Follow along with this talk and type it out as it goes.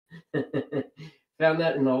Found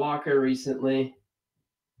that in the locker recently.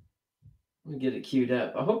 Let me get it queued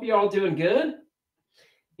up. I hope you're all doing good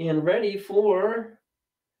and ready for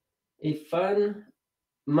a fun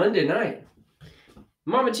Monday night.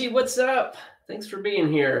 Mama G, what's up? Thanks for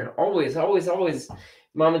being here. Always, always, always.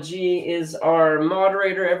 Mama G is our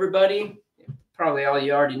moderator, everybody. Probably all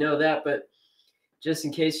you already know that, but just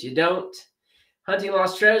in case you don't. Hunting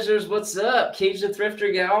Lost Treasures, what's up? Cajun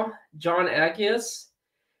Thrifter Gal, John Akias,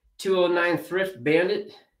 209 Thrift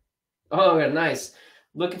Bandit. Oh, nice.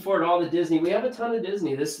 Looking forward to all the Disney. We have a ton of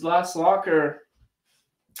Disney. This last locker,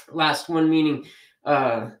 last one meaning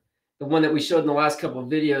the one that we showed in the last couple of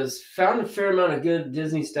videos, found a fair amount of good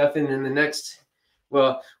Disney stuff in the next,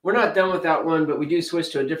 well, we're not done with that one, but we do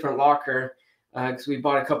switch to a different locker because we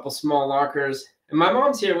bought a couple small lockers. And my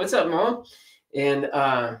mom's here. What's up, Mom? And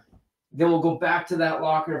then we'll go back to that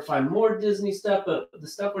locker and find more Disney stuff. But the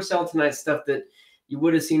stuff we're selling tonight is stuff that you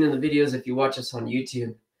would have seen in the videos if you watch us on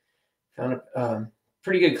YouTube. Found a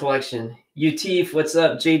pretty good collection. Uteef, what's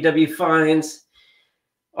up? JW Fines,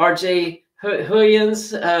 RJ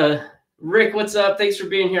Huyens, Rick, what's up? Thanks for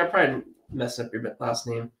being here. I probably messed up your last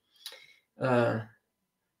name.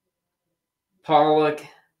 Pollock.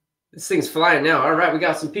 This thing's flying now. All right, we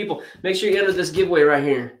got some people. Make sure you enter this giveaway right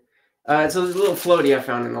here. It's a little floaty I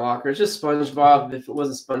found in the locker. It's just SpongeBob. If it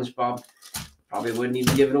wasn't SpongeBob, probably wouldn't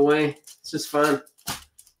even give it away. It's just fun.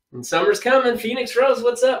 And summer's coming. Phoenix Rose,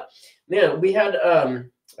 what's up? Man, we had I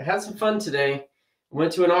had some fun today.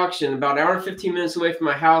 Went to an auction about an hour and 15 minutes away from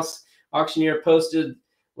my house. Auctioneer posted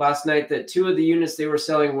last night that 2 of the units they were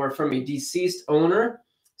selling were from a deceased owner.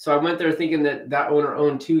 So I went there thinking that that owner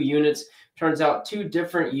owned 2 units. Turns out 2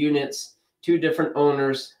 different units, 2 different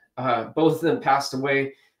owners. Both of them passed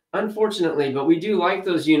away, unfortunately. But we do like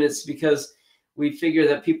those units because we figure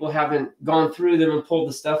that people haven't gone through them and pulled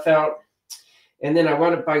the stuff out. And then I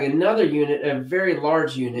wound up buying another unit, a very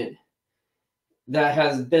large unit that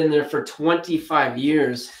has been there for 25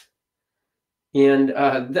 years. And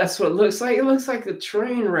that's what it looks like. It looks like a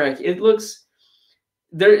train wreck. It looks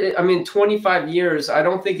there. I mean, 25 years. I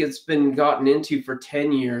don't think it's been gotten into for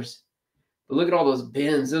 10 years. But look at all those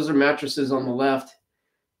bins. Those are mattresses on the left.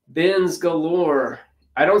 Bins galore.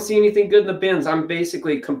 I don't see anything good in the bins. I'm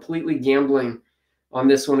basically completely gambling on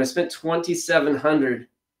this one. I spent $2,700.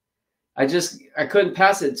 I couldn't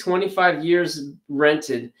pass it. 25 years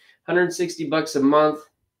rented, $160 a month.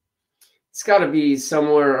 It's got to be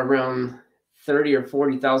somewhere around $30,000 or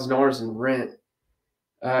 $40,000 in rent.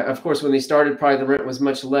 Of course, when they started, probably the rent was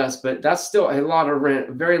much less, but that's still a lot of rent.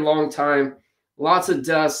 A very long time, lots of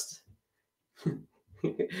dust.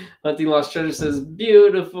 Hunting Lost Treasure says,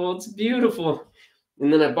 beautiful. It's beautiful.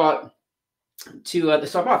 And then I bought 2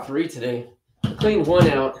 so I bought 3 today. I cleaned 1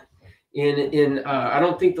 out. I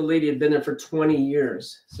don't think the lady had been there for 20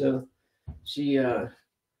 years. So she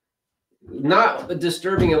not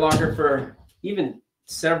disturbing a locker for even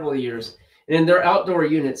several years. And they're outdoor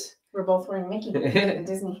units. We're both wearing Mickey at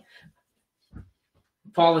Disney.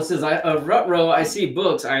 Paula says, Rutro, I see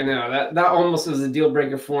books. I know. That almost was a deal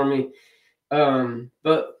breaker for me.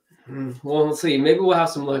 But we'll see. Maybe we'll have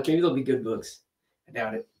some luck. Maybe they'll be good books. I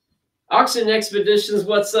doubt it. Auction Expeditions,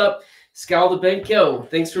 what's up? Scaldabenko,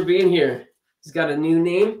 thanks for being here. He's got a new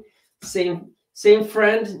name. Same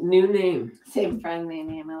friend, new name. Same friend, new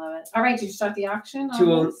name. I love it. All right, did you start the auction?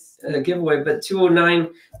 Giveaway, but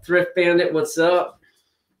 209 Thrift Bandit, what's up?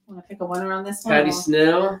 Want to pick a winner on this one? Patty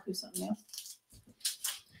Snell. Do something new.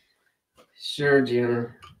 Sure,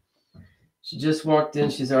 Gianna. She just walked in.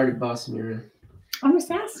 She's already bossing me around. I'm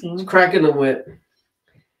just asking. She's cracking the whip.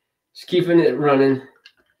 She's keeping it running.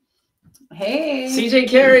 Hey. CJ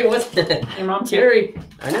Carey, what's Your mom Carey?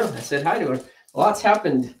 I know. I said hi to her. A lot's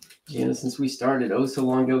happened, Gianna, since we started so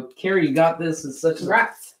long ago. Carey, you got this. It's such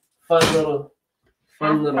Congrats. a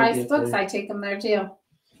fun little price books. I take them there too.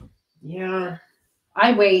 Yeah.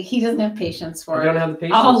 I wait. He doesn't have patience for I it. don't have the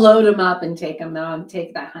patience. I'll load him up and take him though, and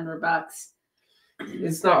take that $100.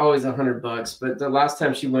 It's not always $100, but the last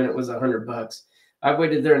time she went, it was $100. I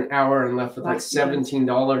waited there an hour and left with like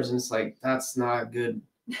 $17, and it's like that's not a good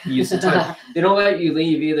use of time. They don't let you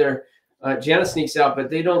leave either. Jana sneaks out,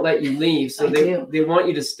 but they don't let you leave, so they want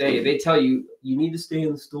you to stay. They tell you you need to stay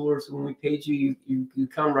in the store. So when we paid you, you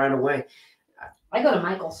come right away. I go to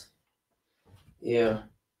Michael's. Yeah,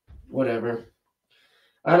 whatever.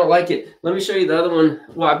 I don't like it. Let me show you the other one.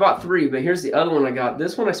 Well, I bought 3, but here's the other one I got.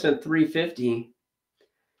 This one I spent $350,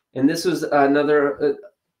 and this was another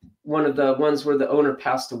one of the ones where the owner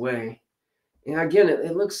passed away. And again,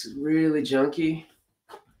 it looks really junky,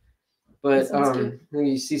 but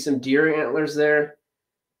you see some deer antlers there,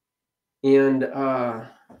 and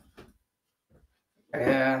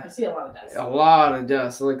Yeah. I see a lot of dust. A lot of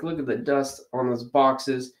dust. Like, look at the dust on those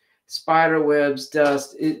boxes. Spider webs,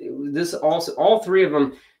 dust. This also, all three of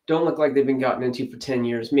them don't look like they've been gotten into for 10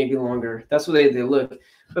 years, maybe longer. That's what they look.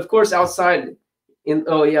 Of course, outside,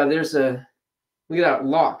 oh yeah, there's a, look at that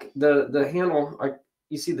lock. The handle,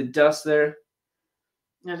 you see the dust there?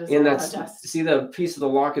 That is And a lot that's, of dust. see the piece of the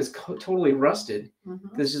lock is totally rusted.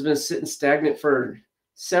 This has been sitting stagnant for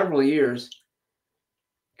several years.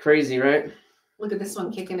 Crazy, right? Look at this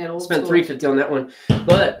one kicking it old. Spent $350 on that one.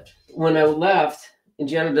 But when I left, and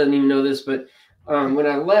Jenna doesn't even know this, but when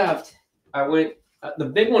I left, I went, the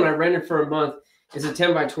big one I rented for a month is a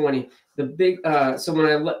 10 by 20. The big, so when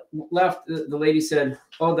I left, the lady said,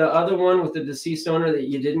 oh, the other one with the deceased owner that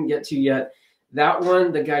you didn't get to yet, that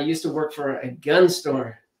one, the guy used to work for a gun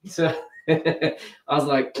store. So I was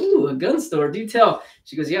like, ooh, a gun store, do tell.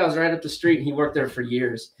 She goes, yeah, I was right up the street. He worked there for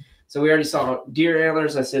years. So we already saw deer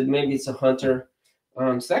antlers. I said, maybe it's a hunter.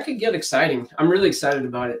 So that could get exciting. I'm really excited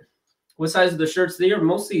about it. What size are the shirts? They are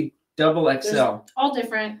mostly double XL. There's all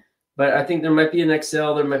different. But I think there might be an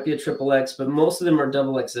XL. There might be a triple X. But most of them are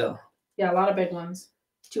double XL. Yeah, a lot of big ones.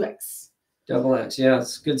 2X. Double X. Yeah,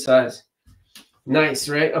 it's good size. Nice,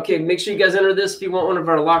 right? Okay, make sure you guys enter this if you want one of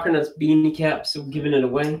our Locker Nuts beanie caps. So we're giving it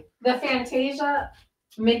away. The Fantasia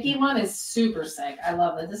Mickey one is super sick. I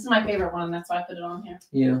love it. This is my favorite one. That's why I put it on here.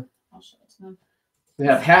 Yeah. I'll show it to them. We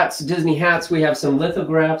have hats, Disney hats. We have some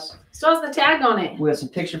lithographs. Still has the tag on it. We have some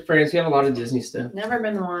picture frames. We have a lot of Disney stuff. Never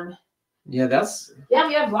been worn. Yeah, that's... Yeah,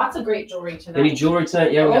 we have lots of great jewelry tonight. Any jewelry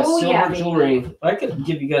tonight? Yeah, we got silver baby. jewelry. I could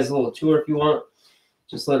give you guys a little tour if you want.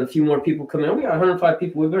 Just let a few more people come in. We got 105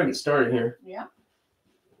 people. We better get started here. Yeah.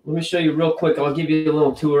 Let me show you real quick. I'll give you a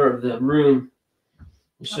little tour of the room.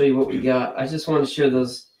 I'll show you what we got. I just want to share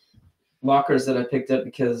those lockers that I picked up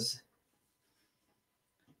because...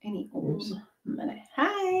 Any old minute.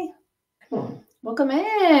 Hi. Come on. Welcome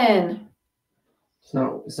in. It's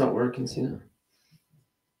not working, see that?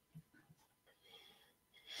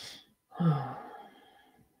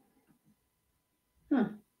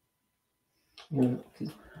 Yeah.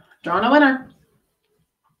 Drawing a winner.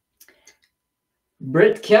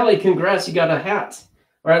 Britt Kelly, congrats, you got a hat.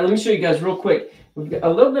 All right, let me show you guys real quick. We've got a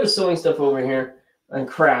little bit of sewing stuff over here and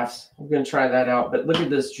crafts. We're going to try that out. But look at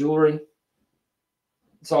this jewelry.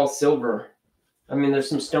 It's all silver. I mean, there's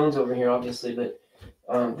some stones over here, obviously, but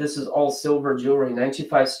this is all silver jewelry,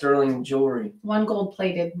 925 sterling jewelry. One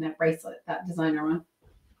gold-plated neck bracelet, that designer one.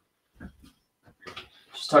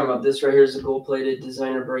 Just talking about this right here is a gold-plated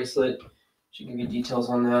designer bracelet. Should give you details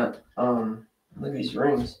on that. Look at these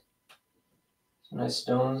rings. Some nice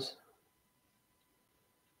stones.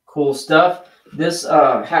 Cool stuff. This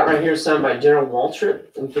hat right here is signed by Darren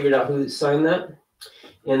Waltrip. We figured out who signed that.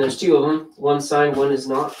 And there's two of them. One signed, one is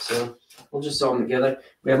not. So we'll just sew them together.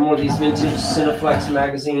 We have more of these vintage Cineflex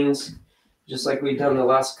magazines, just like we've done the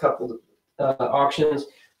last couple auctions.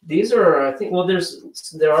 These are, I think, well,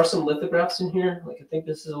 there are some lithographs in here. Like I think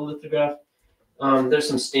this is a lithograph. There's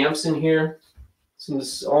some stamps in here. Some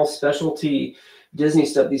all specialty Disney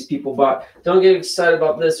stuff these people bought. Don't get excited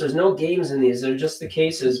about this. There's no games in these. They're just the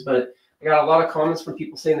cases. But I got a lot of comments from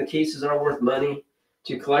people saying the cases are worth money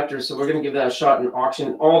to collectors. So we're going to give that a shot in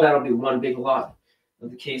auction. All that'll be one big lot of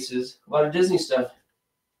the cases. A lot of Disney stuff.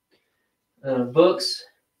 Books,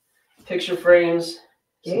 picture frames,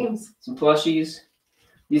 Games. some plushies.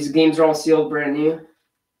 These games are all sealed brand new.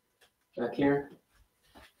 Back here.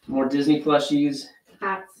 More Disney plushies.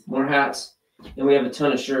 Hats. More hats. And we have a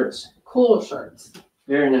ton of shirts. Cool shirts.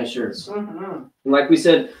 Very nice shirts. Mm-hmm. And like we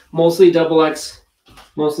said, mostly double X.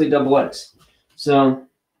 Mostly double X. So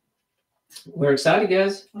we're excited,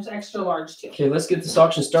 guys. There's extra large too. Okay, let's get this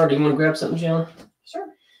auction started. You want to grab something, Jen? Sure.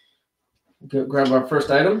 Grab our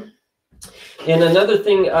first item. And another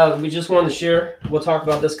thing we just wanted to share, we'll talk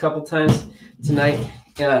about this a couple times tonight.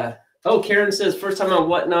 Oh, Karen says, first time on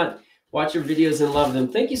Whatnot, watch your videos and love them.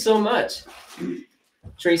 Thank you so much.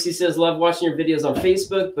 Tracy says, love watching your videos on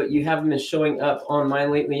Facebook, but you haven't been showing up on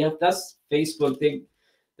mine lately. Yep, that's Facebook.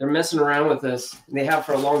 They're messing around with us. They have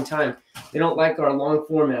for a long time. They don't like our long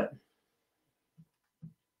format.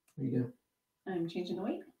 There you go. I'm changing the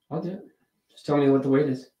weight. I'll do it. Just tell me what the weight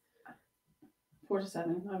is. 4 to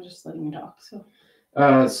 7. I'm just letting you talk.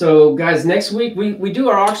 So guys, next week we do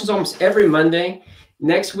our auctions almost every Monday.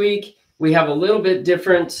 Next week we have a little bit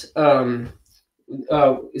different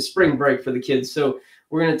spring break for the kids. So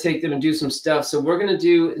we're going to take them and do some stuff. So we're going to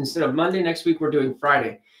do, instead of Monday next week, we're doing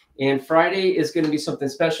Friday. And Friday is going to be something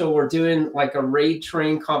special. We're doing like a raid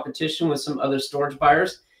train competition with some other storage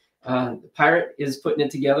buyers. The Pirate is putting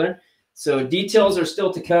it together. So details are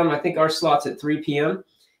still to come. I think our slot's at 3 p.m.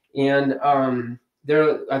 And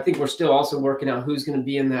I think we're still also working out who's going to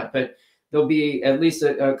be in that, but there'll be at least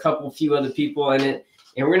a few other people in it,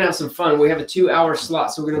 and we're going to have some fun. We have a 2-hour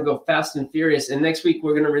slot, so we're going to go fast and furious. And next week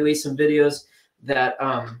we're going to release some videos that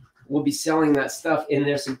we'll be selling that stuff. And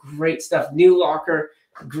there's some great stuff, new locker,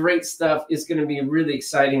 great stuff. It's going to be a really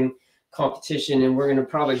exciting competition, and we're going to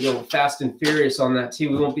probably go fast and furious on that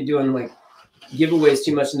too. We won't be doing like giveaways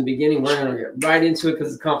too much in the beginning. We're going to get right into it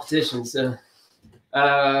because it's competition. So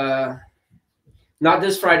not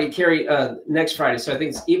this Friday, Carrie, next Friday. So I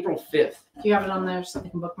think it's April 5th. Do you have it on there so they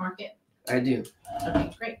can bookmark it? I do.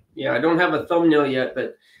 Okay, great. Yeah, I don't have a thumbnail yet,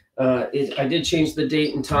 but I did change the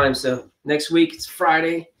date and time. So next week it's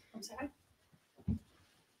Friday. I'm sorry.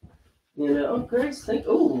 You know, Grace,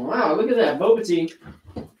 oh wow, look at that boba tea.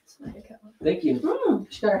 Thank you.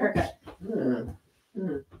 She got her haircut.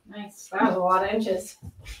 Nice. That was a lot of inches.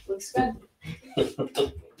 Looks good.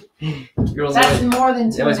 Girls That's always, more than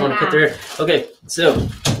they 2 always and want a to half. cut their hair. Okay, so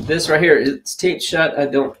this right here, it's taped shut.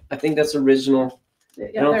 I think that's original. Yeah,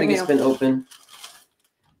 I don't think it's been open.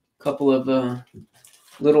 Couple of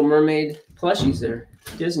Little Mermaid plushies there.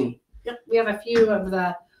 Disney. Yep, we have a few of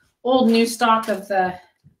the old new stock of the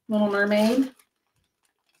Little Mermaid.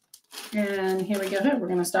 And here we go. We're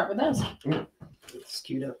going to start with those. It's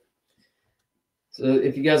queued up. So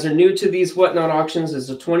if you guys are new to these Whatnot auctions, it's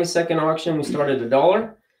a 20-second auction. We start at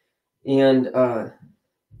 $1. And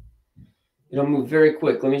it'll move very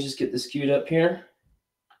quick. Let me just get this queued up here.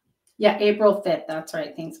 Yeah, April 5th. That's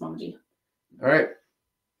right. Thanks, Mom G. All right.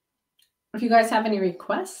 If you guys have any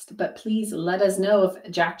requests, but please let us know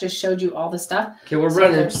if Jack just showed you all the stuff. Okay, we're So if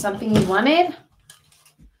running. there's something you wanted.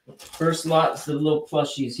 First lot's the little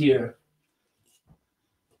plushies here.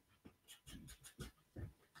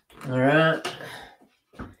 All right.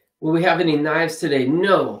 Will we have any knives today?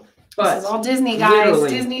 No. But This is all Disney, guys.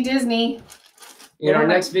 literally, Disney. in our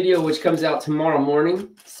next video, which comes out tomorrow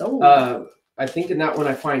morning, So, I think in that one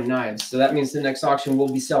I find knives. So that means the next auction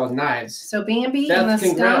we'll be selling knives. so Bambi and the Beth,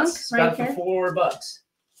 congrats. skunk right Got here. for $4.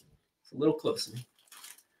 It's a little closer.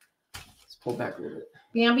 Let's pull back a little bit.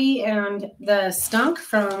 Bambi and the skunk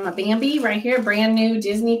from Bambi right here. Brand new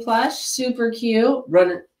Disney plush. Super cute.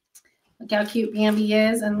 Run it. Look how cute Bambi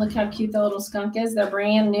is, and look how cute the little skunk is. They're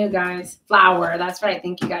brand new, guys. Flower. That's right.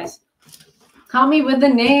 Thank you, guys. Help me with the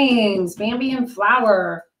names. Bambi and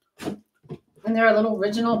Flower. And they're little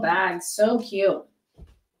original bags. So cute.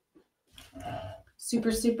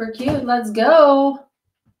 Super, super cute. Let's go.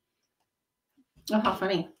 Oh, how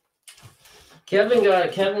funny. Kevin got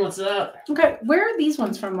it. Kevin, what's up? Okay, where are these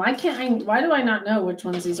ones from? Why do I not know which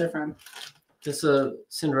ones these are from? This is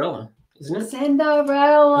Cinderella, isn't it?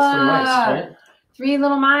 Cinderella. That's the mice, right? 3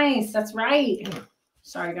 little mice. That's right.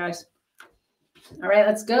 Sorry, guys. All right,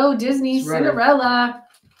 let's go. Disney It's running. Cinderella.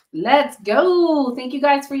 Let's go. Thank you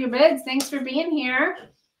guys for your bids. Thanks for being here.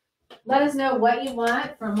 Let us know what you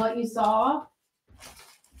want from what you saw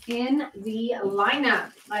in the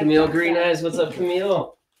lineup. Like Camille Jack Green said. Eyes, what's up,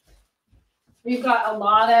 Camille? We've got a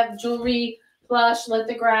lot of jewelry, plush,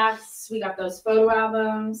 lithographs. We got those photo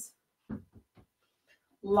albums. A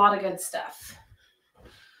lot of good stuff.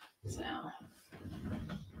 So,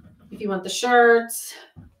 if you want the shirts.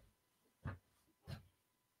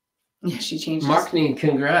 Yeah, she changed this. Markney,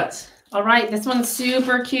 congrats. All right, this one's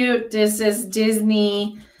super cute. This is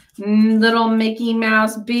Disney little Mickey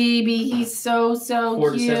Mouse baby. He's so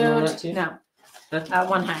 4 to 7 on that cute. too? No,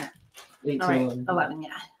 one higher. 8 All to right, 11. 11, yeah.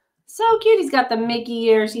 So cute. He's got the Mickey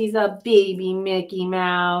ears. He's a baby Mickey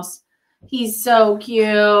Mouse. He's so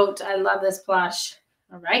cute. I love this plush.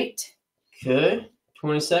 All right. Okay,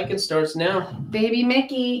 20 seconds starts now. Baby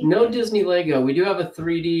Mickey. No Disney Lego. We do have a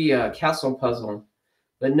 3D castle puzzle,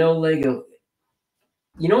 but no Lego.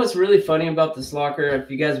 You know what's really funny about this locker? If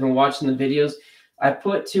you guys have been watching the videos, I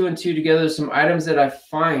put 2 and 2 together, some items that I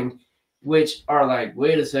find which are like,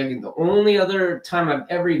 wait a second, the only other time I've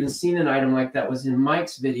ever even seen an item like that was in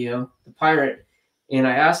Mike's video, the pirate. And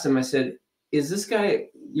I asked him, I said, is this guy,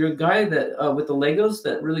 your guy that with the Legos,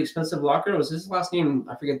 that really expensive locker, was his last name,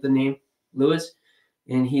 I forget the name, Lewis?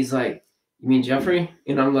 And he's like, you mean Jeffrey?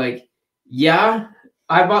 And I'm like, yeah,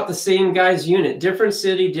 I bought the same guy's unit, different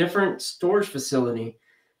city, different storage facility.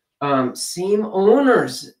 Same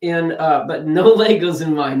owners, and but no Legos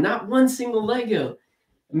in mine, not one single Lego.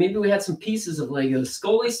 Maybe we had some pieces of Legos.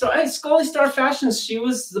 Scully Star Fashions, she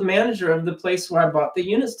was the manager of the place where I bought the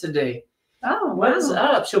units today. Oh, What is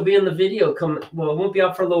wow. up? She'll be in the video. Well, it won't be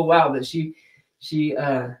out for a little while, but she'll be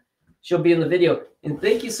in the video. And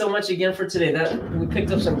thank you so much again for today. That we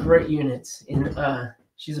picked up some great units, and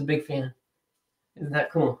she's a big fan. Isn't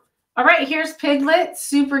that cool? All right, here's Piglet.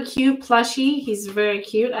 Super cute plushie. He's very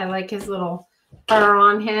cute. I like his little fur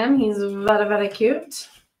on him. He's very, very cute.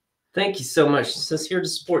 Thank you so much. It's just here to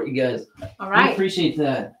support you guys. All We right. appreciate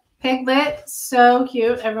that. Piglet, so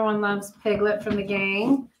cute. Everyone loves Piglet from the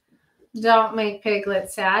gang. Don't make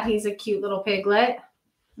Piglet sad. He's a cute little piglet.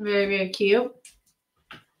 Very, very cute.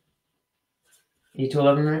 8 to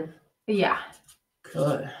 11, right? Yeah.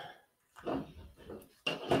 Good.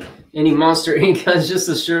 Any Monster Inc. That's just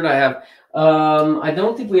the shirt I have. I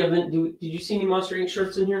don't think we have. Did you see any Monster Inc.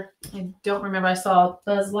 shirts in here? I don't remember. I saw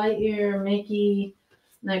Buzz Lightyear, Mickey,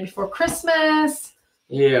 Night Before Christmas.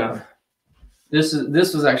 Yeah. This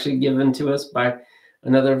was actually given to us by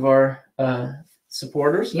another of our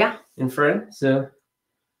supporters. Yeah. And friend. So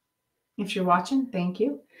if you're watching, thank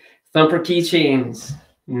you. Thumper keychains.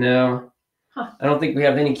 No. Huh. I don't think we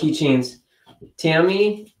have any keychains.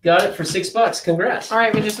 Tammy got it for $6. Congrats. All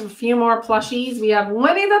right, we just have a few more plushies. We have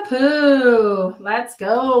Winnie the Pooh. Let's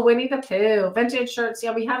go, Winnie the Pooh. Vintage shirts.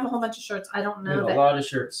 Yeah, we have a whole bunch of shirts. I don't know a lot of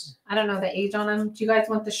shirts. I don't know the age on them. Do you guys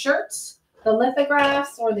want the shirts, the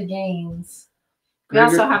lithographs, or the games? We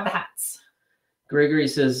also have the hats. Gregory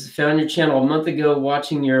says, found your channel a month ago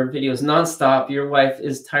watching your videos nonstop. Your wife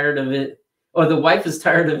is tired of it. Oh, the wife is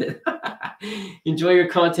tired of it. Enjoy your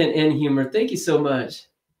content and humor. Thank you so much.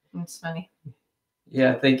 It's funny.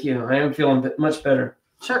 Yeah, thank you. I am feeling much better.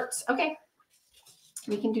 Shirts. Okay.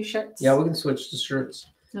 We can do shirts. Yeah, we can switch to shirts.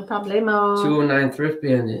 No problemo. 209 Thrift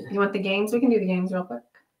Bandit. You want the games? We can do the games real quick.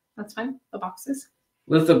 That's fine. The boxes.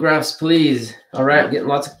 Lithographs, please. All right, getting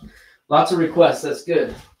lots of requests. That's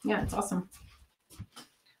good. Yeah, it's awesome.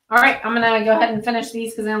 All right, I'm going to go ahead and finish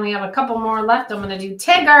these because I only have a couple more left. I'm going to do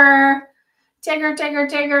Tigger. Tigger, Tigger,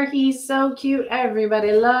 Tigger. He's so cute.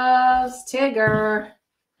 Everybody loves Tigger.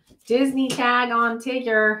 Disney tag on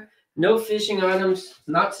Tigger. No fishing items,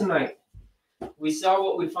 not tonight. We saw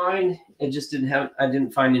what we find. It just I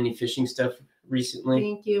didn't find any fishing stuff recently.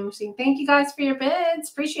 Thank you. Thank you guys for your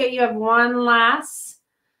bids. Appreciate you. Have one last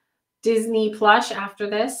Disney plush after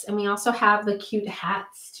this. And we also have the cute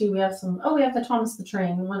hats too. We have some, we have the Thomas the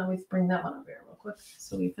Train. Why don't we bring that one over here real quick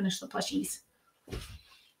so we finish the plushies.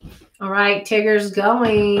 All right, Tigger's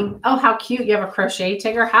going. Oh, how cute. You have a crochet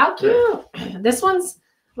Tigger. How cute. This one's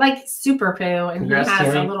like Super Pooh, and he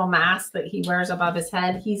has a little mask that he wears above his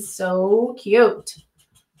head. He's so cute.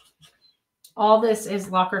 All this is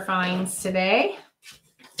locker finds today.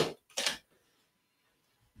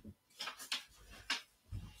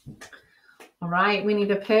 All right, Winnie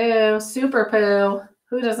the Pooh, Super Pooh.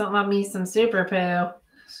 Who doesn't love me some Super Pooh?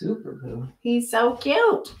 Super Pooh. He's so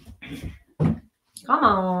cute. Come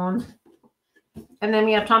on. And then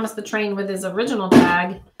we have Thomas the Train with his original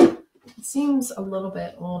tag. It seems a little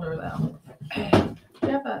bit older though. We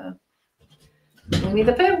have a Winnie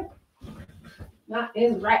the Pooh. That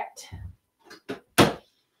is right.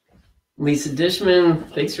 Lisa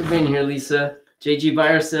Dishman, thanks for being here, Lisa. JG Buy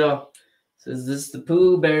or Sell says this is the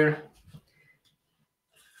Pooh Bear.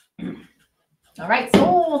 All right,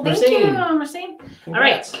 sold. Thank you, Mercedes. All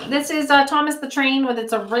right, this is Thomas the Train with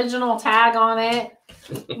its original tag on it.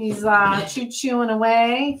 He's chewing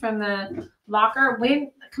away from the locker.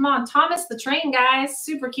 Come on, Thomas the Train, guys.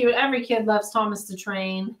 Super cute. Every kid loves Thomas the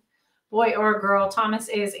Train. Boy or girl, Thomas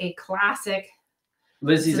is a classic.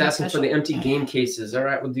 Lizzie's asking for the empty game cases. All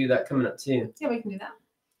right, we'll do that coming up too. Yeah, we can do that.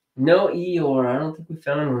 No Eeyore. I don't think we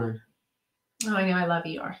found one. Oh, I know. I love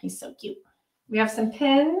Eeyore. He's so cute. We have some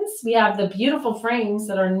pins. We have the beautiful frames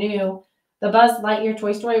that are new. The Buzz Lightyear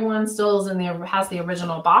Toy Story one still is has the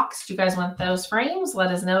original box. Do you guys want those frames?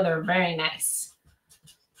 Let us know. They're very nice.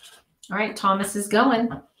 All right, Thomas is going.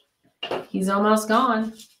 He's almost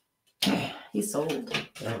gone. He's sold.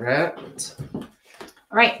 All right. All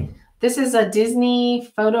right. This is a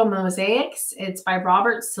Disney Photo Mosaics. It's by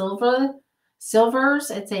Robert Silvers.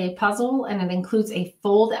 It's a puzzle, and it includes a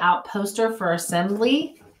fold-out poster for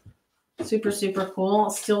assembly. Super, super cool.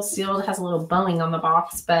 Still sealed. It has a little bowing on the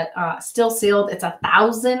box, but still sealed. It's a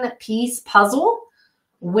 1,000-piece puzzle.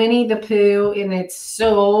 Winnie the Pooh, and it's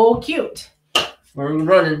so cute. We're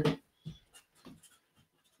running.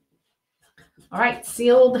 All right,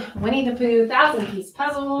 sealed Winnie the Pooh 1,000-piece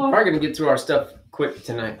puzzle. We're going to get through our stuff quick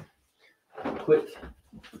tonight. Quick.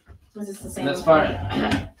 Is this the same? That's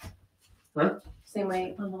fine. Huh? Same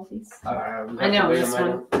way on all these. I know this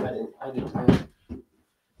one. I didn't.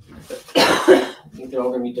 I think they're all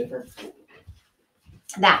going to be different.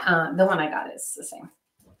 The one I got is the same.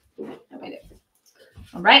 I made it.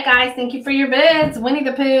 All right, guys. Thank you for your bids. Winnie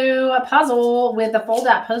the Pooh, a puzzle with a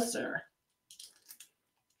fold-out poster.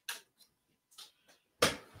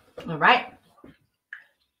 All right.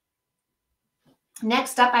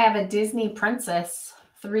 Next up, I have a Disney Princess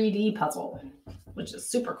 3D puzzle, which is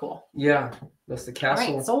super cool. Yeah, that's the castle.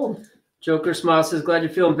 All right, sold. Joker Smile says, glad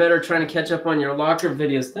you're feeling better, trying to catch up on your locker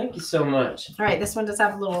videos. Thank you so much. All right, this one does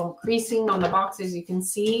have a little creasing on the box, as you can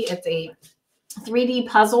see. It's a 3D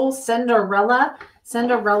puzzle, Cinderella's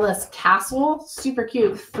Castle. Super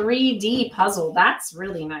cute. 3D puzzle. That's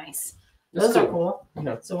really nice. Those are cool.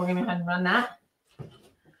 Yeah. So we're going to go ahead and run that.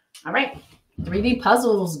 All right. 3D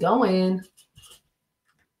puzzles going.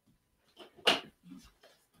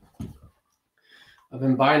 I've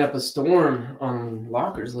been buying up a storm on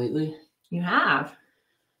lockers lately. You have?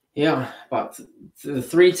 Yeah, bought the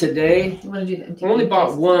 3 today. You want to do the Only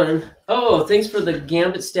bought 1. Oh, thanks for the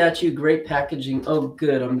Gambit statue. Great packaging. Oh,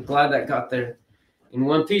 good. I'm glad that got there in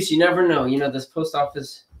one piece. You never know. You know, this post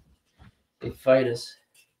office, they fight us.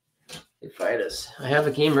 They fight us. I have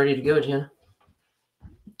a game ready to go, Jenna.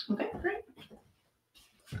 Okay, great.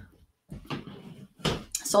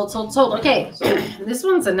 Sold. Okay, this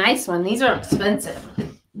one's a nice one. These are expensive.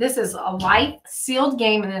 This is a light sealed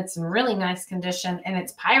game, and it's in really nice condition. And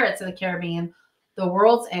it's Pirates of the Caribbean, The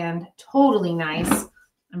World's End. Totally nice.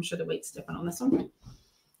 I'm sure the weight's different on this one.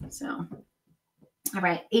 So, all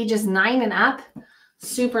right, ages 9 and up.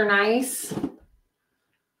 Super nice.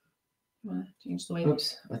 Change the weight.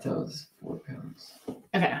 Oops, I thought it was 4 pounds.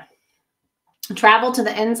 Okay. Travel to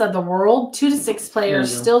the ends of the world. 2 to 6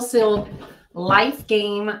 players. Still sealed. Life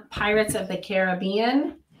game, Pirates of the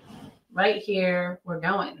Caribbean. Right here, we're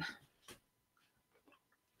going.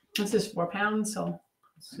 This is 4 pounds, so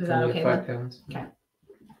is that okay? 5 pounds. Okay.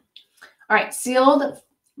 All right, sealed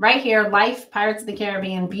right here, Life, Pirates of the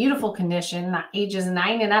Caribbean, beautiful condition, ages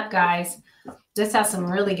 9 and up, guys. This has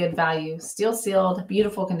some really good value. Still sealed,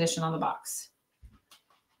 beautiful condition on the box.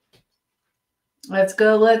 Let's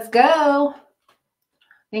go.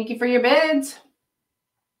 Thank you for your bids.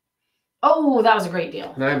 Oh, that was a great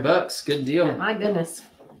deal. $9, good deal. My goodness.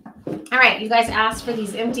 All right, you guys asked for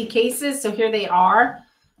these empty cases, so here they are.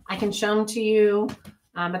 I can show them to you,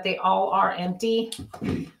 but they all are empty.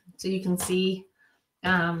 So you can see,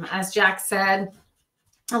 as Jack said,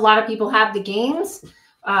 a lot of people have the games,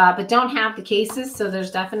 but don't have the cases, so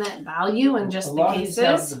there's definite value in just the cases. A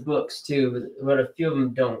lot of these have the books too, but a few of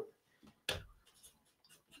them don't.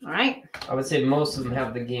 All right. I would say most of them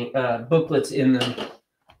have the game booklets in them.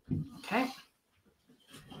 Okay.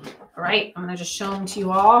 All right, I'm going to just show them to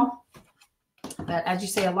you all. But as you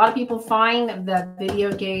say, a lot of people find the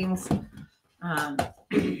video games,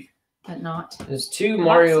 but not. There's 2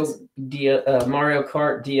 Mario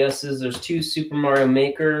Kart DSs. There's 2 Super Mario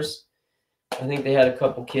Makers. I think they had a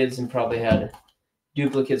couple kids and probably had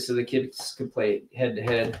duplicates so the kids could play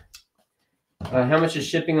head-to-head. How much is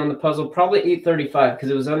shipping on the puzzle? Probably $8.35 because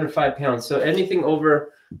it was under 5 pounds. So anything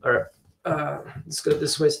over, or let's go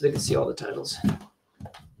this way so they can see all the titles. Like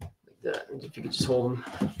that. If you could just hold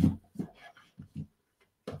them.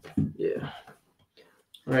 Yeah.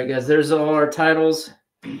 All right, guys. There's all our titles.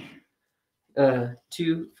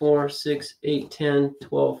 2, 4, 6, 8, 10,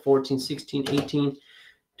 12, 14, 16, 18,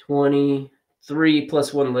 23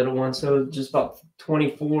 plus 1 little one. So just about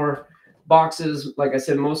 24 boxes. Like I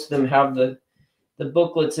said, most of them have the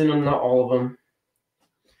booklets in them, not all of them.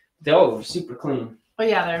 They all are super clean. Oh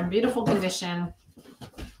yeah, they're in beautiful condition.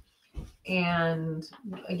 And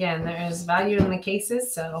again, there is value in the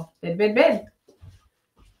cases, so bid.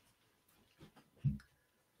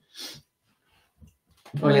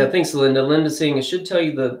 Oh yeah, thanks, Linda. Linda's saying it should tell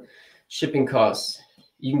you the shipping costs.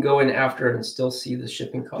 You can go in after and still see the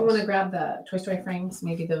shipping costs. You want to grab the Toy Story frames?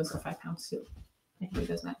 Maybe those are 5 pounds too. I can do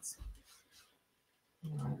those next.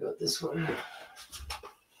 I'm gonna go with this one.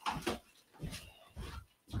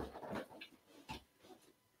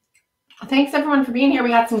 Thanks everyone for being here. We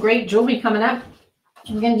got some great jewelry coming up.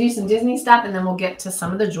 We're going to do some Disney stuff and then we'll get to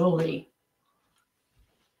some of the jewelry.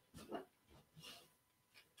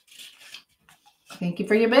 Thank you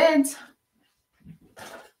for your bids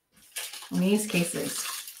on these cases.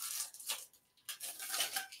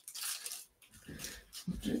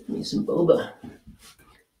 Give me some boba.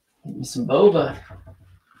 Give me some boba.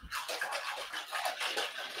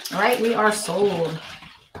 All right, we are sold.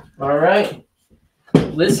 All right.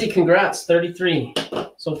 Lizzie, congrats. 33.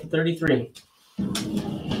 Sold for 33.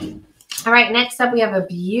 All right, next up we have a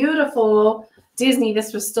beautiful Disney.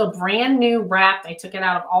 This was still brand new wrapped. I took it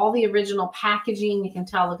out of all the original packaging. You can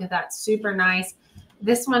tell, look at that, super nice.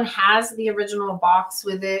 This one has the original box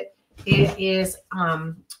with it. It is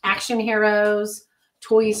Action Heroes,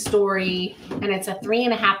 Toy Story, and it's a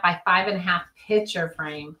 3.5 by 5.5 picture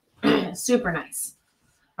frame. Super nice.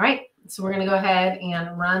 All right, so we're going to go ahead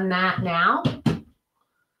and run that now.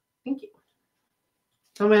 Thank you.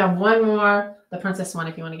 So we have one more, the princess one,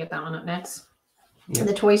 if you want to get that one up next. Yep.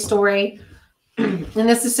 The Toy Story. And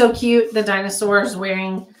this is so cute. The dinosaurs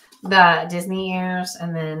wearing the Disney ears,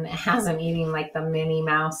 and then it has him eating like the Minnie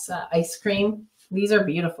Mouse ice cream. These are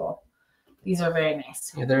beautiful. These are very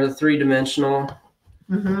nice. Yeah, they're 3-dimensional.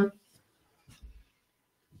 Mm-hmm.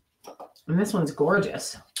 And this one's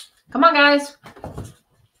gorgeous. Come on, guys.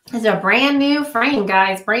 It's a brand new frame,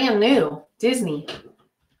 guys. Brand new. Disney.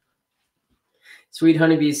 Sweet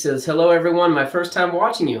Honeybee says, hello, everyone. My first time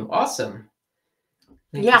watching you. Awesome.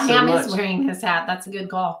 Thank you so Ham much. is wearing his hat. That's a good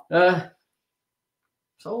call.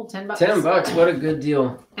 Sold $10. $10. What a good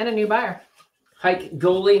deal. And a new buyer. Hike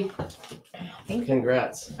Goalie. Thank you.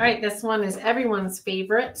 Congrats. All right, this one is everyone's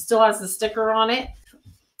favorite. Still has the sticker on it.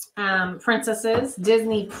 Princesses,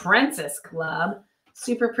 Disney Princess Club.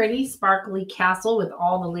 Super pretty, sparkly castle with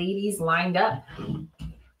all the ladies lined up.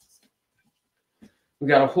 We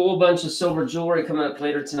got a whole bunch of silver jewelry coming up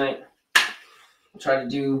later tonight. Try to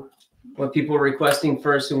do what people are requesting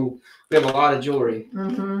first, and we have a lot of jewelry.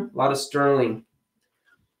 A lot of sterling.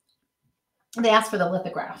 They asked for the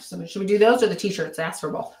lithographs. So should we do those or the t-shirts? They asked for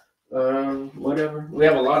both. Whatever. We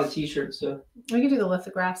have a lot of t-shirts, so We can do the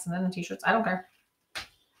lithographs and then the t-shirts. I don't care.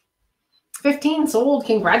 15 sold.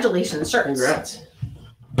 Congratulations, shirts. congrats.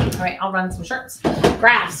 All right, I'll run some shirts.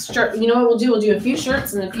 Graphs, shirt. You know what we'll do? We'll do a few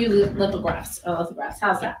shirts and a few lithographs.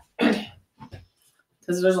 How's that?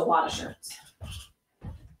 Because there's a lot of shirts.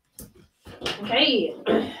 Okay,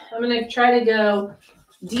 I'm gonna try to go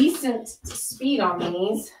decent speed on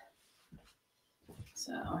these.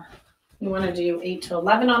 So, you want to do 8 to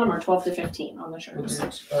 11 on them or 12 to 15 on the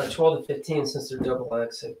shirts? 12 to 15 since they're double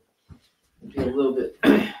X. It'd be a little bit.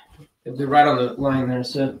 It'd be right on the line there.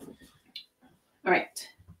 So, all right.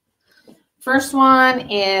 First one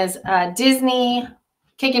is Disney,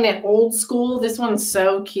 kicking it old school. This one's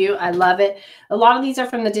so cute. I love it. A lot of these are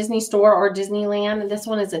from the Disney store or Disneyland. This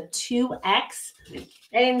one is a 2X. I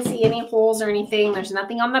didn't see any holes or anything. There's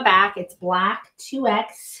nothing on the back. It's black,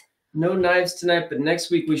 2X. no knives tonight, but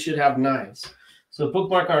next week we should have knives. So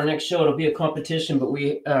bookmark our next show. It'll be a competition, but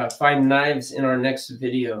we find knives in our next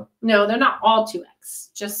video. No, they're not all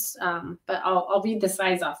 2X. Just, but I'll read the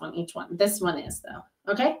size off on each one. This one is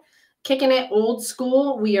though. Okay. Kicking it old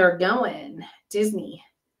school. We are going Disney.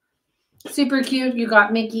 Super cute. You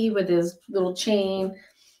got Mickey with his little chain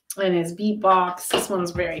and his beatbox. This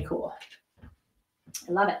one's very cool.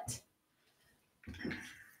 I love it.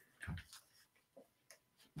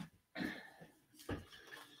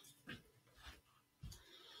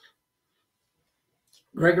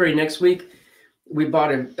 Gregory, next week we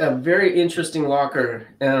bought a very interesting locker.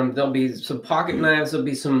 There'll be some pocket knives. There'll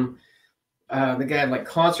be some. The guy had like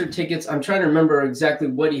concert tickets. I'm trying to remember exactly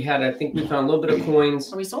what he had. I think we found a little bit of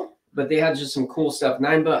coins. Are we sold? But they had just some cool stuff.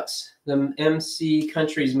 $9. The MC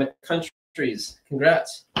Countries.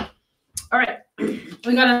 Congrats. All right.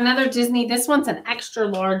 We got another Disney. This one's an extra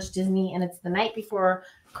large Disney, and it's the night before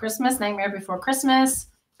Christmas, Nightmare Before Christmas.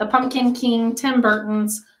 The Pumpkin King, Tim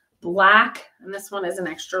Burton's black, and this one is an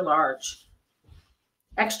extra large.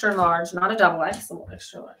 Extra large, not a double X,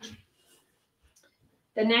 extra large.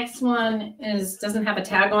 The next one doesn't have a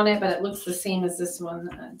tag on it, but it looks the same as this one.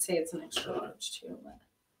 I'd say it's an extra large too.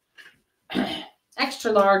 But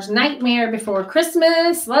extra large, Nightmare Before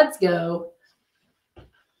Christmas. Let's go.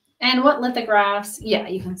 And what lithographs? Yeah,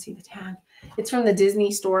 you can see the tag. It's from the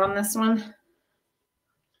Disney store on this one.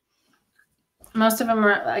 Most of them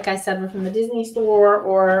are, like I said, from the Disney store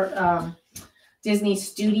or Disney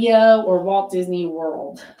Studio or Walt Disney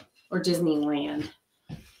World or Disneyland.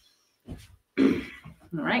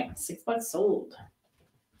 All right, $6 sold.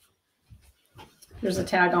 There's a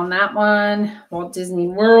tag on that one. Walt Disney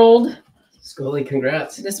World. Scully,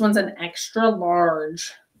 congrats. This one's an extra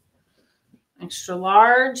large. Extra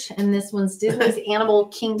large. And this one's Disney's Animal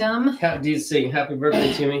Kingdom. Pat D's saying happy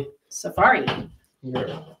birthday to me. Safari. You're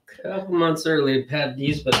a couple months early, Pat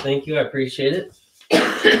D's, but thank you. I appreciate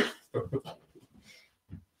it.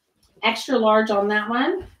 Extra large on that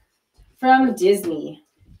one from Disney.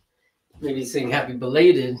 Maybe saying happy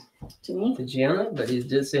belated To me. to Gianna, but he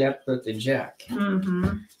did say happy birthday, Jack.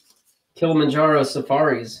 Mm-hmm. Kilimanjaro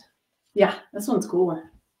Safaris. Yeah, this one's cool.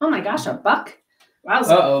 Oh my gosh, $1. Wow.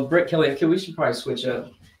 Uh-oh, Britt Kelly. Okay, we should probably switch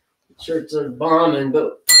up. Shirts are bombing,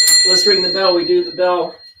 but let's ring the bell. We do the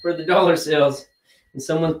bell for the dollar sales. And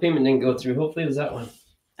someone's payment didn't go through. Hopefully it was that one.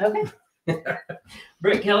 Okay.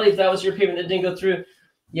 Britt Kelly, if that was your payment that didn't go through,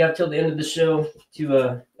 you have till the end of the show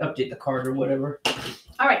to update the card or whatever.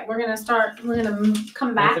 All right, we're going to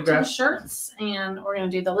come back to the shirts and we're going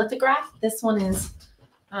to do the lithograph. This one is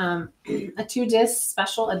a 2-disc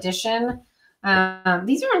special edition.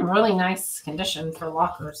 These are in really nice condition for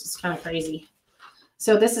lockers. It's kind of crazy.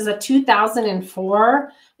 So this is a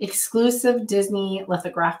 2004 exclusive Disney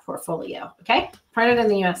lithograph portfolio. Okay, printed in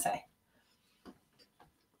the USA.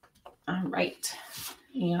 All right,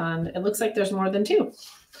 and it looks like there's more than 2.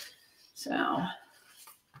 So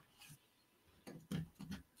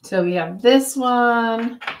we have this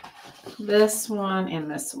one, and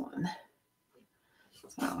this one.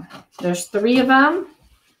 So there's 3 of them,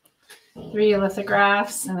 3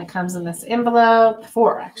 lithographs, and it comes in this envelope.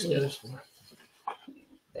 4 actually. Yeah, there's 4.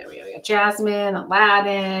 There we go. We got Jasmine,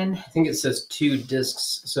 Aladdin. I think it says 2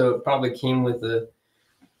 discs, so it probably came with a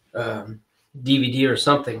DVD or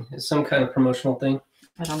something. It's some kind of promotional thing.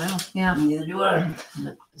 I don't know. Yeah. Neither do I.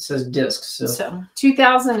 It says discs. So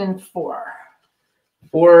 2004.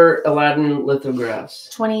 4 Aladdin lithographs.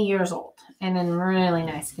 20 years old and in really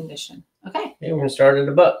nice condition. Okay. Okay, we're going to start at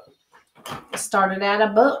 $1. Started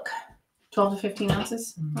at $1. 12 to 15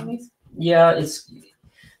 ounces on these. Yeah, it's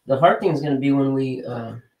the hard thing is going to be when we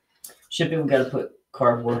ship it. We got to put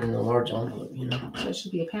cardboard in the large envelope. You know, so it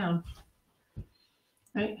should be a pound,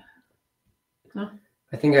 right? No,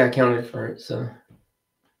 I think I accounted for it. So,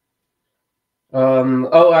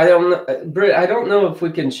 oh, I don't know, Britt. I don't know if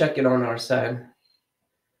we can check it on our side.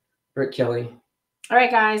 Britt Kelly. All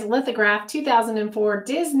right, guys. Lithograph 2004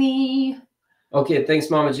 Disney. Okay, thanks,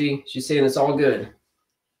 Mama G. She's saying it's all good.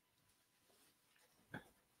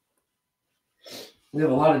 We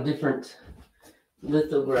have a lot of different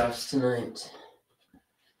lithographs tonight.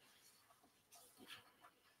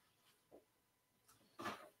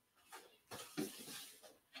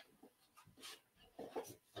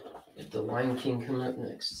 Get the Lion King coming up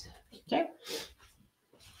next. Okay.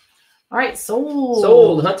 All right, sold.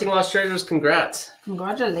 Sold. Hunting Lost Treasures, congrats.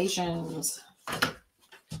 Congratulations. All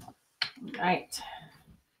right.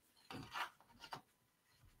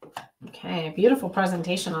 Okay, beautiful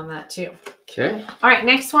presentation on that too. Okay. All right,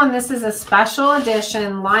 next one. This is a special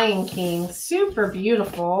edition Lion King. Super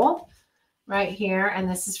beautiful right here. And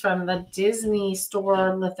this is from the Disney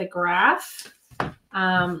Store lithograph.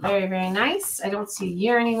 Very, very nice. I don't see a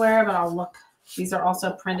year anywhere, but I'll look. These are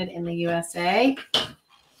also printed in the USA.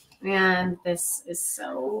 And this is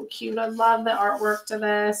so cute. I love the artwork to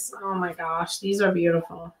this. Oh my gosh, these are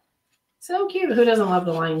beautiful. So cute. Who doesn't love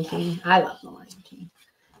the Lion King? I love the Lion King.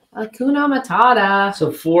 Hakuna Matata.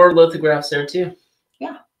 So 4 lithographs there too.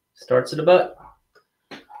 Yeah. Starts at $1.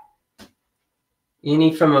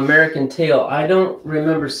 Any from American Tail. I don't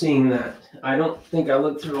remember seeing that. I don't think I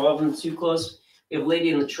looked through all of them too close. We have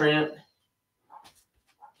Lady and the Tramp.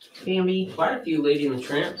 Bambi. Quite a few Lady and the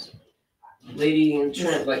Tramps. Lady and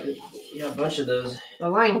Tramp, like, yeah, a bunch of those. The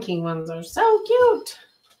Lion King ones are so cute.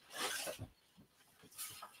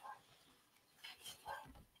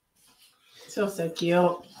 So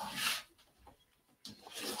cute.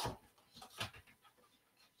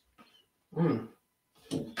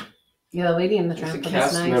 Yeah, Lady and the Tramp. It's a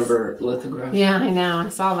cast member lithograph. Yeah, I know. I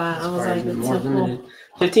saw that. I was like, it's so cool.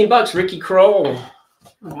 $15, Ricky Kroll. All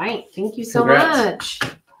right. Thank you so Congrats.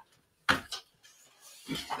 much.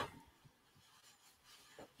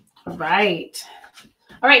 All right.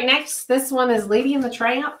 All right, next, this one is Lady and the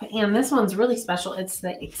Tramp, and this one's really special. It's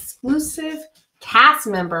the exclusive cast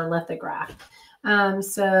member lithograph.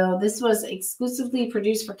 So this was exclusively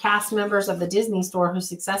produced for cast members of the Disney Store who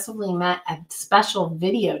successfully met a special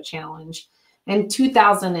video challenge in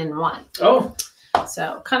 2001. Oh.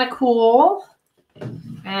 So kind of cool.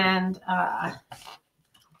 And I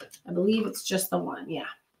believe it's just the one. Yeah.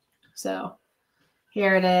 So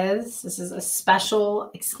here it is. This is a special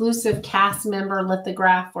exclusive cast member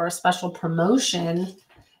lithograph for a special promotion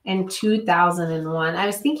in 2001. I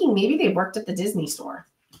was thinking maybe they worked at the Disney Store.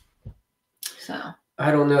 So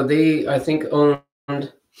I don't know. They, I think, owned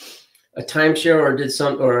a timeshare or did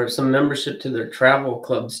some membership to their travel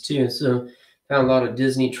clubs too. So found a lot of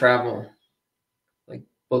Disney travel, like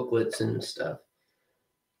booklets and stuff.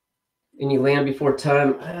 Any Land Before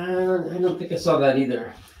Time? I don't think I saw that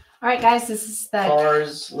either. All right, guys, this is the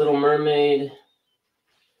Cars, Little Mermaid,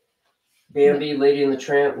 Bambi, Lady and the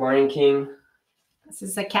Tramp, Lion King. This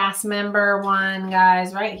is the cast member one,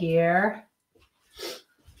 guys, right here.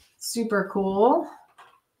 Super cool.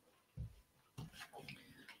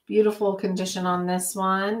 Beautiful condition on this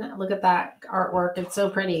one. Look at that artwork. It's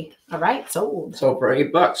so pretty. All right, sold. Sold for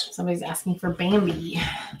 $8. Somebody's asking for Bambi.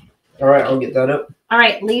 All right, I'll get that up. All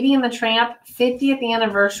right, Lady and the Tramp 50th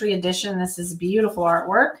anniversary edition. This is beautiful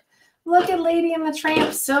artwork. Look at Lady and the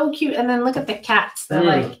Tramp, so cute. And then look at the cats. They're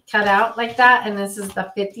like cut out like that. And this is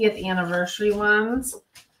the 50th anniversary ones.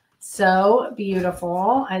 So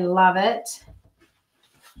beautiful. I love it.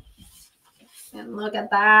 And look at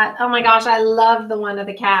that. Oh my gosh, I love the one of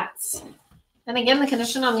the cats. And again, the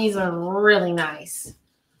condition on these are really nice.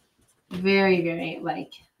 Very, very,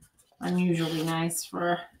 like, unusually nice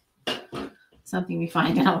for something we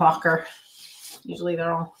find in a locker. Usually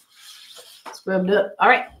they're all scrubbed up. All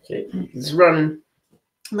right. Okay, it's running.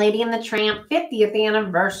 Lady and the Tramp 50th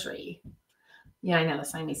anniversary. Yeah, I know the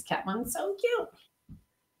Siamese cat one's so cute.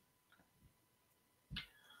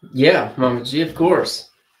 Yeah, Mama G, of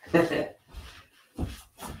course. Well,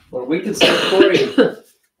 we can start recording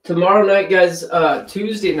tomorrow night, guys.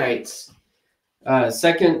 Tuesday nights,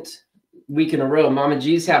 second week in a row. Mama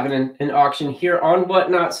G's having an auction here on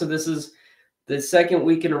Whatnot. So this is the second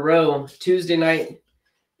week in a row. Tuesday night,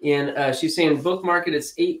 and she's saying bookmark it.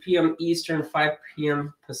 It's 8 p.m. Eastern, 5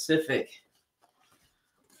 p.m. Pacific.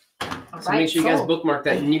 So make sure you guys bookmark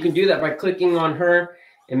that, and you can do that by clicking on her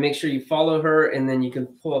and make sure you follow her, and then you can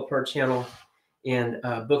pull up her channel and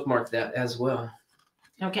bookmark that as well.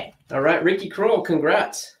 Okay. All right, Ricky Kroll,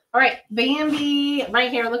 congrats. All right, Bambi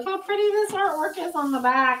right here. Look how pretty this artwork is on the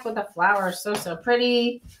back with the flowers. So, so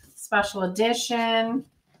pretty. Special edition.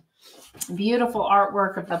 Beautiful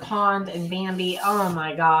artwork of the pond and Bambi. Oh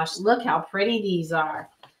my gosh, look how pretty these are.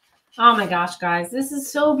 Oh my gosh, guys, this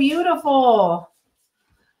is so beautiful.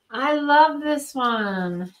 I love this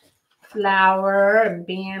one. Flower,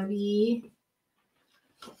 Bambi,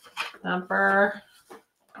 Thumper.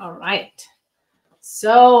 All right.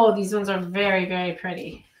 So these ones are very, very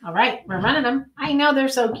pretty. All right, we're running them. I know they're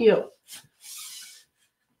so cute.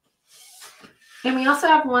 And we also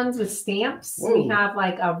have ones with stamps. Whoa. We have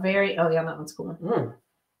like a very, oh yeah, that one's cool.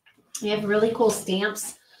 We have really cool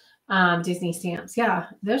stamps, Disney stamps. Yeah,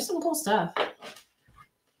 there's some cool stuff.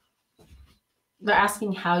 They're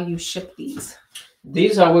asking how you ship these.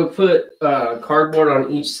 These I would put cardboard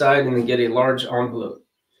on each side and then get a large envelope.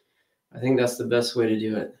 I think that's the best way to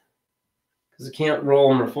do it. Because I can't roll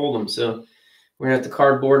them or fold them. So we're going to have to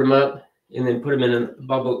cardboard them up and then put them in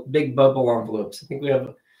a big bubble envelopes. I think we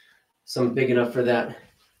have some big enough for that.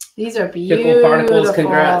 These are beautiful. Pickle particles,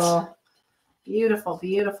 congrats. Beautiful,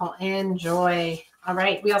 beautiful. Enjoy. All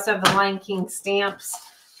right. We also have the Lion King stamps.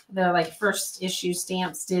 They're like first issue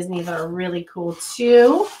stamps, Disney, that are really cool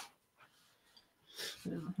too.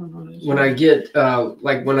 When I get,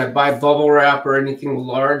 like when I buy bubble wrap or anything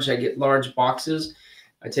large, I get large boxes.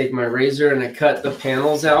 I take my razor and I cut the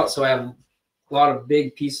panels out. So I have a lot of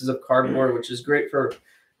big pieces of cardboard, which is great for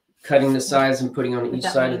cutting the sides and putting on each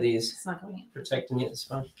side of these. It's not going Protecting it is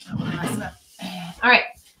fun. All right.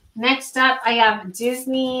 Next up, I have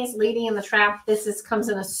Disney's Lady and the Tramp. This comes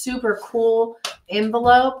in a super cool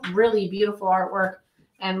envelope. Really beautiful artwork.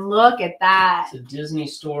 And look at that. It's a Disney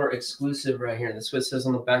Store exclusive right here. That's what it says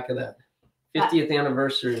on the back of that. 50th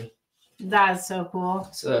anniversary. That is so cool.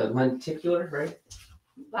 It's a lenticular, right?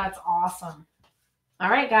 That's awesome.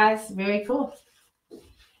 All right, guys. Very cool.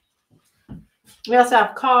 We also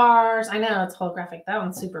have cars. I know it's holographic. That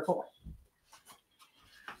one's super cool.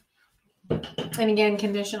 And again,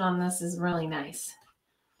 condition on this is really nice.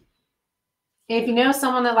 If you know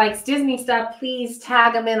someone that likes Disney stuff, please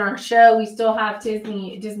tag them in our show. We still have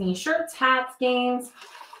Disney shirts, hats, games,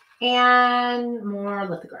 and more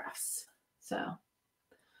lithographs. So,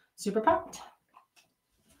 super pumped.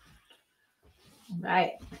 All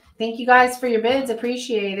right. Thank you guys for your bids.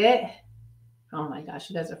 Appreciate it. Oh my gosh,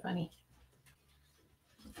 you guys are funny.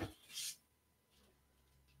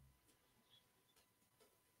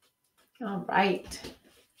 All right.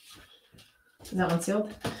 Is that one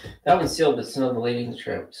sealed? That one's sealed, but it's not the Lady and the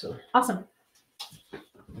Tramp. So awesome.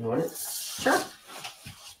 You want it? Sure.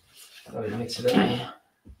 Oh, you mix it up.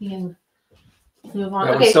 You can move on.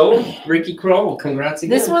 That Okay. one's sold. Ricky Kroll, congrats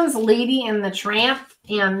again. This one's Lady and the Tramp,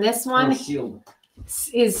 and this one sealed.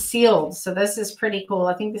 is sealed. So this is pretty cool.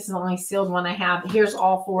 I think this is the only sealed one I have. Here's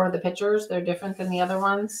all four of the pictures. They're different than the other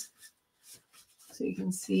ones. So you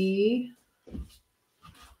can see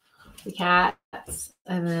the cats,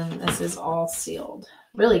 and then this is all sealed.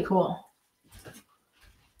 Really cool.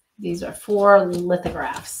 These are 4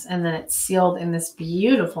 lithographs, and then it's sealed in this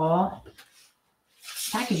beautiful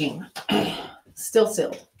packaging. Still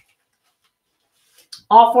sealed.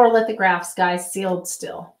 All 4 lithographs, guys, sealed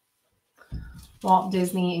still. Walt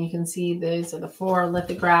Disney, and you can see those are the 4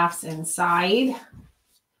 lithographs inside.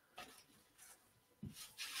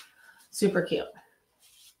 Super cute.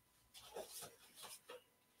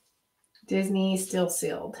 Disney still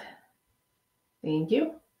sealed. Thank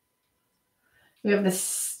you. We have the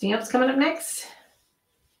stamps coming up next.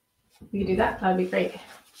 We can do that. That would be great.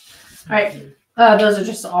 All right. Those are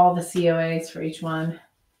just all the COAs for each one.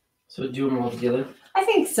 So do them all together? I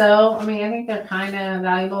think so. I mean, I think they're kind of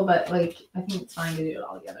valuable, but like, I think it's fine to do it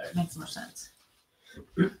all together. It makes more sense.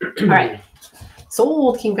 All right.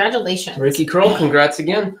 Sold. Congratulations. Ricky Kroll, congrats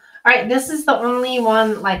again. All right, this is the only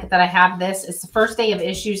one like that I have. This it's the first day of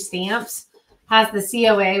issue stamps. Has the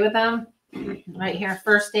COA with them right here.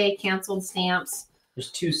 First day canceled stamps.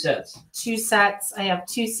 There's 2 sets. 2 sets. I have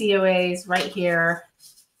 2 COAs right here.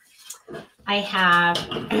 I have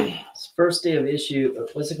It's first day of issue.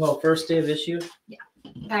 What's it called? First day of issue? Yeah.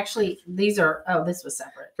 Actually, these are this was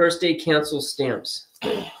separate. First day canceled stamps.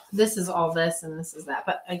 This is all this and this is that,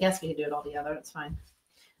 but I guess we can do it all together. It's fine.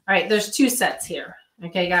 All right, there's 2 sets here.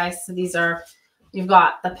 Okay, guys. So these are, you've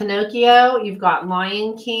got the Pinocchio, you've got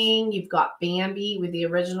Lion King, you've got Bambi with the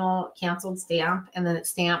original canceled stamp, and then it's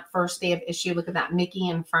stamped first day of issue. Look at that, Mickey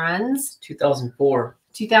and Friends. 2004.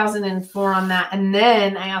 2004 on that. And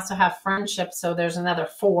then I also have Friendship, so there's another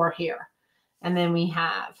 4 here. And then we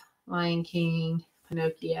have Lion King,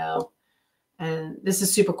 Pinocchio, and this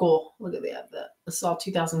is super cool. Look at this is all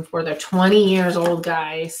 2004. They're 20 years old,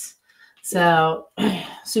 guys. So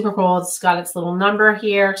super cool. It's got its little number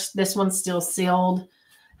here. This one's still sealed.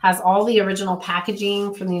 Has all the original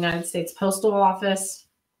packaging from the United States Postal Office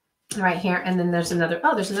right here. And then there's another,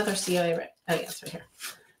 there's another COA right. Oh, yeah, it's right here.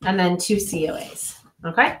 And then 2 COAs.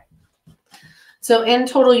 Okay. So in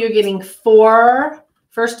total, you're getting 4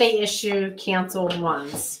 first day issue canceled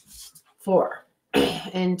ones. 4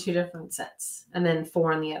 in 2 different sets. And then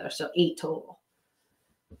 4 on the other. So 8 total.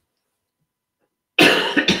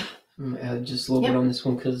 I'm gonna add just a little bit on this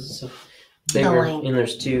one because it's bigger and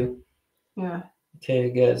there's 2. Yeah. Okay,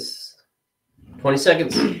 guys. 20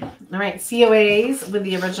 seconds. All right. COAs with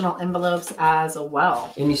the original envelopes as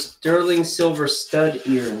well. Any sterling silver stud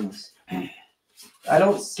earrings? I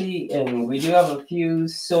don't see any. We do have a few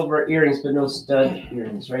silver earrings, but no stud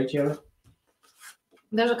earrings, right, Joe?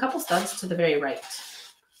 There's a couple studs to the very right.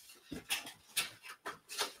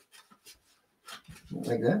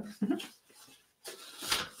 Like that? Mm-hmm.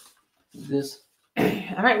 This.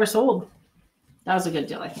 All right, we're sold. That was a good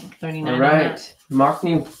deal, I think. 39. All right.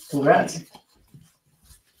 Mockney, congrats.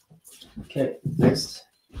 Okay, next.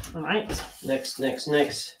 All right. Next.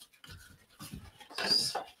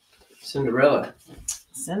 Cinderella.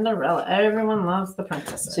 Cinderella. Everyone loves the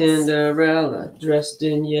princesses. Cinderella, dressed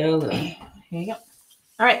in yellow. Here you go.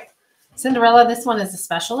 All right. Cinderella, this one is a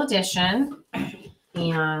special edition.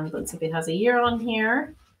 And let's see if it has a year on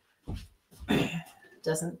here.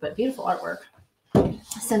 Doesn't, but beautiful artwork.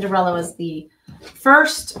 Cinderella was the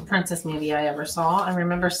first princess movie I ever saw. I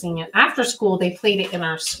remember seeing it after school. They played it in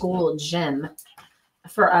our school gym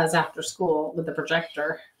for us after school with the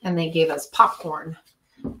projector, and they gave us popcorn.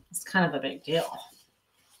 It's kind of a big deal.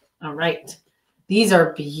 All right. These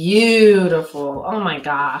are beautiful. Oh my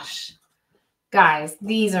gosh. Guys,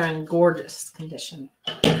 these are in gorgeous condition.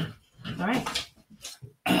 All right.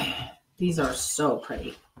 These are so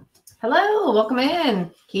pretty. Hello, welcome in,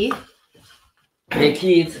 Keith. Hey,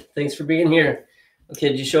 Keith. Thanks for being here. Okay,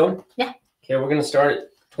 did you show them? Yeah. Okay, we're going to start it.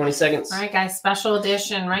 20 seconds. All right, guys. Special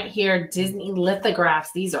edition right here. Disney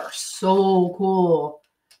lithographs. These are so cool.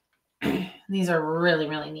 These are really,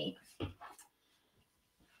 really neat.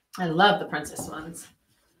 I love the princess ones.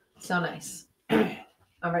 So nice.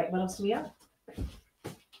 All right, what else do we have?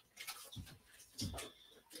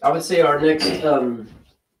 I would say our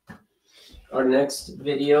next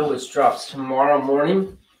video, which drops tomorrow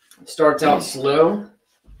morning, starts out slow.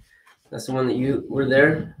 That's the one that you were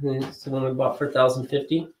there. It's the one we bought for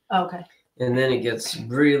 $1,050. Okay. And then it gets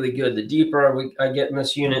really good. The deeper I get in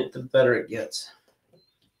this unit, the better it gets.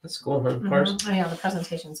 That's cool, huh? Mm-hmm. Oh yeah, the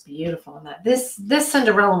presentation's beautiful on that. This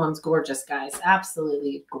Cinderella one's gorgeous, guys.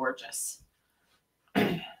 Absolutely gorgeous.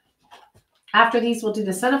 After these, we'll do the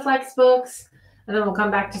Cineflex books, and then we'll come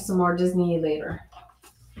back to some more Disney later.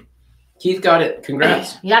 Keith got it.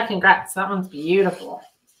 Congrats. Yeah, congrats. That one's beautiful.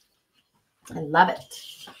 I love it.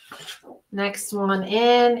 Next one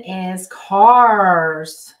in is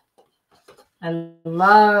Cars. I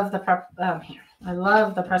love the here. I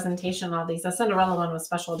love the presentation of these. The Cinderella one was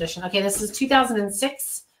special edition. Okay, this is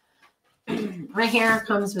 2006. Right here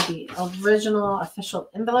comes with the original official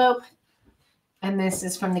envelope. And this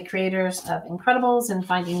is from the creators of Incredibles and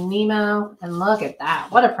Finding Nemo. And look at that.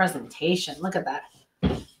 What a presentation. Look at that.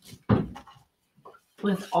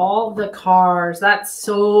 With all the cars. That's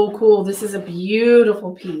so cool. This is a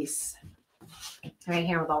beautiful piece. Right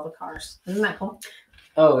here with all the cars. Isn't that cool?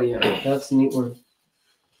 Oh, yeah. That's a neat one.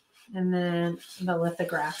 And then the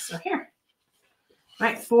lithographs are here. All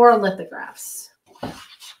right, 4 lithographs.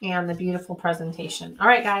 And the beautiful presentation. All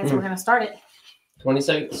right, guys, we're going to start it. 20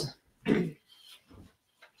 seconds. All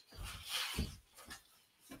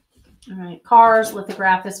right, Cars,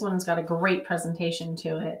 lithograph. This one's got a great presentation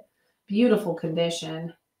to it. Beautiful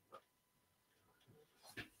condition.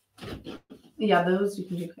 Yeah, those you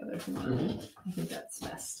can do together if you want. I think that's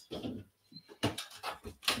best.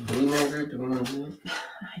 Blue Man Group, do we want to do it?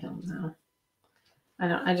 I don't know.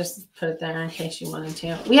 I just put it there in case you wanted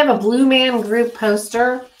to. We have a Blue Man Group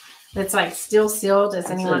poster that's like still sealed.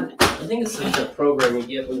 Does anyone? I think it's like a program you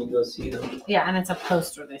get when you go see them. Yeah, and it's a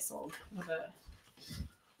poster they sold. All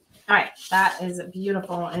right, that is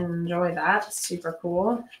beautiful. Enjoy that. Super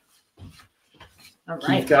cool. All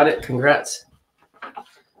right. You've got it. Congrats.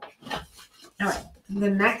 All right. The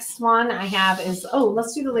next one I have is,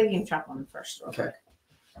 let's do the Lady and Trap one first. Real quick.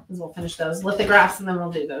 Because we'll finish those lithographs and then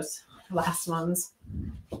we'll do those last ones.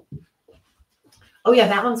 Oh, yeah,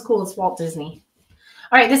 that one's cool. It's Walt Disney.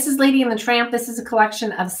 All right, this is Lady and the Tramp. This is a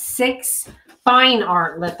collection of 6 fine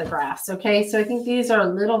art lithographs. Okay, so I think these are a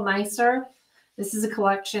little nicer. This is a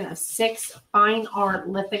collection of 6 fine art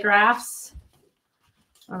lithographs.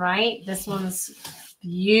 All right, this one's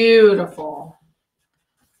beautiful.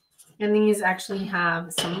 And these actually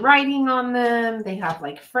have some writing on them. They have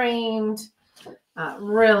like framed.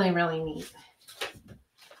 Really, really neat.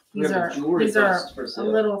 These are a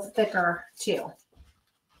little thicker too.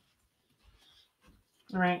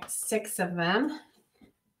 All right, 6 of them.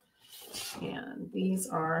 And these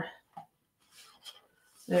are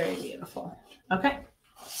very beautiful. Okay,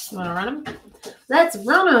 you want to run them? Let's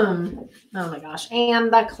run them. Oh my gosh,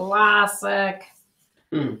 and the classic.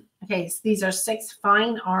 Okay, so these are 6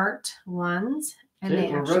 fine art ones, and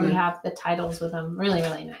they actually have the titles with them. Really,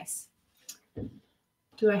 really nice.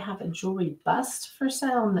 Do I have a jewelry bust for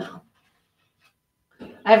sale? No.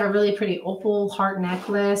 I have a really pretty opal heart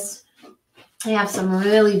necklace. I have some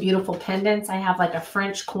really beautiful pendants. I have like a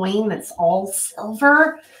French coin that's all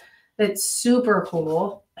silver. That's super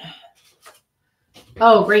cool.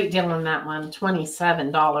 Oh, great deal on that one.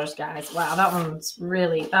 $27, guys. Wow, that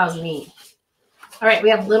was neat. All right,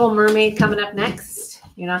 we have Little Mermaid coming up next.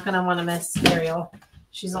 You're not going to want to miss Ariel.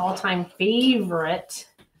 She's an all-time favorite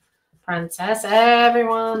princess.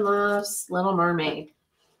 Everyone loves Little Mermaid.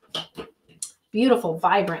 Beautiful,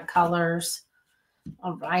 vibrant colors.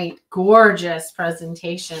 All right, gorgeous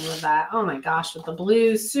presentation with that. Oh my gosh, with the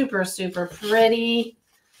blue, super, super pretty.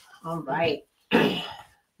 All right,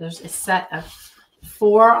 there's a set of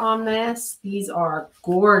 4 on this. These are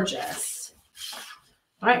gorgeous.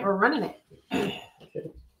 All right, we're running it.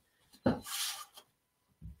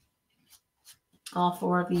 All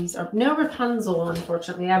 4 of these are no Rapunzel,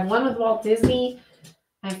 unfortunately. I have one with Walt Disney.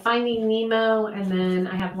 I'm Finding Nemo, and then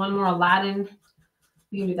I have one more Aladdin.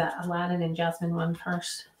 We can do that Aladdin and Jasmine one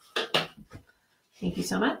first. Thank you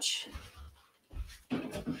so much.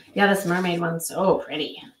 Yeah, this mermaid one's so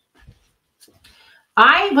pretty.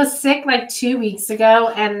 I was sick like 2 weeks ago,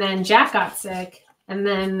 and then Jack got sick, and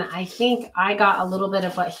then I think I got a little bit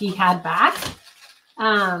of what he had back.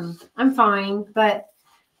 I'm fine, but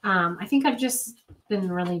I think I've just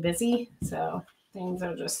been really busy, so things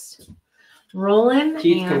are just rolling.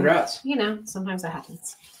 Keith, congrats. You know, sometimes that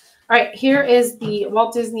happens. All right, here is the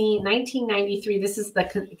Walt Disney 1993. This is the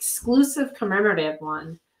exclusive commemorative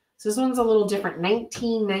one. So this one's a little different.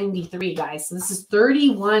 1993, guys. So this is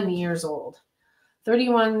 31 years old.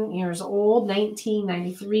 31 years old,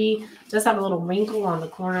 1993. Does have a little wrinkle on the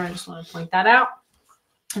corner. I just want to point that out.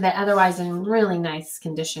 But otherwise in really nice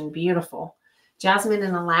condition. Beautiful. Jasmine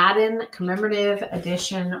and Aladdin commemorative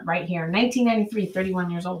edition right here. 1993, 31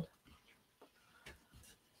 years old.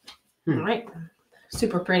 All right.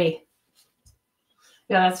 Super pretty.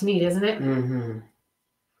 Yeah, that's neat, isn't it? Mm-hmm.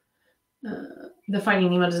 The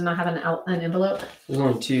Finding Nemo does not have an envelope. There's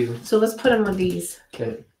only 2. So let's put them with these.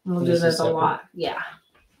 Okay. We'll do this a lot. Yeah.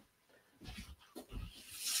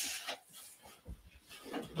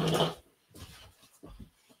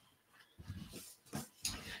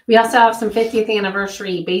 We also have some 50th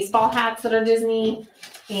anniversary baseball hats that are Disney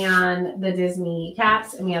and the Disney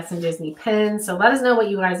caps, and we have some Disney pins. So let us know what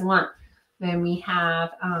you guys want. Then we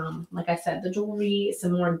have, like I said, the jewelry,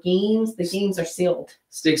 some more games. The games are sealed.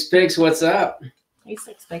 Sticks Picks, what's up? Hey,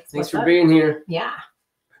 Sticks Picks. Thanks for being here. Yeah.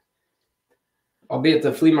 I'll be at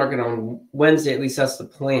the flea market on Wednesday. At least that's the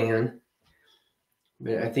plan.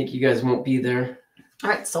 But I think you guys won't be there. All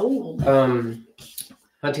right, sold.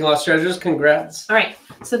 Hunting Lost Treasures, congrats. All right,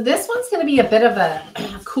 so this one's going to be a bit of a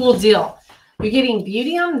cool deal. You're getting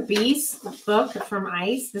Beauty and the Beast book from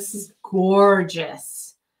Ice. This is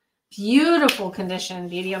gorgeous. Beautiful condition,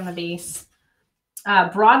 Beauty and the Beast.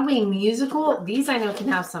 Broadway musical. These I know can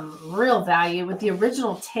have some real value with the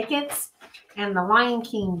original tickets and the Lion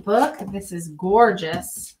King book. This is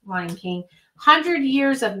gorgeous, Lion King. 100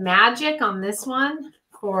 Years of Magic on this one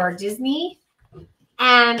for Disney.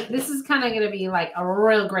 And this is kind of going to be like a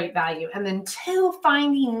real great value. And then 2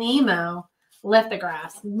 Finding Nemo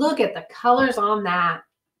lithographs. Look at the colors on that.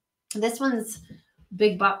 This one's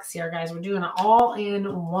big bucks here, guys. We're doing it all in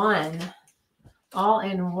one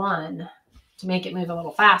to make it move a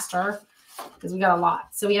little faster because we got a lot.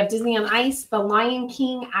 So we have Disney on Ice, The Lion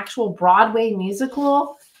King, actual Broadway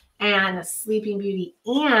musical, and Sleeping Beauty.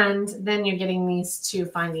 And then you're getting these two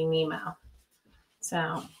Finding Nemo.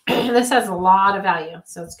 So this has a lot of value.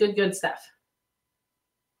 So it's good stuff.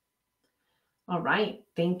 All right.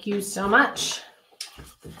 Thank you so much.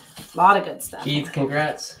 A lot of good stuff. Keith,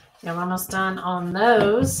 congrats. Yeah, we're almost done on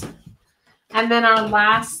those. And then our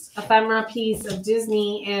last ephemera piece of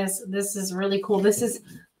Disney is, this is really cool. This is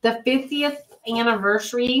the 50th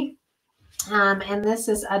anniversary. And this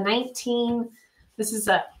is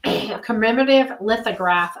a commemorative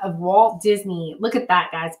lithograph of Walt Disney. Look at that,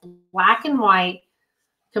 guys. Black and white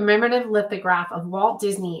commemorative lithograph of Walt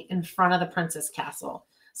Disney in front of the Princess Castle.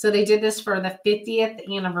 So they did this for the 50th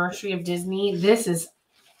anniversary of Disney. This is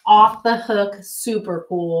off the hook, super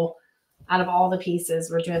cool. Out of all the pieces,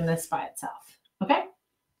 we're doing this by itself. Okay? All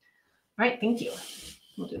right, thank you.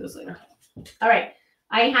 We'll do this later. All right.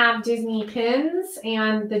 I have Disney pins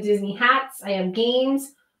and the Disney hats. I have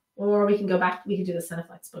games, or we can go back. We can do the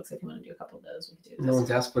Cineflex books if you want to do a couple of those. We can do those. No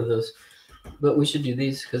one's asked for those, but we should do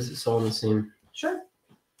these because it's all the same. Sure.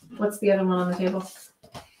 What's the other one on the table?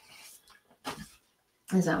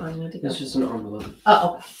 Is that one you need to go? It's just an envelope.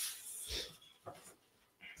 Oh, okay.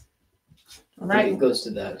 All right. It goes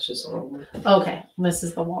to that. It's just an envelope. Okay. This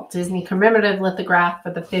is the Walt Disney commemorative lithograph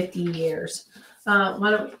for the 50 years. I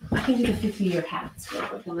can do the 50-year hats real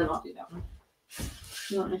quick, and then I'll do that one.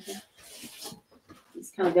 You want me to?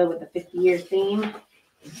 Just kind of go with the 50-year theme.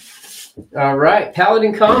 All right.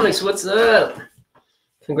 Paladin Comics, what's up?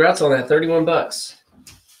 Congrats on that. 31 bucks.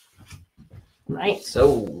 Right.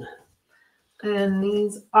 Sold. And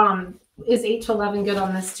these, is 8 to 11 good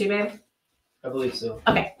on this too, babe? I believe so.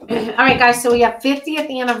 Okay. All right, guys. So we have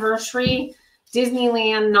 50th anniversary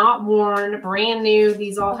Disneyland, not worn, brand new.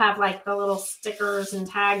 These all have like the little stickers and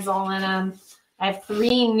tags all in them. I have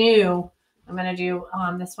 3 new. I'm going to do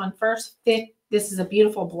this one first. This is a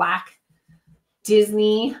beautiful black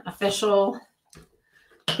Disney official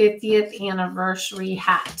 50th anniversary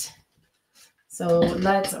hat. So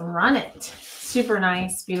let's run it. Super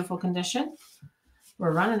nice, beautiful condition.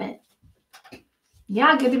 We're running it.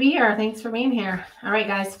 Yeah, good to be here. Thanks for being here. All right,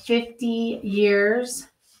 guys, 50 years.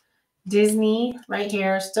 Disney right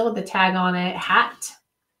here, still with the tag on it. Hat.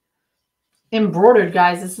 Embroidered,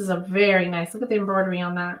 guys. This is a very nice. Look at the embroidery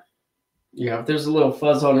on that. Yeah, if there's a little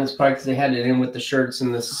fuzz on it, it's probably because they had it in with the shirts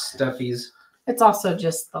and the stuffies. It's also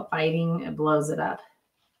just the lighting. It blows it up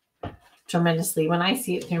tremendously. When I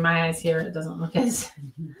see it through my eyes here, it doesn't look as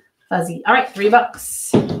fuzzy. All right,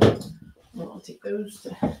 $3. We'll take those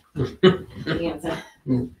to the answer.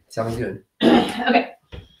 Sounds good. Okay.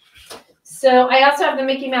 So I also have the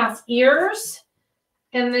Mickey Mouse ears.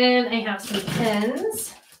 And then I have some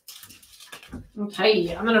pens.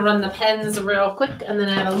 Okay, I'm going to run the pens real quick. And then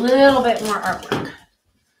I have a little bit more artwork.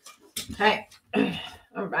 Okay.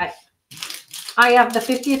 All right. I have the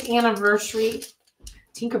 50th anniversary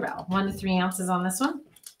Tinkerbell. 1 to 3 ounces on this one.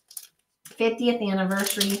 50th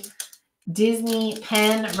anniversary Disney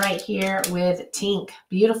pen right here with Tink.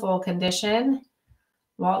 Beautiful condition.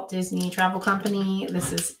 Walt Disney Travel Company.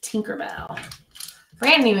 This is Tinkerbell.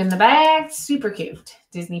 Brand new in the bag. Super cute.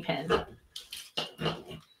 Disney pen. All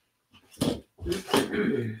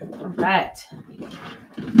right.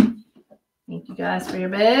 Thank you guys for your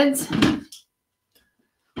bids.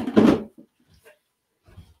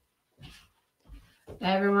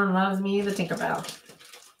 Everyone loves me, the Tinkerbell.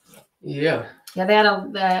 Yeah. Yeah, they had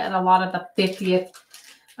a lot of the 50th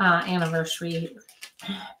anniversary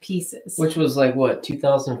pieces. Which was like, what,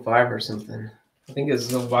 2005 or something? I think it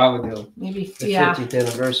was a while ago. Maybe, the yeah. 50th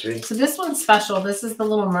anniversary. So this one's special. This is the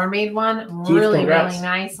Little Mermaid one. Really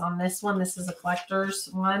nice on this one. This is a collector's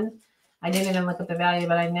one. I didn't even look at the value,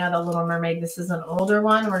 but I know the Little Mermaid. This is an older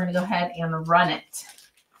one. We're going to go ahead and run it.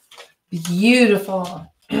 Beautiful.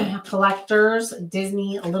 Collector's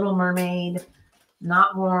Disney Little Mermaid.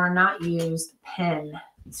 Not worn, not used pen.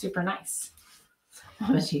 Super nice.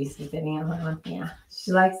 Oh, she's fitting on that one. Yeah,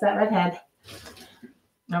 she likes that redhead.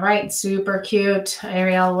 All right, super cute.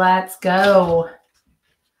 Ariel, let's go.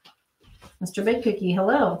 Mr. Big Cookie,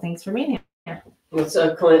 hello. Thanks for being here. What's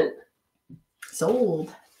up, Clint?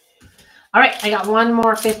 Sold. All right, I got one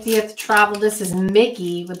more 50th travel. This is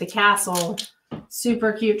Mickey with the castle.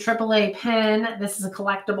 Super cute AAA pen. This is a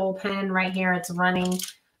collectible pen right here. It's running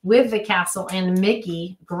with the castle and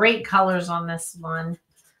Mickey. Great colors on this one.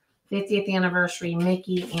 50th anniversary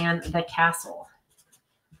Mickey and the castle.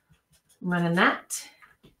 I'm running that.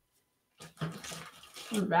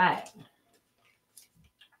 All right.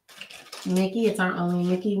 Mickey, it's our only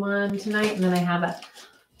Mickey one tonight. And then I have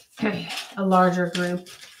a larger group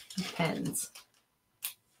of pens.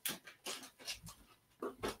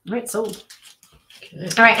 All right, sold. Okay.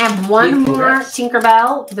 All right, I have one more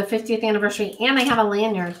Tinkerbell, the 50th anniversary, and I have a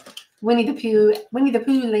lanyard. Winnie the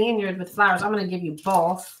Pooh lanyard with flowers. I'm going to give you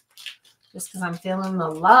both just because I'm feeling the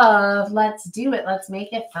love. Let's do it. Let's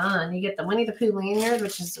make it fun. You get the Winnie the Pooh lanyard,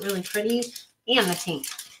 which is really pretty, and the Tink.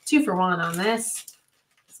 2 for 1 on this.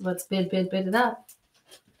 So let's bid it up.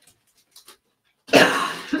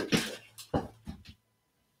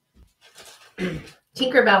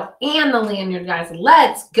 Tinkerbell and the lanyard, guys.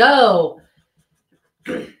 Let's go.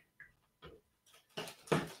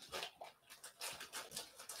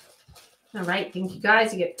 All right, thank you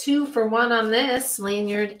guys. You get 2 for 1 on this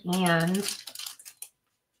lanyard and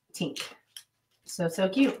Tink. So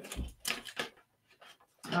cute.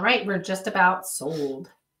 All right, we're just about sold.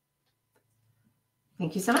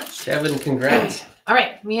 Thank you so much. Kevin, congrats. All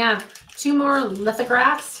right, we have 2 more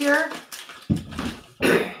lithographs here.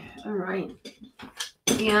 All right.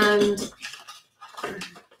 And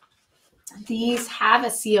these have a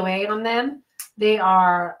COA on them. They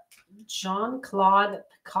are Jean-Claude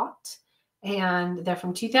Picot, and they're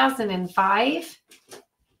from 2005.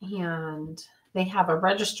 And they have a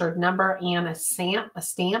registered number and a stamp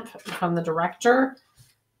from the director.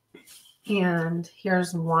 And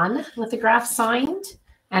here's one lithograph signed,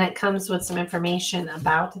 and it comes with some information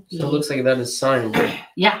about the. So it looks like that is signed.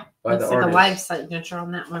 Yeah, by looks the like artist. a live signature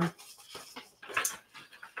on that one.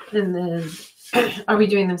 And then, are we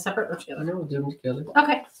doing them separate or together? No, we'll do them together.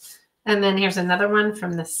 Okay. And then here's another one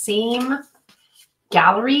from the same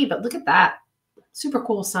gallery, but look at that. Super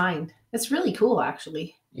cool sign. It's really cool,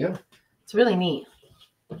 actually. Yeah. It's really neat.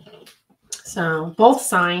 So both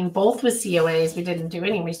signed, both with COAs. We didn't do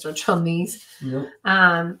any research on these. Nope.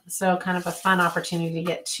 So kind of a fun opportunity to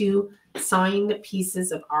get 2 signed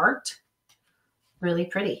pieces of art. Really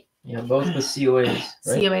pretty. Yeah, both with COAs,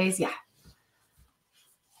 right? COAs, yeah.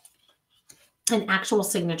 And actual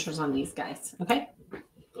signatures on these guys. Okay.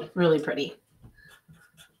 Really pretty.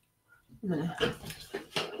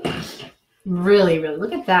 Really,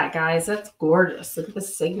 look at that, guys. That's gorgeous. Look at the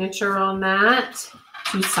signature on that.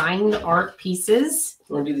 2 signed art pieces.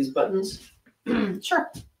 You want to do these buttons? Sure.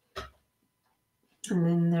 And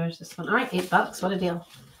then there's this one. All right, $8. What a deal.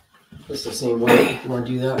 It's the same way. You want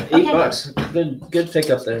to do that? $8. Good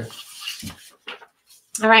pickup there.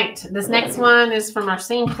 All right. This next one is from our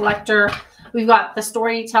same collector. We've got the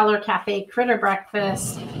Storyteller Cafe Critter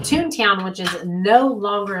Breakfast Toontown, which is no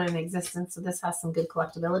longer in existence. So this has some good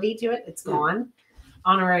collectability to it. It's gone.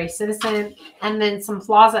 Honorary Citizen. And then some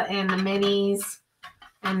Plaza and the Minis.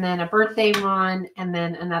 And then a birthday one. And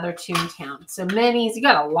then another Toontown. So Minis. You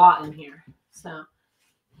got a lot in here. So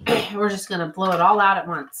we're just going to blow it all out at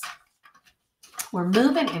once. We're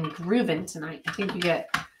moving and grooving tonight. I think you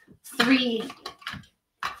get 3,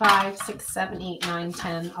 5, 6, 7, 8, 9,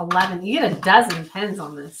 10, 11. You get a dozen pens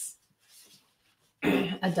on this.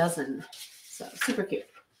 A dozen. So super cute.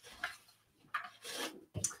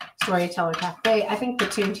 Storyteller Cafe. I think the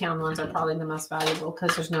Toontown ones are probably the most valuable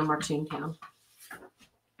because there's no more Toontown.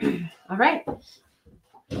 All right.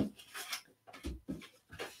 The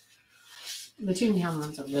Toontown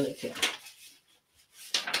ones are really cute.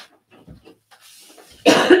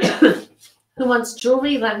 Who wants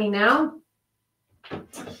jewelry? Let me know.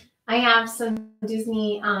 I have some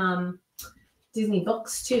Disney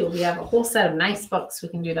books too. We have a whole set of nice books. We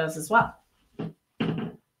can do those as well.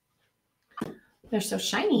 They're so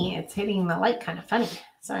shiny. It's hitting the light kind of funny.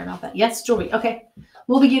 Sorry about that. Yes, jewelry. Okay.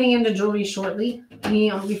 We'll be getting into jewelry shortly.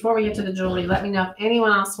 Before we get to the jewelry, let me know if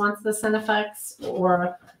anyone else wants the Cineflex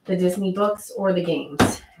or the Disney books or the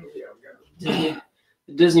games. The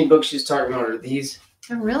Disney books she's talking about are these.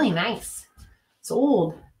 They're really nice. It's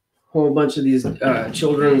old. Whole bunch of these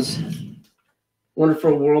children's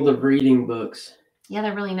Wonderful World of Reading books. Yeah,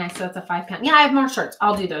 they're really nice. So it's a £5. Yeah, I have more shirts.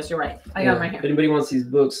 I'll do those. You're right. I got them right here. If anybody wants these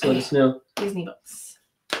books, let us know. Disney books.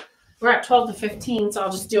 We're at 12 to 15, so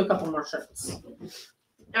I'll just do a couple more shirts.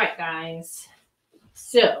 All right, guys.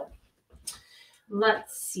 So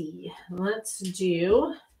let's see. Let's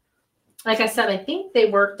do, like I said, I think they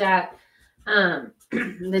worked at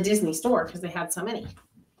the Disney store because they had so many.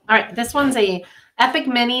 All right, this one's a Epic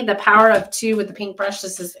Mini, the Power of 2 with the paintbrush.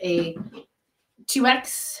 This is a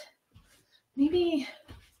 2X. Maybe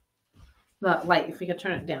the light, if we could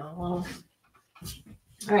turn it down a little.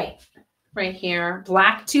 All right here,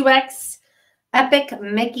 black 2X, Epic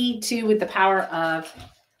Mickey 2 with the Power of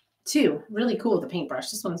 2. Really cool with the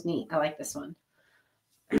paintbrush. This one's neat. I like this one.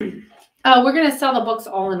 Oh, we're gonna sell the books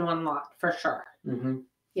all in one lot for sure. Mm-hmm.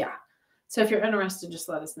 Yeah. So if you're interested, just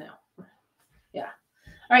let us know. Yeah.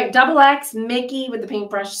 All right, XX Mickey with the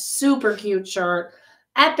paintbrush, super cute shirt.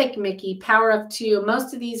 Epic Mickey, Power of Two.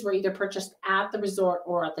 Most of these were either purchased at the resort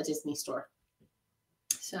or at the Disney store.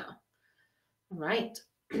 So, all right.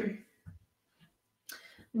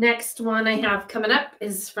 Next one I have coming up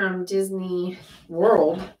is from Disney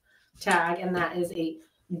World tag, and that is a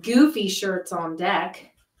Goofy Shirts on Deck.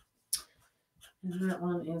 And that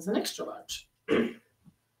one is an extra large.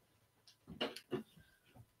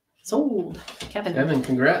 Sold. Kevin. Kevin,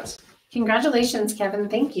 congrats. Congratulations, Kevin.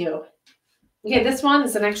 Thank you. Okay, this one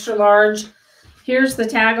is an extra large. Here's the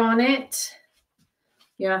tag on it.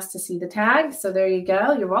 You asked to see the tag, so there you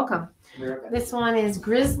go. You're welcome. This one is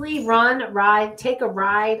Grizzly Run, Ride, Take a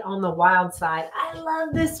Ride on the Wild Side. I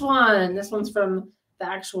love this one. This one's from the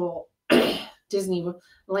actual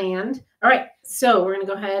Disneyland. All right, so we're going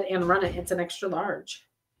to go ahead and run it. It's an extra large.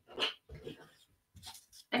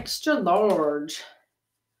 Extra large.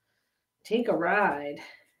 Take a ride.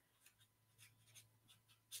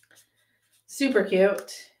 Super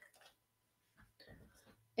cute.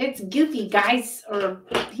 It's Goofy, guys. Or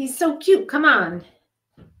he's so cute. Come on.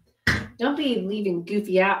 Don't be leaving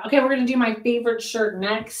Goofy out. Okay, we're going to do my favorite shirt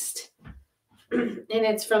next. And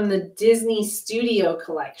it's from the Disney Studio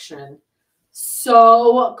collection.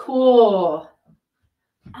 So cool.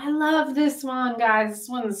 I love this one, guys. This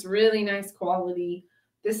one's really nice quality.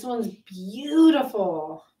 This one's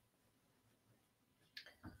beautiful.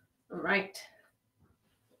 All right.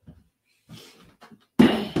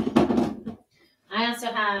 I also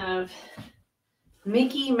have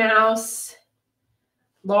Mickey Mouse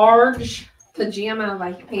large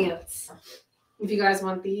pajama-like pants. If you guys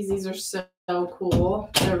want these are so cool.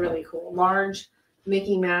 They're really cool. Large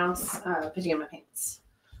Mickey Mouse pajama pants.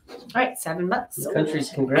 All right, $7. Country's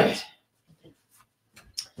congrats.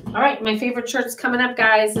 All right, my favorite shirt's coming up,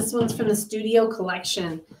 guys. This one's from the Studio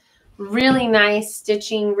collection. Really nice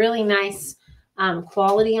stitching, really nice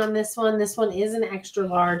quality on this one. This one is an extra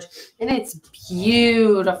large, and it's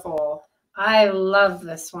beautiful. I love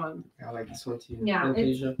this one. I like this one too. Yeah,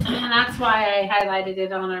 and that's why I highlighted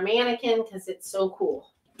it on our mannequin, because it's so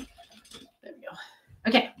cool. There we go.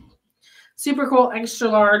 Okay. Super cool, extra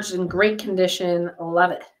large, in great condition. Love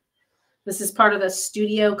it. This is part of the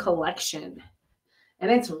Studio collection. And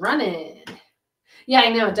it's running. Yeah, I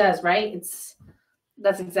know it does, right?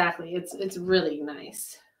 That's exactly. It's really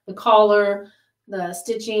nice. The collar, the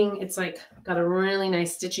stitching, it's like got a really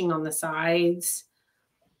nice stitching on the sides.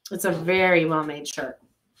 It's a very well-made shirt.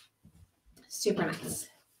 Super nice.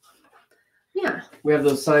 Yeah. We have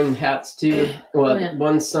those signed hats too. Well, yeah.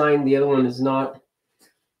 One's signed, the other one is not.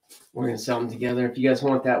 We're going to sell them together. If you guys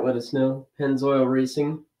want that, let us know. Pennzoil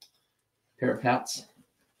Racing. Pair of hats.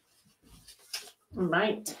 All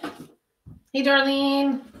right. Hey,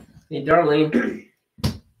 Darlene. Hey, Darlene.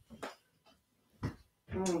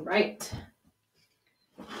 All right.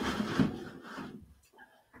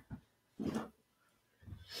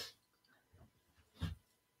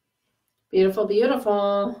 Beautiful,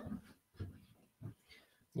 beautiful.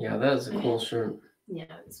 Yeah, that is a cool shirt. Yeah,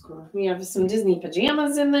 it's cool. We have some Disney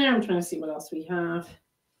pajamas in there. I'm trying to see what else we have.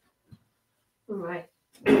 All right.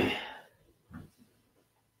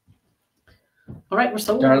 All right, we're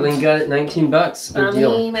sold. Darlene got it, $19. Good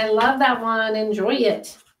deal. I love that one. Enjoy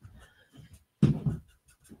it.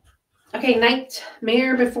 Okay,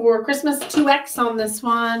 Nightmare Before Christmas, 2X on this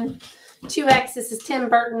one. 2X, this is Tim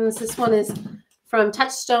Burton's. This one is from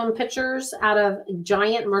Touchstone Pictures out of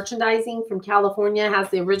Giant Merchandising from California. It has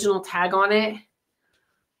the original tag on it.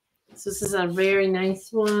 So this is a very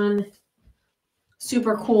nice one.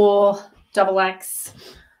 Super cool, XX.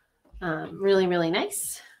 Really, really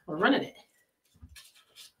nice. We're running it.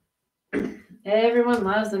 Everyone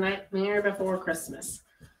loves The Nightmare Before Christmas.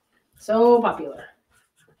 So popular.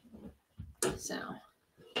 So.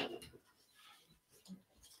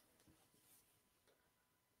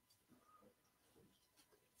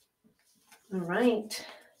 All right.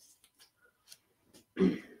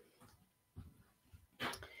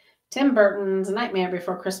 Tim Burton's Nightmare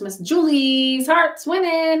Before Christmas. Julie's Hearts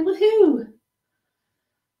winning. Woohoo.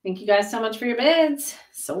 Thank you guys so much for your bids.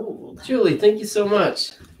 Sold. Julie, thank you so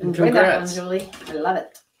much. Enjoy that one, Julie. I love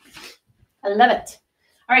it. I love it.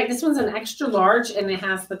 All right, this one's an extra large, and it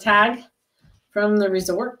has the tag from the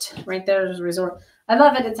resort. Right there's a resort. I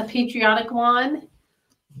love it. It's a patriotic one.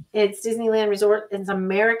 It's Disneyland Resort. It's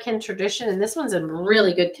American tradition, and this one's in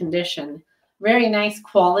really good condition. Very nice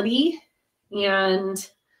quality, and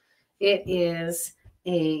it is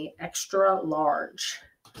a extra large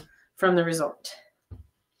from the resort.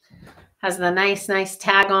 Has the nice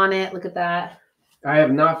tag on it. Look at that. I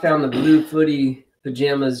have not found the blue footy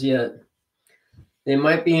pajamas yet. They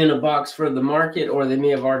might be in a box for the market, or they may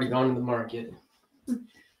have already gone to the market.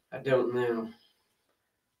 I don't know.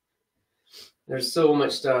 There's so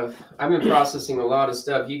much stuff. I've been processing a lot of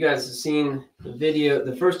stuff. You guys have seen the video,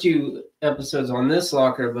 the first 2 episodes on this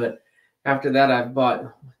locker, but after that, I've bought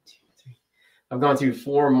 1, 2, 3. I've gone through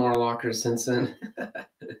 4 more lockers since then.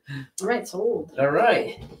 All right, sold. All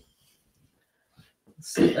right.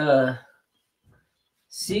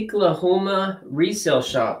 Oklahoma resale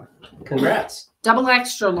shop. Congrats. Double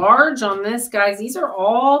extra large on this, guys. These are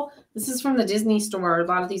all, this is from the Disney store. A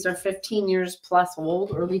lot of these are 15 years plus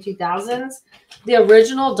old, early 2000s. The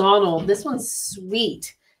original Donald. This one's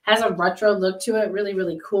sweet. Has a retro look to it. Really,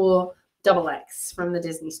 really cool. Double X from the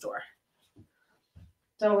Disney store.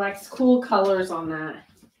 Double X. Cool colors on that.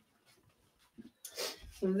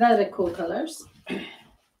 Very cool colors.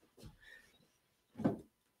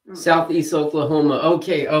 Southeast Oklahoma.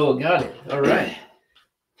 Okay. Oh, got it. All right.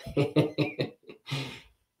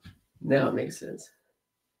 Now it makes sense.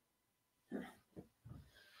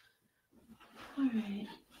 All right.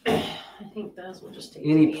 I think those will just take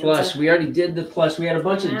Any plush? We already did the plush. We had a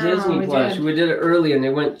bunch of Disney plush. We did it early and they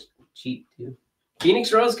went cheap too.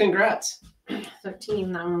 Phoenix Rose, congrats.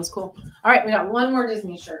 13. That one's cool. All right, we got one more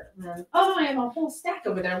Disney shirt. And then, oh, I have a whole stack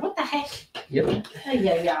over there. What the heck? Yep.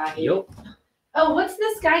 Yeah. Yep. Oh, what's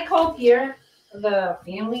this guy called here? The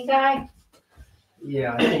Family Guy?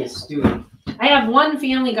 Yeah, I think it's Stewie. I have one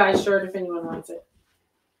Family Guy shirt if anyone wants it.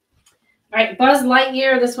 All right, Buzz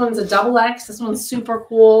Lightyear. This one's a double X. This one's super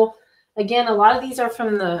cool. Again, a lot of these are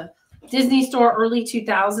from the Disney store early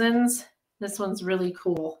 2000s. This one's really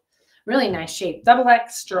cool. Really nice shape. Double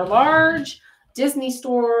extra large. Disney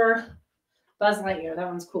store. Buzz Lightyear. That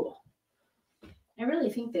one's cool. I really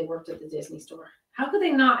think they worked at the Disney store. How could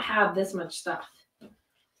they not have this much stuff?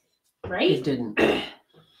 Right? They didn't.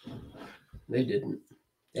 They didn't.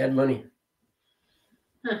 They had money.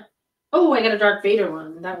 Huh. Oh, I got a Darth Vader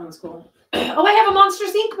one. That one's cool. Oh, I have a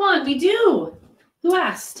Monsters Inc. one. We do. Who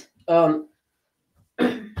asked? That's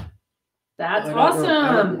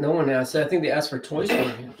awesome. No one asked. I think they asked for Toy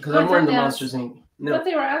Story because I'm wearing the Monsters Inc. No, I thought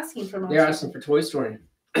they were asking for Monsters. They're asking for Toy Story.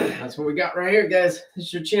 That's what we got right here, guys. This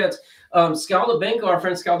is your chance. Scaldabenko, our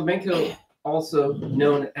friend Scaldabenko, also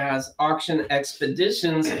known as Auction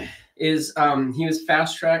Expeditions, is he was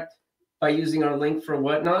fast tracked by using our link for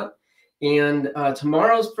Whatnot. And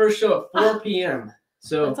tomorrow's first show at 4 p.m.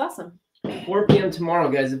 So that's awesome. 4 p.m. tomorrow,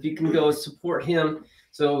 guys. If you can go support him.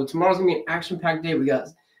 So tomorrow's gonna be an action-packed day. We got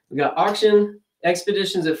Auction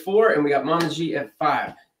Expeditions at 4, and we got Mama G at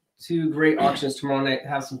 5. 2 great auctions tomorrow night.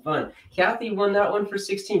 Have some fun. Kathy won that one for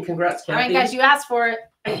 16. Congrats, Kathy. All right, guys, you asked for it.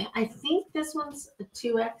 I think this one's a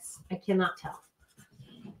 2X. I cannot tell.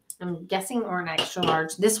 I'm guessing or an extra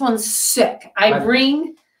large. This one's sick. I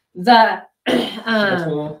bring the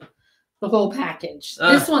whole package.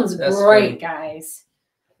 This one's great, funny. Guys.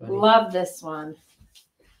 Funny. Love this one.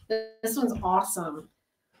 This one's awesome.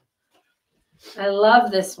 I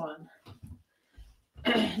love this one.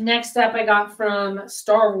 Next up, I got from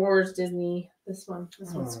Star Wars Disney. This one's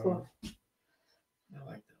cool. I like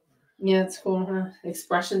that one. Yeah, it's cool, huh?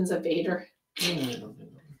 Expressions of Vader.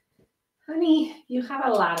 Honey, you have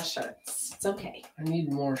a lot of shirts. It's okay. I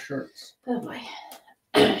need more shirts. Oh boy.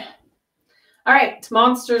 All right,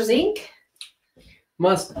 Monsters Inc.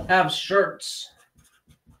 Must have shirts.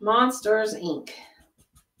 Monsters Inc.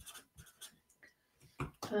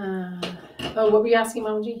 What were you asking,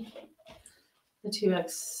 Mom G? The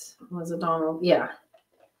 2X was a Donald. Yeah.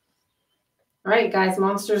 All right, guys.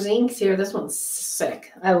 Monsters Inc.'s here. This one's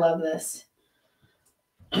sick. I love this.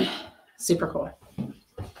 Super cool.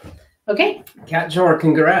 Okay. Cat Jar,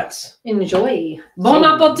 congrats. Enjoy. Bon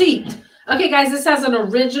appetit. Okay, guys. This has an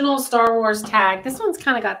original Star Wars tag. This one's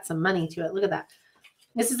kind of got some money to it. Look at that.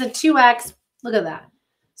 This is a 2X. Look at that.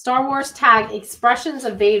 Star Wars tag, expressions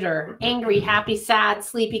of Vader, angry, happy, sad,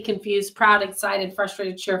 sleepy, confused, proud, excited,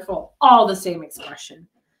 frustrated, cheerful, all the same expression.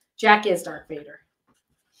 Jack is Darth Vader.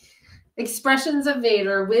 Expressions of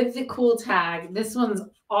Vader with the cool tag. This one's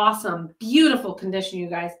awesome. Beautiful condition, you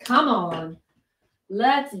guys. Come on.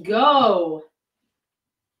 Let's go.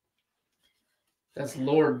 That's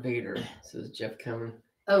Lord Vader, says Jeff Cameron.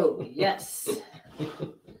 Oh, yes.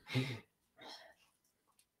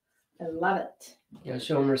 I love it. Yeah,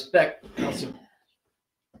 show him respect. Also,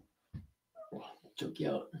 choke you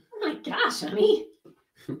out. Oh my gosh, honey.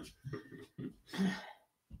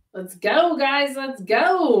 Let's go, guys. Let's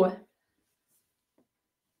go.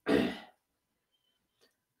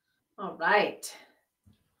 All right.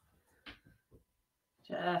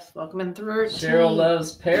 Jeff, welcome in through. Cheryl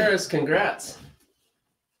loves Paris. Congrats.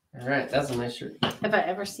 All right, that's a nice shirt. Have I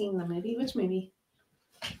ever seen the movie? Which movie?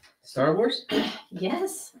 Star Wars?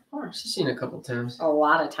 Yes, of course. I've seen it a couple times. A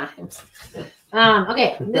lot of times.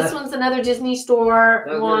 Okay, this one's another Disney Store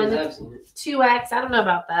one. 2X. I don't know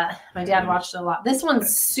about that. My dad watched it a lot. This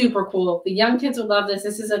one's super cool. The young kids would love this.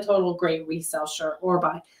 This is a total great resale shirt or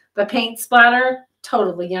buy. The paint splatter,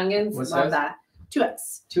 totally youngins. What's love that.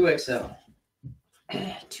 2X. 2XL.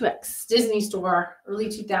 2X. Disney Store, early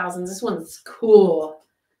 2000s. This one's cool.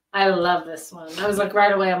 I love this one. I was like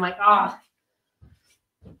right away, I'm like, ah.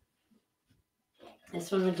 This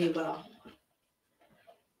one would do well.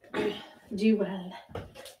 Do well.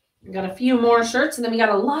 We got a few more shirts, and then we got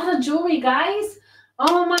a lot of jewelry, guys.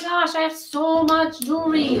 Oh my gosh, I have so much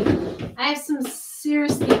jewelry. I have some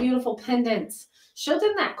seriously beautiful pendants. Show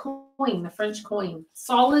them that coin, the French coin.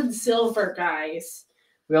 Solid silver, guys.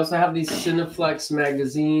 We also have these Cineflex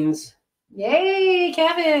magazines. Yay,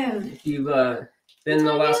 Kevin. If you've been in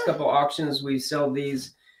the last couple auctions, we sell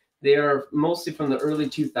these. They are mostly from the early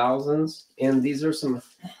 2000s, and these are some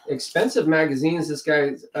expensive magazines this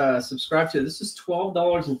guy subscribed to. This is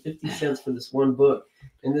 $12.50 for this one book,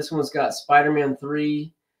 and this one's got Spider-Man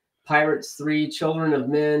 3, Pirates 3, Children of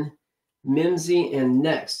Men, Mimsy, and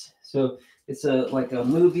Next. So it's like a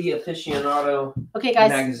movie aficionado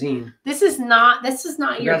magazine. This is not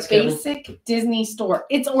your basic Kevin. Disney Store.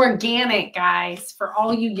 It's organic, guys, for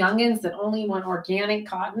all you youngins that only want organic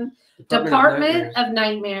cotton. Department of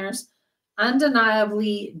Nightmares,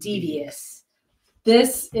 undeniably devious.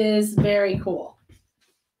 This is very cool.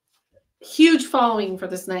 Huge following for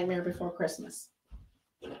this Nightmare Before Christmas.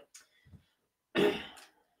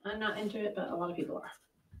 I'm not into it, but a lot of people are.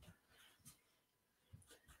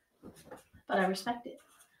 But I respect it.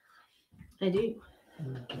 I do.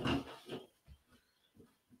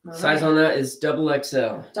 Size on that is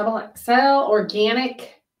XXL. XXL,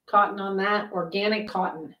 organic cotton on that. Organic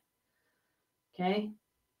cotton. Okay.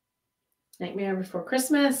 Nightmare Before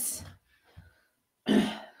Christmas.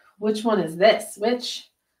 Which one is this? Which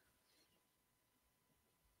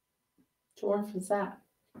dwarf is that?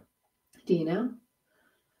 Do you know?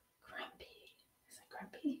 Grumpy. Is it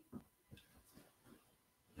Grumpy?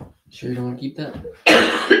 Sure you don't want to keep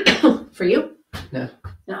that? For you? No.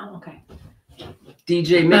 No, okay.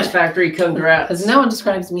 DJ Mix Factory, congrats. Because no one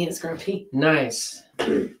describes me as grumpy. Nice.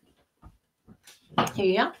 Here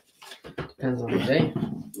you go. Depends on the day.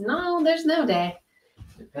 No, there's no day.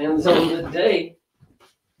 Depends on the day.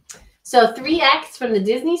 So 3X from the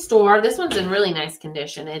Disney Store. This one's in really nice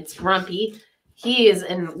condition. It's Grumpy. He is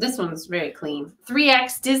in, this one's very clean.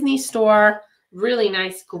 3X Disney Store. Really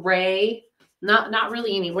nice gray. Not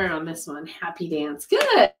really anywhere on this one. Happy dance.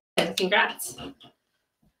 Good. Congrats.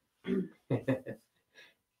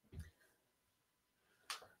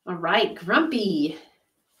 All right, Grumpy.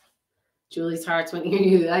 Julie's hearts went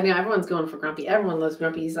here. I know everyone's going for Grumpy. Everyone loves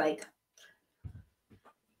Grumpy. He's like,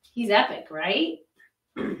 he's epic, right?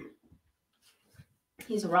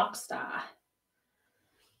 He's a rock star.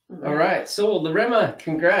 All right, sold. Lorema,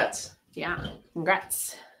 congrats. Yeah,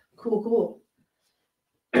 congrats. Cool.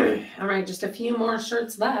 All right, just a few more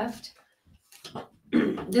shirts left.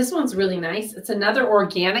 This one's really nice. It's another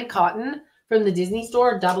organic cotton from the Disney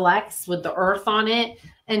Store, XX, with the earth on it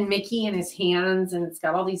and Mickey in his hands, and it's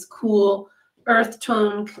got all these cool earth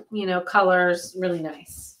tone, colors. Really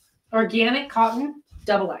nice. Organic cotton,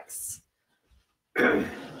 XX.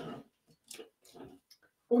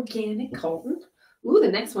 Organic cotton. Ooh, the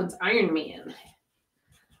next one's Iron Man.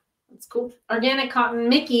 That's cool. Organic cotton.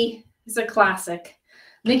 Mickey is a classic.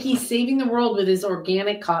 Mickey's saving the world with his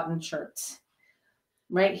organic cotton shirts.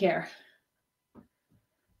 Right here.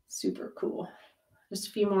 Super cool. Just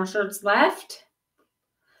a few more shirts left.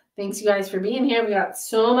 Thanks, you guys, for being here. We got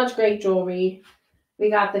so much great jewelry.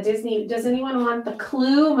 We got the Disney. Does anyone want the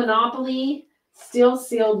Clue, Monopoly, Still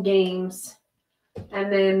Sealed Games,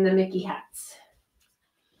 and then the Mickey hats?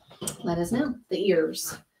 Let us know. The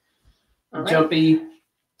ears. All right. Jumpy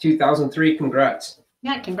 2003. Congrats.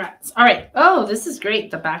 Yeah, congrats. All right. Oh, this is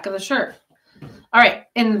great. The back of the shirt. All right.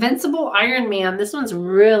 Invincible Iron Man. This one's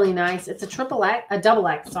really nice. It's a double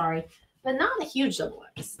X, sorry, but not a huge double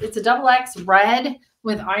X. It's a double X red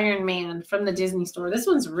with Iron Man from the Disney Store. This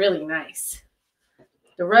one's really nice.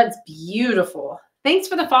 The red's beautiful. Thanks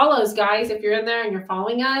for the follows, guys. If you're in there and you're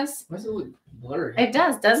following us. Why does it look blurry? It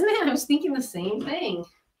does, doesn't it? I was thinking the same thing.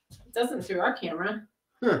 It doesn't through our camera.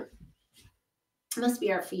 Huh. It must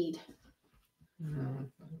be our feed.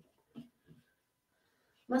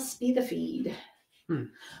 Must be the feed.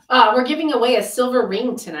 We're giving away a silver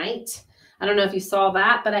ring tonight. I don't know if you saw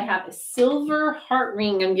that, but I have a silver heart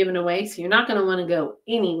ring I'm giving away. So you're not going to want to go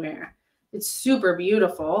anywhere. It's super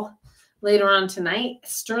beautiful. Later on tonight,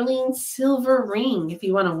 sterling silver ring. If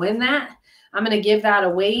you want to win that, I'm going to give that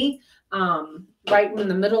away right in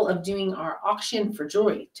the middle of doing our auction for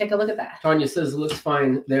jewelry. Take a look at that. Tanya says it looks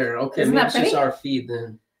fine there. Okay, Isn't maybe that it's just pretty? our feed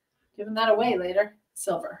then. Giving that away later.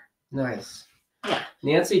 Silver. Nice. Yeah.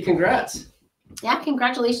 Nancy, congrats. Yeah,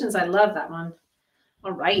 congratulations. I love that one.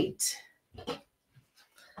 All right.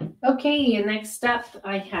 Okay, next up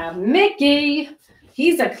I have Mickey.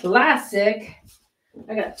 He's a classic.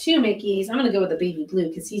 I got two Mickeys. I'm going to go with the baby blue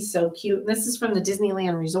because he's so cute. This is from the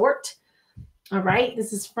Disneyland Resort. All right.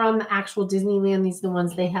 This is from the actual Disneyland. These are the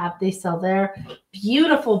ones they sell there.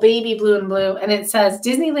 Beautiful baby blue and blue. And it says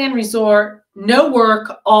Disneyland Resort, no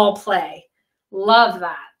work, all play. Love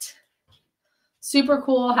that. Super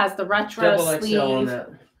cool. Has the retro Double sleeve. XL on that.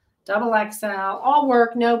 Double XL. All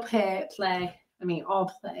work, no play. I mean,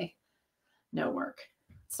 all play, no work.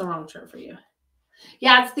 It's the wrong shirt for you.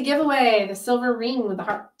 Yeah, it's the giveaway. The silver ring with the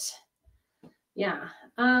heart. Yeah.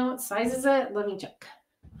 What size is it? Let me check.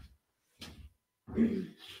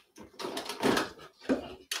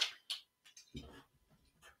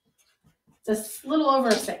 It's a little over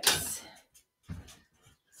a 6.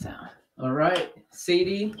 So. All right.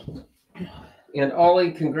 Sadie and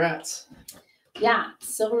Ollie, congrats. Yeah,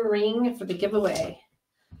 silver ring for the giveaway.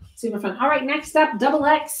 Super fun. All right, next up, Double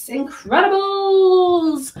X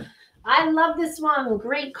Incredibles. I love this one.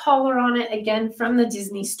 Great color on it. Again, from the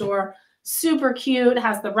Disney store. Super cute.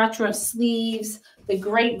 Has the retro sleeves. The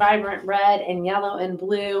great vibrant red and yellow and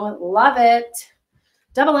blue. Love it.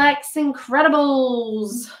 Double X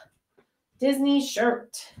Incredibles. Disney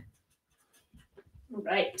shirt. All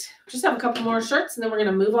right. Just have a couple more shirts, and then we're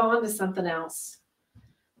going to move on to something else.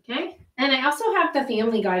 Okay. And I also have the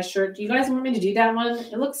Family Guy shirt. Do you guys want me to do that one?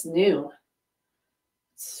 It looks new.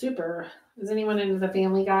 Super. Is anyone into the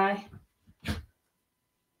Family Guy?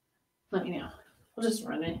 Let me know. We'll just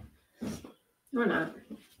run it. Or not.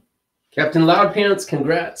 Captain Loud Pants,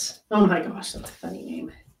 congrats. Oh my gosh, that's a funny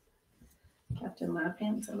name. Captain Loud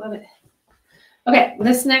Pants. I love it. Okay,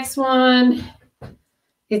 this next one,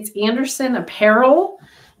 it's Anderson Apparel.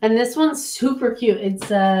 And this one's super cute. It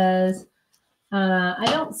says, I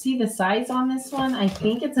don't see the size on this one. I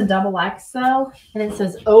think it's a double X though. And it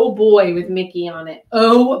says, oh boy, with Mickey on it.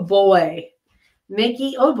 Oh boy.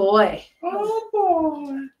 Mickey, oh boy. Oh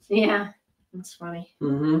boy. Yeah, that's funny.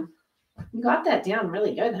 Mm-hmm. You got that down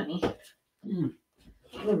really good, honey. I'm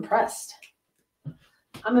impressed.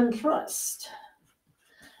 I'm impressed.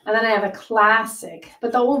 And then I have a classic,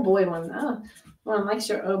 but the oh boy one. Oh, one likes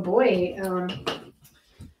your oh boy.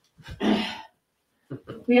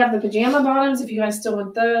 We have the pajama bottoms if you guys still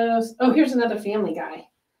want those. Oh, here's another Family Guy.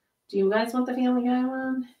 Do you guys want the Family Guy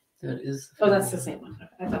one? That is. Oh, that's the same one.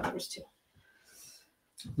 I thought there was 2.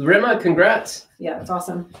 Rima, congrats. Yeah, that's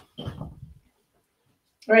awesome. All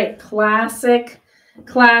right, classic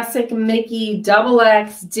Mickey, double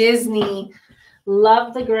X, Disney.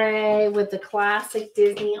 Love the gray with the classic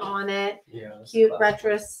Disney on it. Yeah. Cute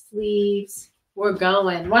retro sleeves. We're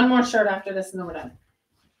going. One more shirt after this, and then we're done.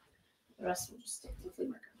 The rest will just stick to the flea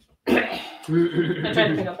market. I tried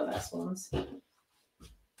to pick up the best ones.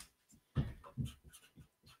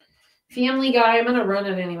 Family Guy. I'm gonna run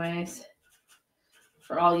it anyways.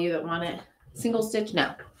 For all you that want it. Single stitch?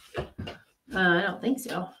 No. I don't think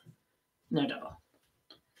so. No double.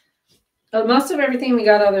 Most of everything we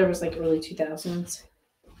got out there was like early 2000s.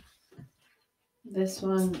 This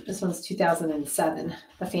one's 2007.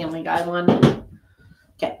 The Family Guy one.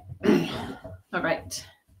 Okay. All right.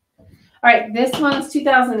 All right. This one's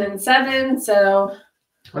 2007. So.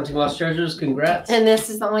 Hunting Lost Treasures, congrats. And this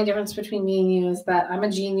is the only difference between me and you is that I'm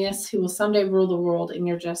a genius who will someday rule the world, and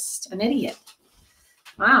you're just an idiot.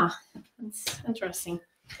 Wow, that's interesting.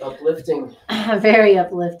 Uplifting. Very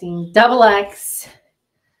uplifting. Double X.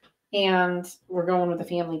 And we're going with the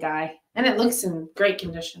Family Guy. And it looks in great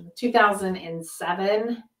condition.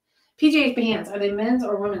 2007. PJ pants. Are they men's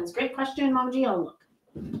or women's? Great question, Mom G. I'll look.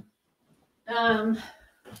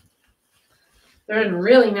 They're in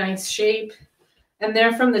really nice shape. And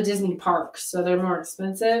they're from the Disney parks, so they're more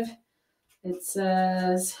expensive. It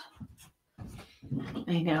says,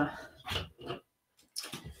 I know.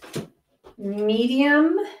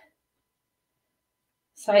 Medium.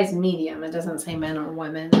 Size medium. It doesn't say men or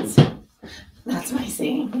women's. That's my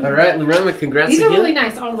saying. All right, Lorema, congrats These again. are really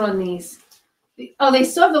nice. I'll run these. Oh, they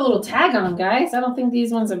still have the little tag on them, guys. I don't think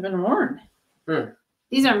these ones have been worn.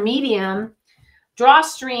 These are medium.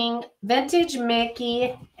 Drawstring, vintage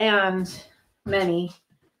Mickey, and Minnie.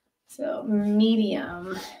 So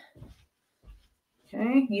medium.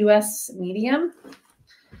 Okay, US medium.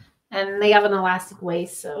 And they have an elastic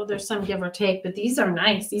waist, so there's some give or take, but these are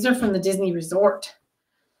nice. These are from the Disney Resort.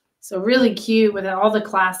 So really cute with all the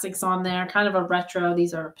classics on there, kind of a retro.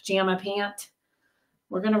 These are pajama pant.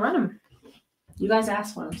 We're going to run them. You guys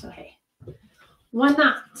asked for them, so hey. Why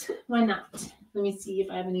not? Why not? Let me see if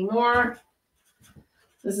I have any more.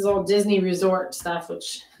 This is all Disney Resort stuff,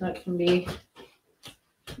 which that can be.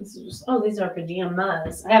 This is just, oh, these are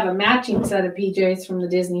pajamas. I have a matching set of PJs from the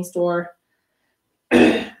Disney store.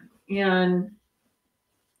 And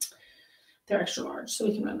they're extra large, so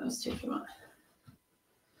we can run those too if you want.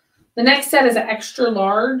 The next set is an extra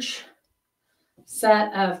large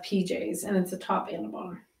set of PJs, and it's a top and a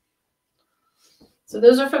bottom. So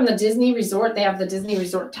those are from the Disney Resort. They have the Disney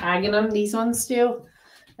Resort tag in them, these ones do.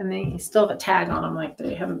 And they still have a tag on them like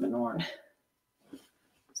they haven't been worn.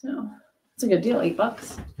 So it's a good deal,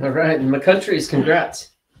 $8. All right, and McCountry's,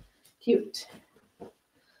 congrats. Cute.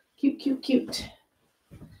 Cute, cute, cute.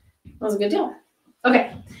 That was a good deal.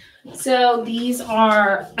 Okay, so these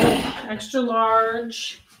are extra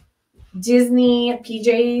large Disney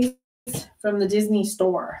PJs from the Disney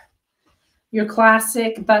store. Your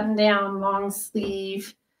classic button-down long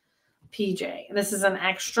sleeve PJ. This is an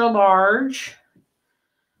extra large.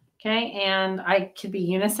 Okay, and I could be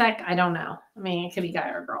unisex. I don't know. I mean, it could be guy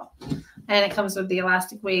or girl. And it comes with the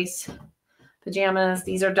elastic waist pajamas.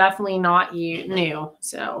 These are definitely not new,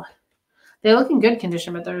 so they look in good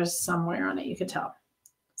condition, but there's some wear on it. You could tell.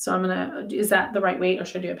 So I'm gonna. Is that the right weight, or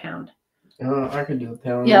should I do a pound? I could do a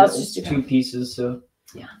pound. Yeah, let's just do two pieces, so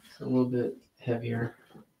yeah, it's a little bit heavier.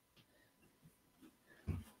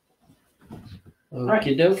 Right.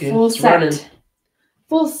 Okie dokie. Full It's set. running.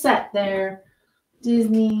 Full set there.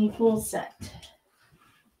 Disney full set.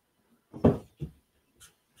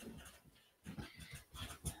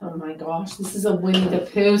 Oh my gosh, this is a Winnie the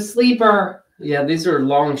Pooh sleeper. Yeah, these are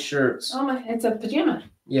long shirts. Oh my, it's a pajama.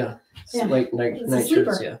 Yeah, it's Yeah. like night It's a shirts.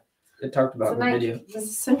 sleeper. Yeah, it talked about It's in a the night- video. This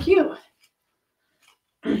is so cute.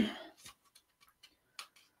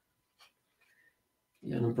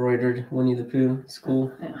 Yeah, embroidered Winnie the Pooh. It's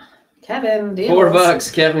cool. Yeah. Kevin, deals.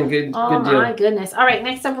 $4, Kevin. Good, Oh good deal. my goodness. All right,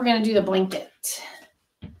 next up we're going to do the blanket.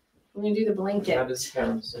 We're going to do the blanket. How does it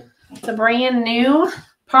count? It's a brand new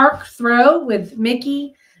park throw with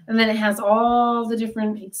Mickey, and then it has all the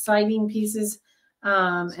different exciting pieces.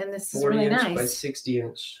 And this is 40 really inch nice. by 60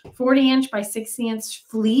 inch. 40 inch by 60 inch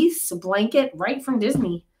fleece blanket right from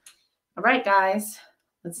Disney. All right, guys,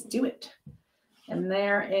 let's do it. And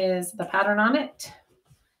there is the pattern on it.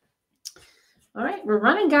 All right, we're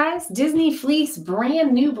running, guys. Disney fleece,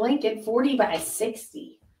 brand new blanket, 40 by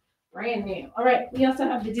 60. Brand new. All right, we also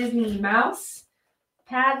have the Disney mouse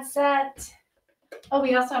pad set. Oh,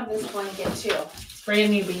 we also have this blanket too. It's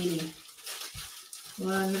brand new, baby.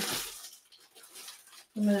 One.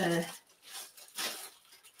 I'm gonna.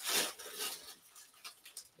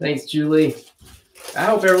 Thanks, Julie. I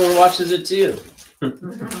hope everyone watches it too.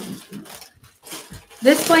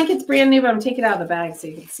 This blanket's brand new, but I'm taking it out of the bag so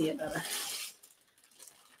you can see it better.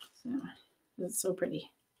 So, it's so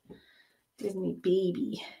pretty. Disney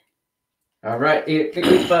baby. All right,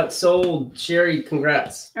 $8 sold. Sherry,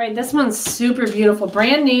 congrats. All right, this one's super beautiful.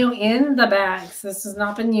 Brand new in the bags. This has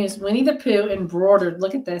not been used. Winnie the Pooh embroidered.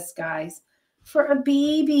 Look at this, guys. For a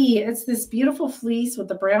baby. It's this beautiful fleece with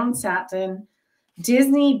the brown satin.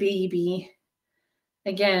 Disney baby.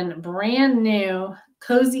 Again, brand new.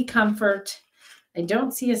 Cozy comfort. I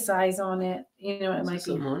don't see a size on it. You know, it might be.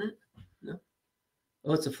 Something on it? No.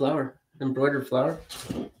 Oh, it's a flower. Embroidered flower.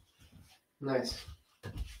 Nice.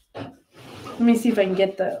 Let me see if I can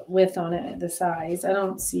get the width on it, the size. I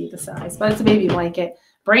don't see the size, but it's a baby blanket.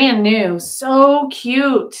 Brand new. So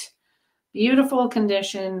cute. Beautiful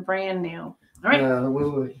condition. Brand new. All right.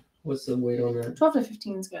 Wait. What's the weight on that? 12 to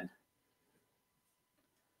 15 is good.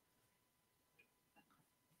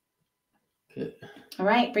 Good. All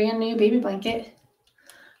right. Brand new baby blanket.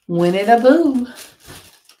 Winnie the Pooh.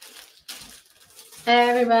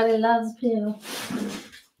 Everybody loves Pooh.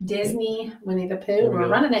 Disney, Winnie the Pooh. We're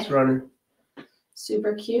running it. It's running.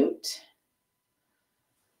 Super cute.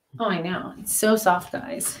 Oh, I know. It's so soft,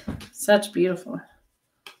 guys. Such beautiful.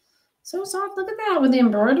 So soft. Look at that with the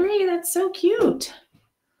embroidery. That's so cute.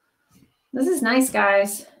 This is nice,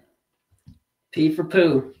 guys. P for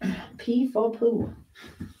Pooh. P for Pooh.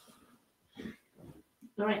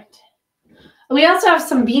 All right. We also have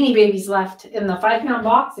some Beanie Babies left in the 5-pound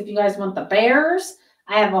box. If you guys want the bears,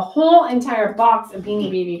 I have a whole entire box of Beanie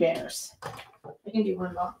Baby bears. I can do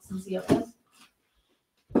one box and see how it goes.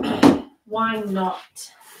 Why not?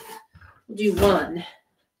 We'll do one.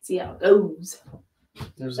 See how it goes.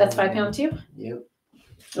 That's 5 pound too? Yep.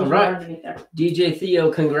 All right. DJ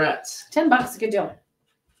Theo, congrats. $10, good deal.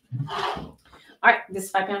 All right, this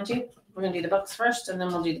is 5-pound tube. We're going to do the books first, and then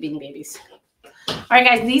we'll do the Beanie Babies. All right,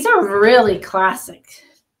 guys, these are really classic.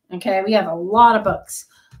 Okay, we have a lot of books.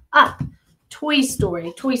 Up, Toy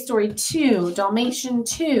Story, Toy Story 2, Dalmatian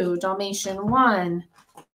 2, Dalmatian 1,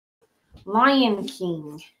 Lion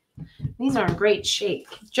King. These are in great shape.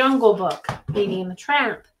 Jungle Book, Lady and the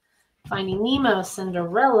Tramp, Finding Nemo,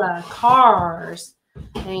 Cinderella, Cars.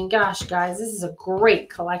 And gosh, guys, this is a great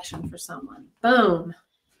collection for someone. Boom.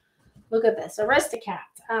 Look at this.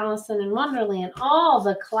 Aristocats, Alice in Wonderland, all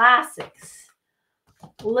the classics.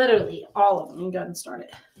 Literally all of them. You can go ahead and start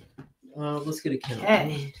it. Let's get a count.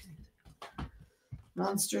 Okay.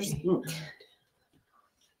 Monsters, Inc.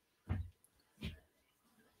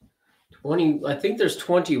 20. I think there's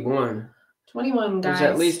 21. 21, guys.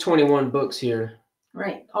 There's at least 21 books here.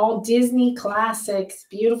 Right. All Disney classics.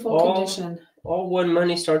 Beautiful condition. All one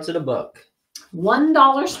money starts at $1.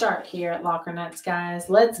 $1 start here at Locker Nuts, guys.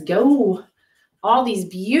 Let's go. All these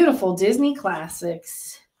beautiful Disney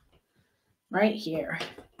classics right here.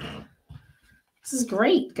 This is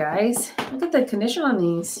great, guys. Look at the condition on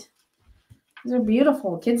these. These are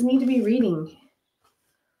beautiful. Kids need to be reading.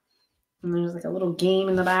 And there's like a little game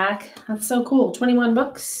in the back. That's so cool. 21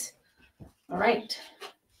 books. All right.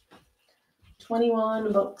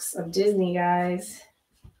 21 books of Disney, guys.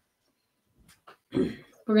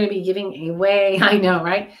 We're going to be giving away, I know,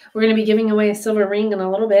 right? We're going to be giving away a silver ring in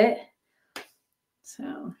a little bit.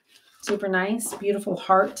 So, super nice, beautiful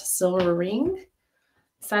heart silver ring.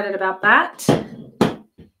 Excited about that.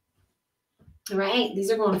 All right,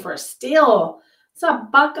 these are going for a steal. It's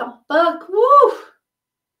 $1 a book. Woo!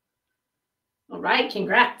 All right,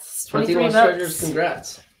 congrats. 23 books. Treasures,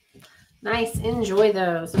 congrats. Nice, enjoy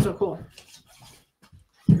those. Those are cool.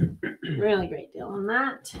 Really great deal on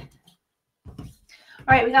that.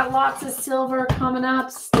 All right, we got lots of silver coming up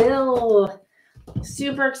still.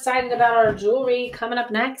 Super excited about our jewelry coming up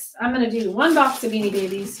next. I'm going to do 1 box of Beanie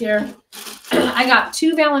Babies here. I got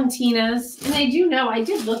 2 Valentinas, and I do know, I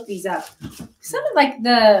did look these up. Some of like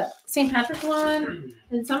the St. Patrick one,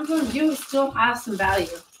 and some of them do still have some value.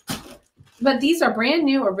 But these are brand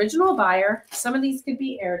new, original buyer. Some of these could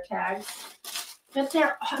be air tags. But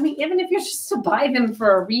they're, I mean, even if you're just to buy them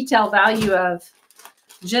for a retail value of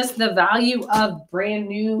just the value of brand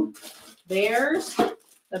new bears,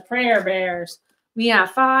 the prayer bears. We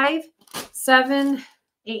have 5, 7,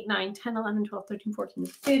 8, 9, 10, 11, 12, 13, 14,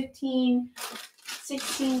 15,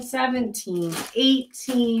 16, 17,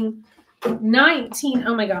 18, 19.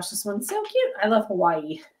 Oh my gosh, this one's so cute. I love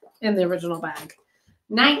Hawaii in the original bag.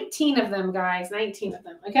 19 of them, guys. 19 of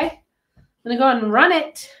them. Okay. I'm going to go ahead and run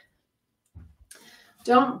it.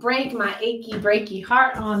 Don't break my achy, breaky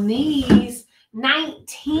heart on these.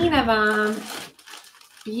 19 of them.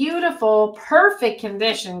 Beautiful, perfect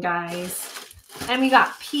condition, guys. And we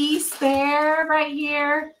got Peace Bear right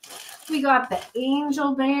here. We got the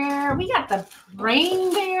Angel Bear. We got the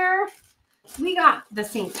Rain Bear. We got the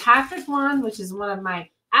St. Patrick one, which is one of my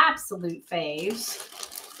absolute faves.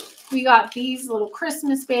 We got these little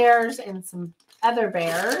Christmas bears and some other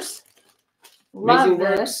bears. Love Amazing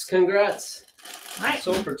this. Works. Congrats. All right.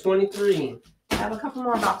 Sold for 23. I have a couple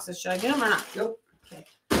more boxes. Should I do them or not? Nope. Okay.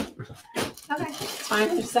 Okay. It's fine.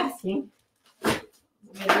 I'm just asking.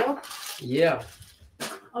 Video. Yeah.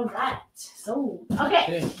 All right. So,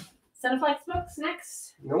 okay. Cineflex books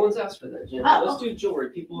next. No one's asked for that, Jen. Oh. Let's do jewelry.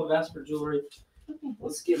 People have asked for jewelry. Okay.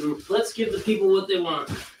 Let's give the people what they want.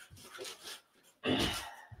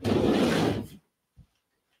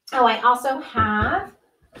 Oh, I also have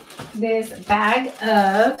this bag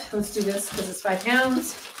of, let's do this because it's 5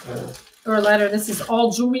 pounds. Or letter. This is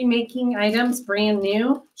all jewelry making items, brand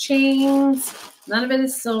new. Chains. None of it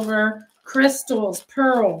is silver. Crystals,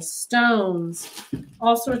 pearls, stones,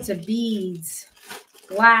 all sorts of beads,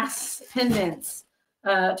 glass pendants.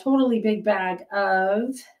 Totally big bag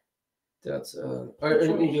of. That's are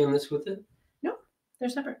you doing this with it? No, they're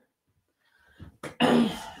separate. All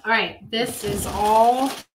right, this is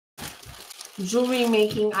all jewelry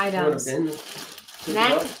making items.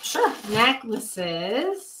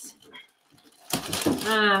 Necklaces.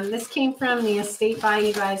 This came from the estate buy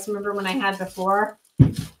you guys remember when I had before.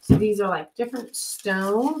 So these are like different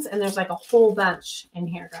stones, and there's like a whole bunch in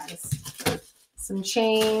here, guys. Some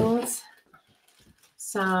chains,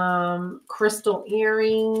 some crystal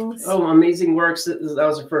earrings. Oh, Amazing Works. That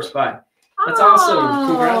was your first buy. That's awesome.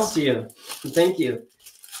 Congrats to you. Thank you.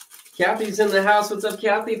 Kathy's in the house. What's up,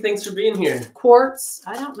 Kathy? Thanks for being here. Quartz.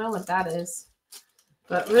 I don't know what that is,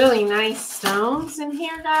 but really nice stones in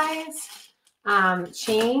here, guys.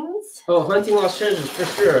 Chains. Oh, Hunting Lost Treasures for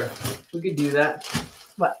sure. We could do that.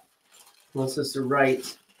 wants us to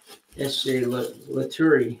write S.J.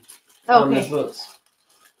 Latourie on the Okay, books.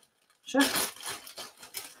 sure.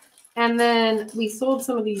 And then we sold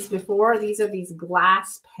some of these before. These are these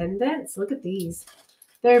glass pendants. Look at these.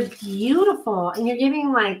 They're beautiful. And you're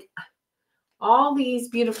getting like all these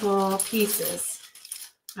beautiful pieces.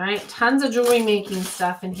 All right. Tons of jewelry making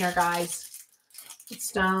stuff in here, guys.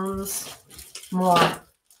 Stones, more. And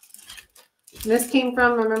this came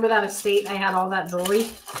from, remember that estate? I had all that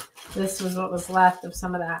jewelry. This was what was left of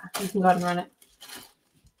some of that. You can go ahead and run it.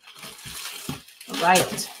 All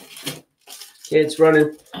right. Okay, it's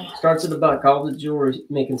running. Starts at the buck. All the jewelry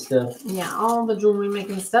making stuff. Yeah, all the jewelry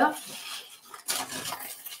making stuff.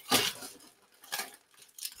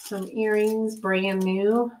 Some earrings, brand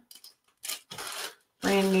new.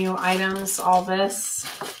 Brand new items, all this.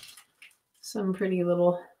 Some pretty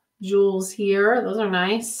little jewels here. Those are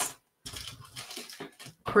nice.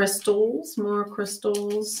 Crystals, more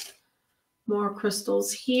crystals. More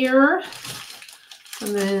crystals here.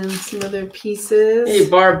 And then some other pieces. Hey,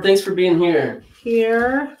 Barb, thanks for being here.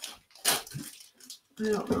 Here. I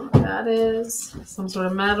don't know what that is. Some sort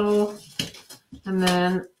of metal. And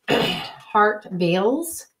then heart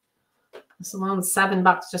veils. This alone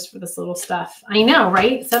 $7 just for this little stuff. I know,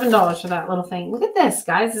 right? $7 for that little thing. Look at this,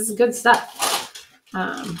 guys. This is good stuff.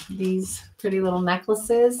 These pretty little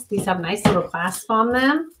necklaces. These have nice little clasp on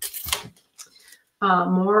them.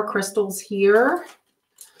 More crystals here.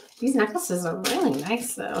 These necklaces are really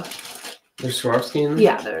nice, though. There's Swarovski in there?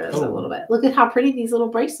 Yeah, there is a little bit. Look at how pretty these little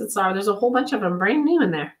bracelets are. There's a whole bunch of them brand new in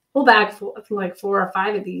there. Whole bag full, I think like 4 or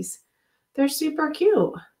 5 of these. They're super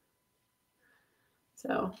cute.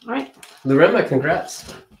 So, all right. Lorema,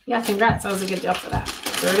 congrats. Yeah, congrats. That was a good deal for that.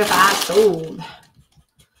 Certified sold.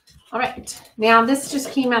 All right. Now, this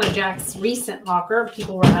just came out of Jack's recent locker.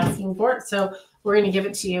 People were asking for it, so we're going to give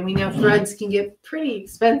it to you. We know threads can get pretty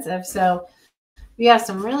expensive, so we have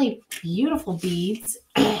some really beautiful beads.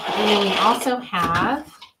 And then we also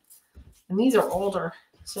have, and these are older,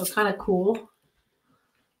 so kind of cool.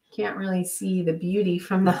 Can't really see the beauty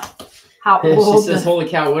from the how old. She says, holy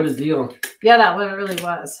cow, what a deal. Yeah, that one really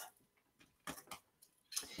was.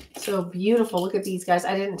 So beautiful. Look at these guys.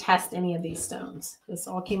 I didn't test any of these stones. This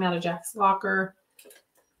all came out of Jack's locker.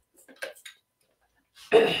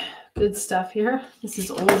 Good stuff here. This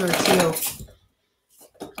is older too.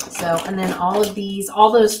 So, and then all of these,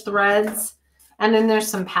 all those threads, and then there's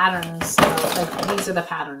some patterns. Like these are the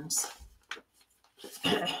patterns.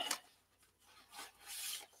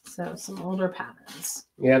 So some older patterns.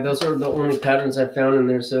 Yeah, those are the only patterns I found in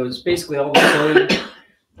there. So it's basically all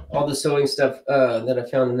the sewing stuff that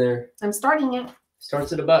I found in there. I'm starting it.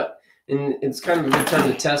 Starts at a buck. And it's kind of a good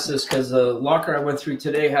time to test this because the locker I went through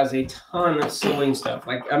today has a ton of sewing stuff.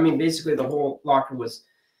 Like, I mean, basically the whole locker was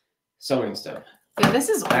sewing stuff. Yeah, this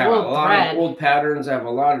is old I have a lot thread. of old patterns. I have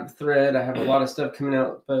a lot of thread. I have a lot of stuff coming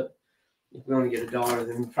out. But if we only get $1,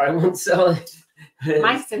 then we probably won't sell it.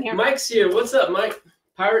 Mike's in here. Mike's here. What's up, Mike?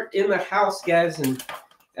 Pirate in the house, guys. And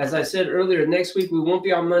as I said earlier, next week we won't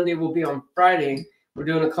be on Monday. We'll be on Friday. We're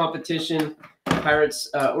doing a competition. Pirates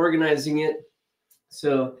organizing it.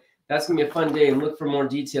 So that's going to be a fun day, and look for more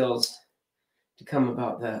details to come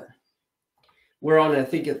about that. We're on, I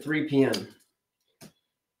think, at 3 p.m.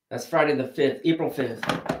 That's Friday the 5th, April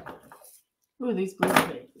 5th. Ooh, these blues are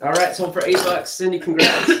great. All right, sold for $8. Cindy,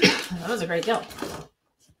 congrats. That was a great deal.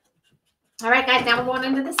 All right, guys, now we're going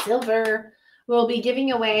into the silver. We'll be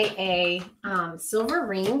giving away a silver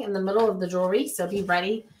ring in the middle of the jewelry, so be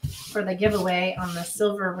ready for the giveaway on the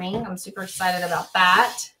silver ring. I'm super excited about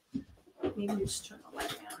that. Maybe just turn the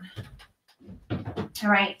light down. All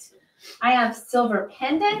right. I have silver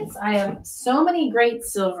pendants. I have so many great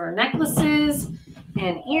silver necklaces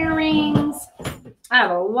and earrings. I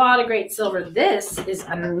have a lot of great silver. This is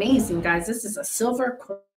amazing, guys. This is a silver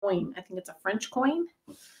coin. I think it's a French coin.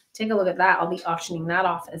 Take a look at that. I'll be auctioning that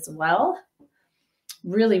off as well.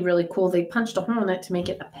 Really, really cool. They punched a hole in it to make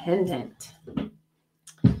it a pendant.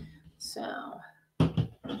 So, all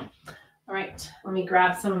right, let me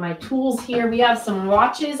grab some of my tools here. We have some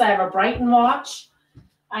watches. I have a Brighton watch.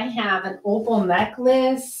 I have an opal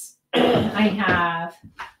necklace. I have,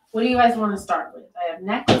 what do you guys want to start with? I have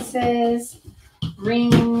necklaces,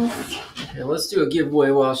 rings. Yeah, let's do a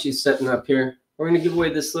giveaway while she's setting up here. We're going to give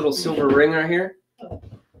away this little silver ring right here.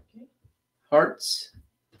 Hearts.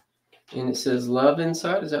 And it says love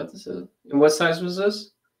inside. Is that what this is? And what size was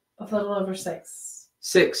this? A little over 6.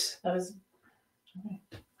 6. That was, okay.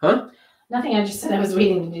 Huh? Nothing. I just said I was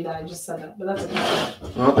waiting to do that. I just said that, but that's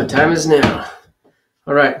okay. Well, the time is now.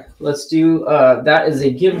 All right, let's do, that is a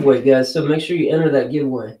giveaway, guys. So make sure you enter that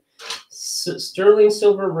giveaway. Sterling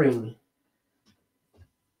silver ring.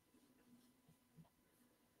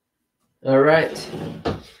 All right.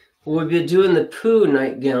 We'll be doing the poo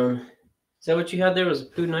nightgown. Is that what you had there? Was a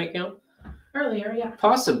poo nightgown? Earlier, yeah.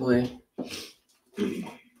 Possibly.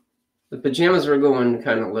 The pajamas were going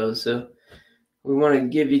kind of low, so we want to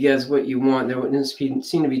give you guys what you want. There wouldn't seem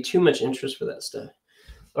to be too much interest for that stuff.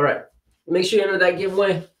 All right. Make sure you enter that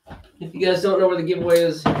giveaway. If you guys don't know where the giveaway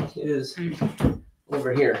is, it is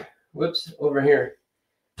over here. Whoops, over here.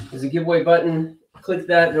 There's a giveaway button. Click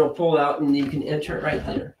that and it'll pull out and you can enter it right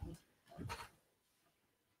there.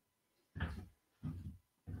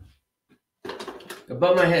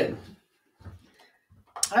 Above my head.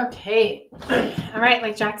 Okay. All right.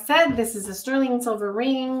 Like Jack said, this is a sterling silver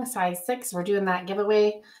ring, size 6. We're doing that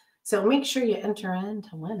giveaway. So make sure you enter in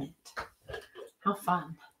to win it. How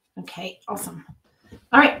fun. Okay. Awesome.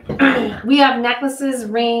 All right. We have necklaces,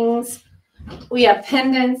 rings. We have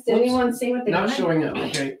pendants. Did anyone say what they Not wanted? showing up.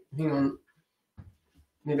 Okay. Hang on.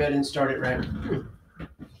 Maybe I didn't start it right.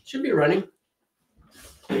 Should be running.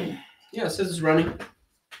 Yeah, it says it's running.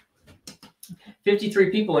 53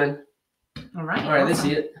 people in. All right. All right, awesome.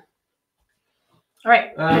 they see it. All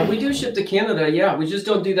right. We do ship to Canada. Yeah, we just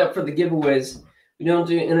don't do that for the giveaways. We don't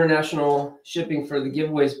do international shipping for the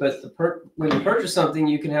giveaways, but when you purchase something,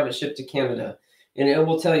 you can have it shipped to Canada. And it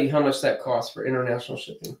will tell you how much that costs for international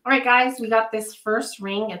shipping. All right, guys, we got this first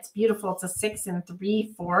ring. It's beautiful. It's a 6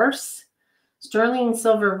 3/4 sterling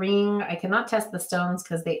silver ring. I cannot test the stones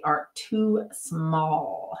because they are too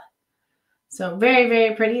small. So very,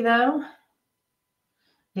 very pretty, though.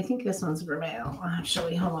 I think this one's vermeil.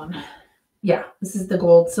 Actually, hold on. Yeah, this is the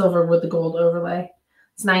gold silver with the gold overlay.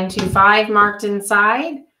 It's 925 marked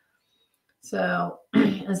inside. So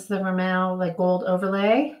it's the vermeil, like gold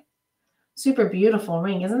overlay. Super beautiful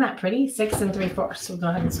ring. Isn't that pretty? 6 3/4. So we'll go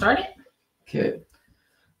ahead and start it. Okay.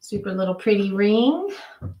 Super little pretty ring.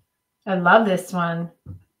 I love this one.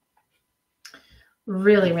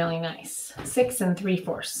 Really, really nice. 6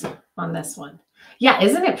 3/4 on this one. Yeah,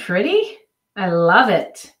 isn't it pretty? I love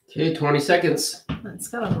it. Okay, 20 seconds. It's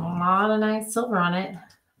got a lot of nice silver on it.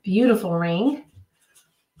 Beautiful ring.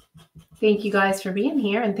 Thank you guys for being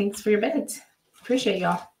here and thanks for your bids. Appreciate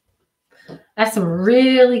y'all. I have some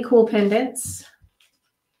really cool pendants.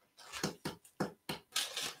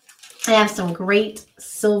 I have some great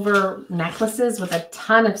silver necklaces with a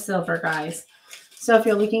ton of silver, guys. So if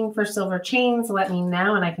you're looking for silver chains, let me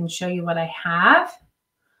know and I can show you what I have.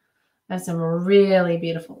 I have some really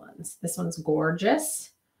beautiful ones. This one's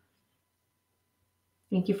gorgeous.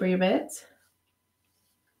 Thank you for your bids.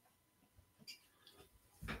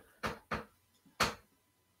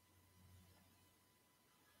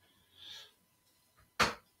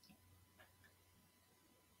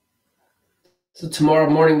 So tomorrow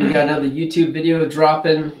morning we got another YouTube video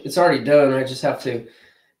dropping. It's already done. I just have to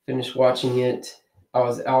finish watching it. I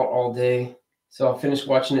was out all day, so I'll finish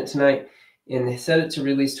watching it tonight and set it to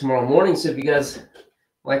release tomorrow morning. So if you guys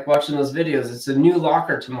like watching those videos, it's a new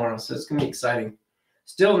locker tomorrow, so it's gonna be exciting.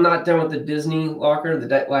 Still not done with the Disney locker.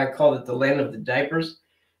 I called it the Land of the Diapers.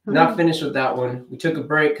 Not finished with that one. We took a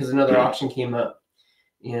break because another auction came up,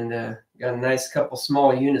 and got a nice couple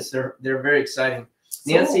small units. They're very exciting.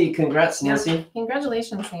 Nancy, congrats, Nancy. Yeah.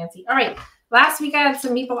 Congratulations, Nancy. All right. Last week I had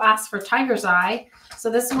some people ask for Tiger's Eye. So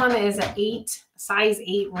this one is an 8, size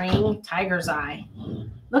 8 ring, Tiger's Eye.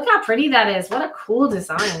 Look how pretty that is. What a cool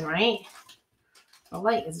design, right? The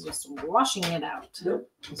light is just washing it out. Nope.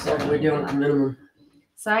 That's all we're doing at the minimum.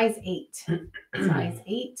 Size 8. Size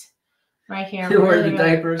 8. Right here. Who wear the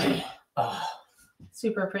diapers? Oh.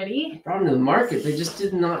 Super pretty. Brought them to the market. They just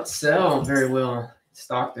did not sell very well in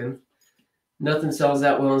Stockton. Nothing sells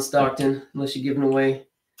that well in Stockton unless you give them away.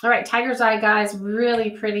 All right, Tiger's Eye, guys.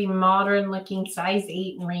 Really pretty, modern-looking size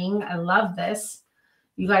 8 ring. I love this.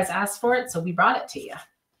 You guys asked for it, so we brought it to you.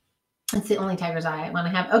 It's the only Tiger's Eye I want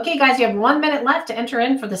to have. Okay, guys, you have 1 minute left to enter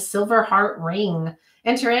in for the silver heart ring.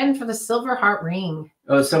 Enter in for the silver heart ring.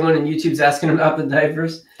 Oh, someone in YouTube's asking about the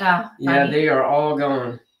diapers? Yeah, they are all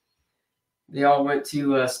gone. They all went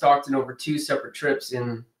to Stockton over 2 separate trips.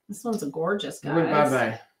 And this one's a gorgeous, guys. Went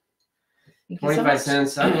bye-bye. 25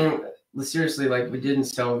 cents. I mean, seriously, like, we didn't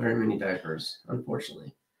sell very many diapers,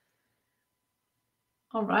 unfortunately.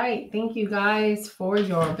 All right. Thank you guys for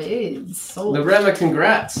your bids. Sold. Loretta,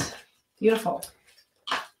 congrats. Beautiful.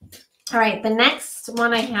 All right. The next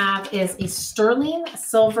one I have is a sterling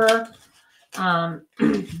silver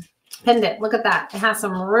pendant. Look at that. It has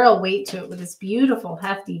some real weight to it with this beautiful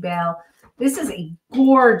hefty bell. This is a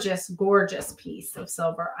gorgeous, gorgeous piece of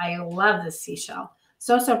silver. I love this seashell.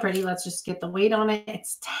 So, so pretty. Let's just get the weight on it.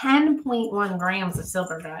 It's 10.1 grams of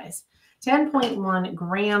silver, guys. 10.1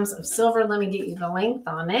 grams of silver. Let me get you the length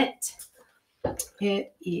on it.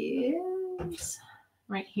 It is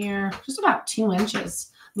right here. Just about 2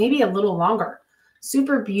 inches, maybe a little longer.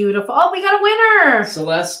 Super beautiful. Oh, we got a winner.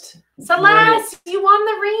 Celeste. Celeste, you won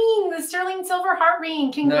the ring, the sterling silver heart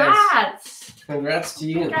ring. Congrats. Nice. Congrats to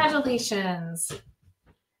you. Congratulations.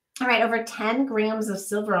 All right, over 10 grams of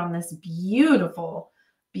silver on this beautiful,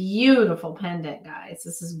 beautiful pendant, guys.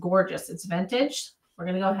 This is gorgeous. It's vintage. We're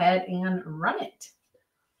going to go ahead and run it.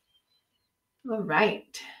 All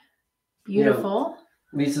right. Beautiful.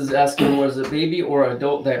 Lisa's asking, was it baby or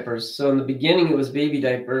adult diapers? So in the beginning, it was baby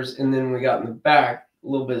diapers. And then we got in the back, a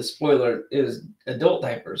little bit of spoiler, it was adult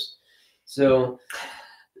diapers. So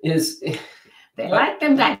they like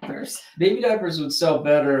them diapers. Baby diapers would sell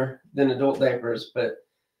better than adult diapers. But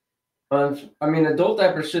I mean, adult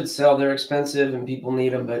diapers should sell. They're expensive and people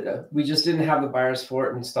need them. But we just didn't have the buyers for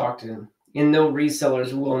it and stocked them. And no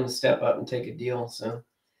resellers were willing to step up and take a deal. So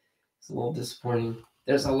it's a little disappointing.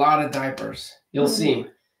 There's a lot of diapers. You'll see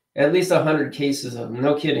at least 100 cases of them.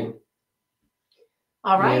 No kidding.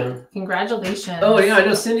 All right. Yeah. Congratulations. Oh, yeah. I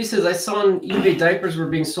know. Cindy says, I saw on eBay diapers were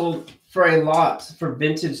being sold for a lot for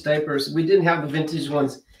vintage diapers. We didn't have the vintage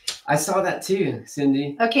ones. I saw that too,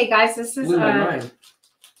 Cindy. Okay, guys. This is a 9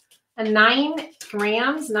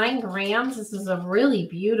 grams. 9 grams. This is a really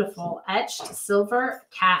beautiful etched silver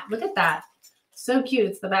cat. Look at that. So cute.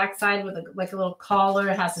 It's the backside with like a little collar.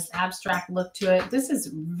 It has this abstract look to it. This is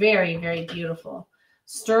very, very beautiful.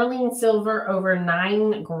 Sterling silver over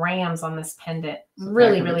 9 grams on this pendant.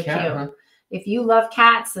 Really, really cute. Huh? If you love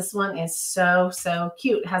cats, this one is so, so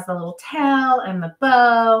cute. It has the little tail and the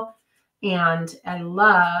bow. And I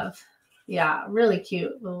love, yeah, really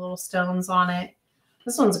cute. The little stones on it.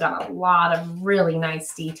 This one's got a lot of really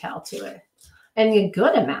nice detail to it. And a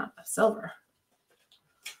good amount of silver.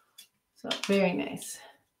 So very nice.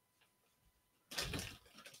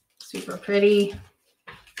 Super pretty.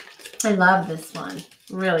 I love this one.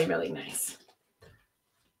 Really, really nice.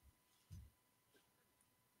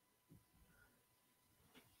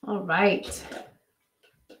 All right.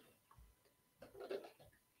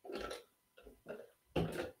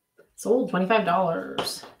 Sold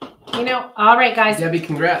 $25. You know, all right, guys. Debbie,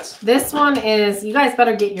 congrats. This one is, you guys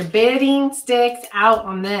better get your bidding sticks out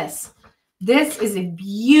on this. This is a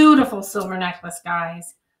beautiful silver necklace,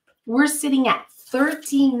 guys. We're sitting at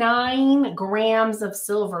 39 grams of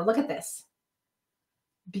silver. Look at this.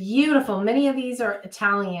 Beautiful. Many of these are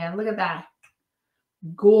Italian. Look at that.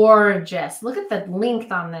 Gorgeous. Look at the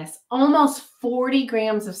length on this. Almost 40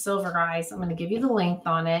 grams of silver, guys. I'm going to give you the length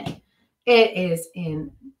on it. It is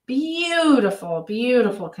in beautiful,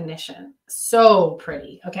 beautiful condition. So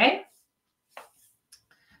pretty. Okay.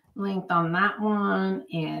 Length on that one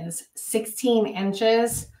is 16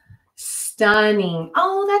 inches. Stunning.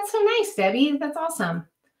 Oh, that's so nice, Debbie. That's awesome.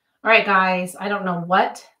 All right, guys. I don't know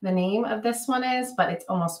what the name of this one is, but it's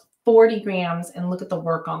almost 40 grams. And look at the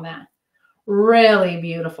work on that. Really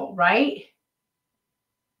beautiful, right?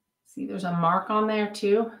 See, there's a mark on there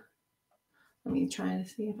too. Let me try to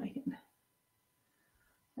see if I can,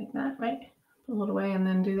 like that, right? Pull it away and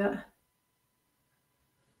then do that.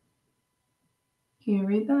 Can you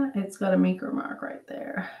read that? It's got a maker mark right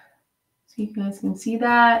there. So you guys can see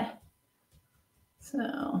that.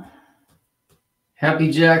 So.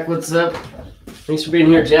 Happy Jack, what's up? Thanks for being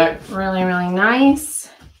here, Jack. Really, really nice.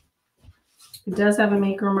 It does have a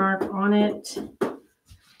maker mark on it.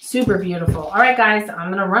 Super beautiful. All right, guys,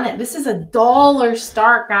 I'm going to run it. This is $1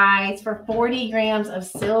 start, guys, for 40 grams of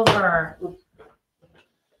silver.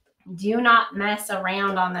 Do not mess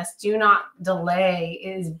around on this. Do not delay.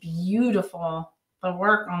 It is beautiful. The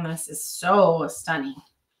work on this is so stunning.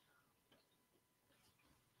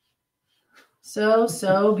 So,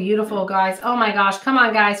 so beautiful, guys. Oh my gosh. Come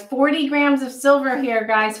on, guys. 40 grams of silver here,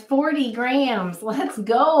 guys. 40 grams. Let's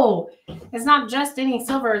go. It's not just any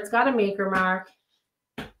silver. It's got a maker mark.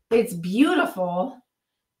 It's beautiful.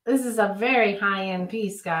 This is a very high-end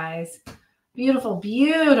piece, guys. Beautiful,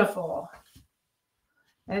 beautiful.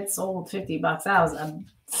 It sold $50. That was a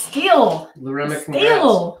steal.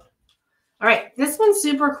 Steal. All right. This one's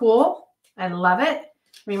super cool. I love it.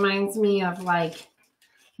 Reminds me of like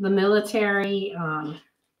the military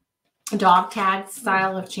dog tag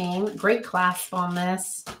style of chain. Great clasp on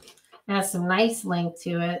this. It has some nice length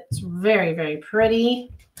to it. It's very, very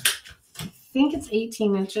pretty. I think it's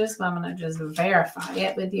 18 inches, but I'm going to just verify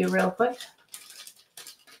it with you real quick.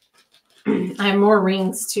 I have more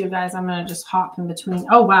rings too, guys. I'm going to just hop in between.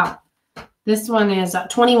 Oh, wow. This one is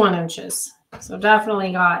 21 inches. So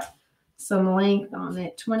definitely got some length on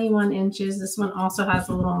it. 21 inches. This one also has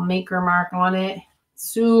a little maker mark on it.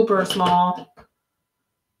 Super small.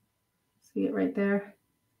 See it right there?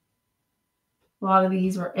 A lot of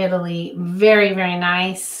these were Italy. Very, very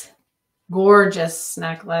nice. Gorgeous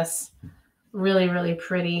necklace. Really, really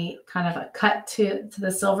pretty. Kind of a cut to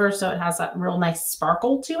the silver, so it has that real nice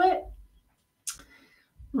sparkle to it.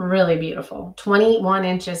 Really beautiful. 21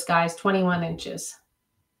 inches, guys. 21 inches.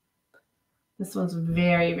 This one's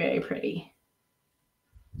very, very pretty.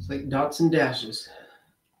 It's like dots and dashes.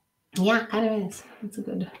 Yeah, kind of is. It's a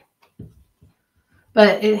good.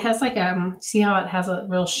 But it has like see how it has a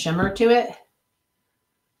real shimmer to it?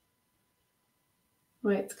 The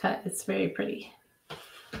way it's cut, it's very pretty.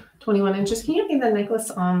 21 inches. Can you get the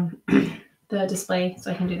necklace on the display so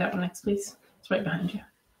I can do that one next, please? It's right behind you.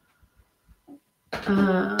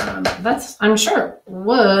 That's, I'm sure,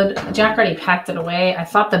 wood. Jack already packed it away. I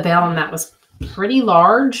thought the bell on that was pretty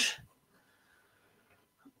large.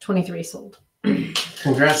 23 sold.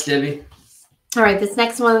 Congrats, Debbie. All right, this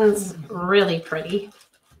next one's really pretty.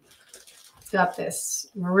 It's got this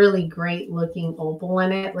really great looking opal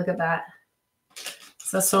in it. Look at that.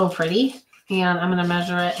 So pretty. And I'm going to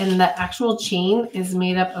measure it. And the actual chain is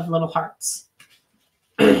made up of little hearts.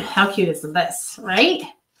 How cute is this, right?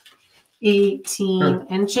 18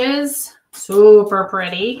 inches. Super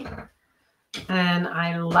pretty. And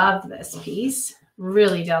I love this piece.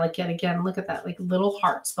 Really delicate. Again, look at that. Like little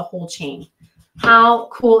hearts, the whole chain. How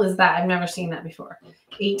cool is that? I've never seen that before.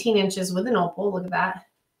 18 inches with an opal. Look at that.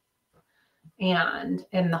 And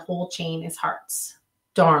the whole chain is hearts.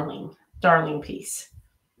 Darling, darling piece.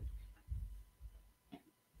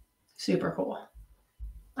 Super cool.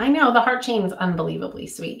 I know the heart chain is unbelievably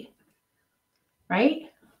sweet. Right?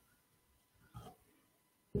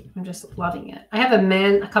 I'm just loving it. I have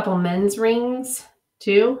a couple men's rings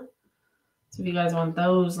too. So if you guys want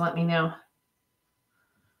those, let me know.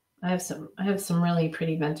 I have some really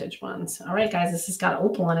pretty vintage ones. All right, guys, this has got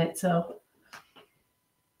opal in it, so.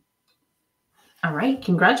 All right,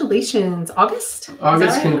 congratulations, August.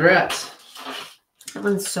 August, right? Congrats. That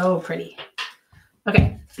one's so pretty.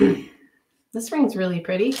 Okay, this ring's really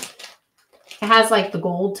pretty. It has like the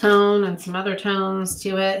gold tone and some other tones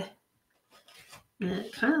to it. And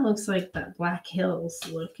it kind of looks like that Black Hills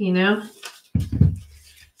look, you know?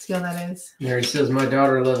 See how that is? Mary says my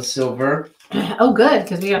daughter loves silver. Oh, good,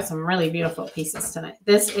 because we have some really beautiful pieces tonight.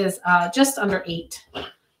 This is just under 8.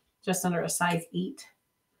 Just under a size 8.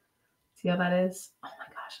 See how that is? Oh my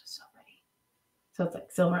gosh, it's so pretty. So it's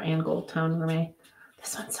like silver and gold tone for me.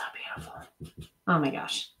 This one's so beautiful. Oh my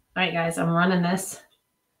gosh. All right, guys, I'm running this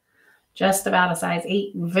just about a size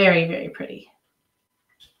 8. Very, very pretty.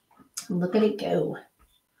 Look at it go.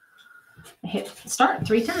 I hit start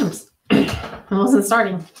 3 times. I wasn't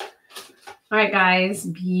starting. All right, guys.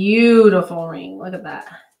 Beautiful ring. Look at that.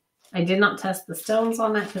 I did not test the stones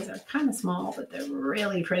on that because they're kind of small, but they're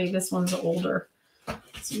really pretty. This one's older.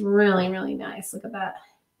 It's really, really nice. Look at that.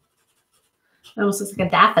 It almost looks like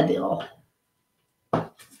a daffodil.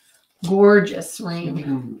 Gorgeous ring. You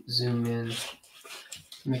can zoom in.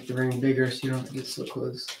 Make the ring bigger so you don't have to get so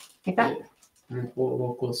close. Like that? Yeah. And then pull it a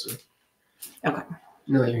little closer. Okay.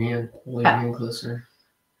 No, your hand. Pull your hand closer.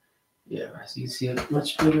 Yeah, so you see it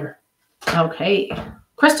much bigger. Okay.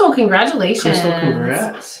 Crystal, congratulations. Crystal,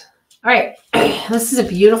 congrats. All right. This is a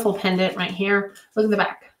beautiful pendant right here. Look at the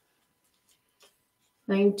back.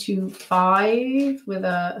 925 with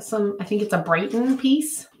I think it's a Brighton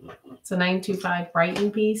piece. It's a 925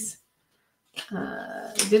 Brighton piece.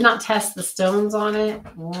 Did not test the stones on it.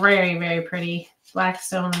 Very, very pretty. Black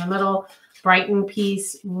stone in the middle. Brighton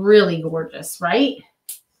piece. Really gorgeous, right?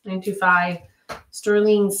 925.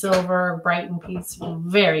 Sterling silver Brighton piece.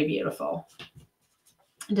 Very beautiful.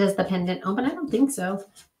 Does the pendant open? I don't think so.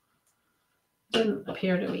 Doesn't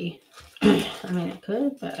appear to be. I mean, it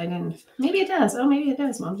could, but I didn't. Maybe it does. Oh, maybe it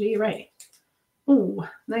does, Mama G. You're right. Ooh,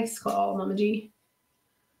 nice call, Mama G.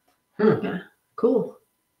 Yeah, cool.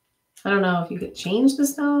 I don't know if you could change the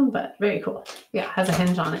stone, but very cool. Yeah, it has a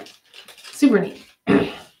hinge on it. Super neat.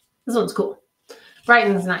 This one's cool.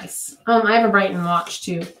 Brighton's nice. I have a Brighton watch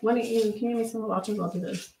too. Can you give me some watches? I'll do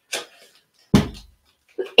those.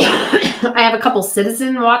 I have a couple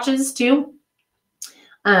Citizen watches too.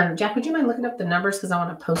 Jack, would you mind looking up the numbers? Because I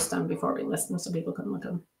want to post them before we list them so people can look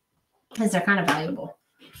them. Because they're kind of valuable.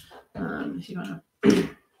 If you want to. All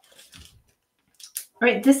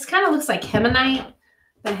right, this kind of looks like hemonite.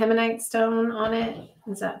 The hemonite stone on it.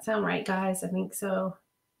 Does that sound right, guys? I think so.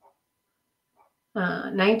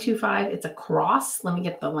 925. It's a cross. Let me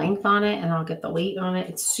get the length on it and I'll get the weight on it.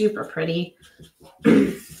 It's super pretty.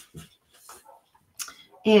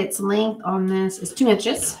 Its length on this is 2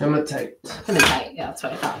 inches. Hematite. Hematite. Yeah, that's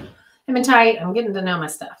what I thought. Hematite. I'm getting to know my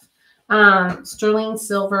stuff. Sterling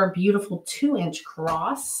silver, beautiful 2-inch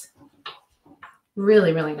cross.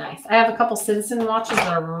 Really, really nice. I have a couple Citizen watches that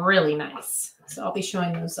are really nice. So I'll be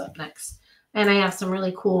showing those up next. And I have some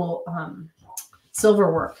really cool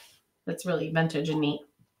silver work that's really vintage and neat.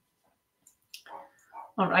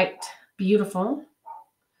 All right, beautiful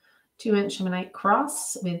 2-inch Shemanite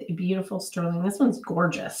cross with a beautiful sterling. This one's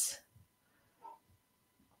gorgeous.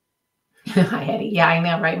 Hi, Eddie. Yeah, I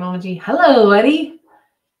know, right, Mama G? Hello, Eddie.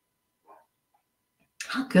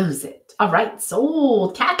 How goes it? All right,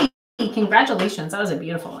 sold. Kathy, congratulations. That was a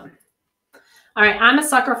beautiful one. All right, I'm a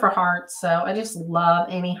sucker for hearts, so I just love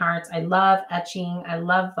any hearts. I love etching. I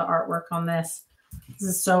love the artwork on this. This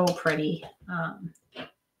is so pretty.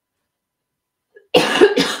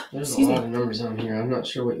 There's a lot of numbers on here. I'm not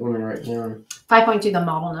sure what you want to write down. 5.2, the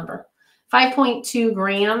model number. 5.2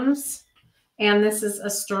 grams. And this is a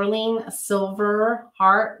sterling silver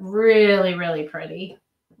heart. Really, really pretty.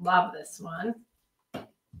 Love this one.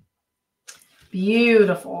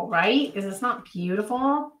 Beautiful, right? Is this not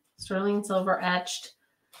beautiful? Sterling silver etched.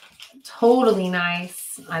 Totally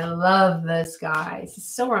nice. I love this, guys.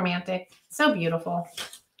 It's so romantic. So beautiful.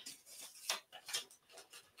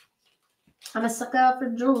 I'm a sucker for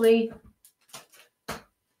jewelry.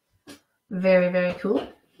 Very, very cool.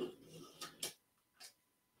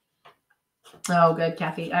 Oh, good,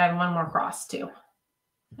 Kathy. I have one more cross, too.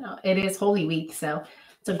 Oh, it is Holy Week, so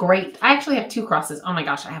it's a great... I actually have 2 crosses. Oh, my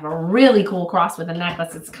gosh. I have a really cool cross with a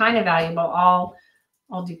necklace. It's kind of valuable. I'll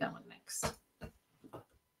do that one next.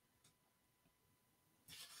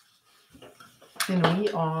 And we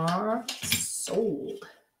are sold.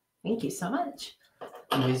 Thank you so much.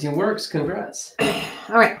 Amazing works. Congrats.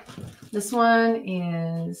 All right. This one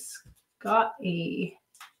is got a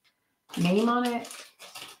name on it.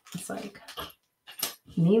 It's like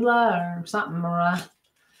Mila or something, Mara.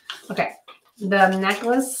 Okay. The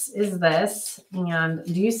necklace is this. And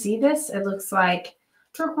do you see this? It looks like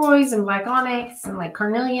turquoise and black onyx and like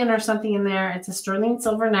carnelian or something in there. It's a sterling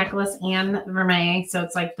silver necklace and vermeil. So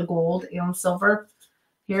it's like the gold and silver.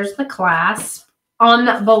 Here's the clasp.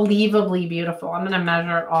 Unbelievably beautiful. I'm going to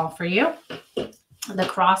measure it all for you. The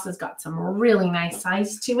cross has got some really nice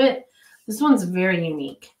size to it. This one's very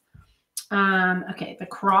unique. Okay, the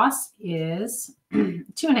cross is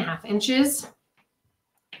 2.5 inches.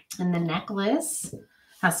 And the necklace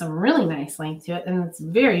has some really nice length to it. And it's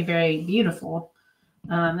very, very beautiful.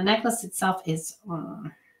 The necklace itself is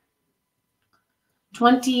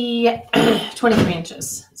 23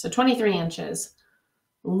 inches. So 23 inches.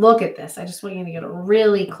 Look at this. I just want you to get a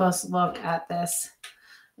really close look at this.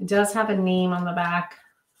 It does have a name on the back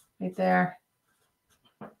right there.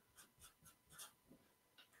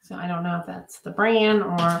 So I don't know if that's the brand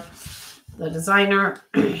or the designer,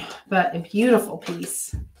 but a beautiful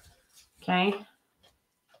piece. Okay.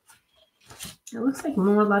 It looks like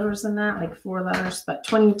more letters than that, like 4 letters, but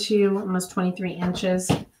 22, almost 23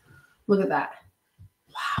 inches. Look at that.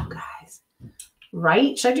 Wow, guys.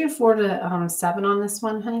 Right? Should I do 4 to 7 on this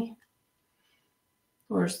one, honey?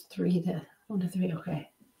 Or is 1 to 3? Okay.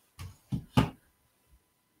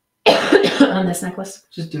 On this necklace?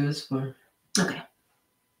 Just do this for. Okay.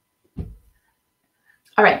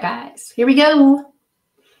 All right, guys. Here we go.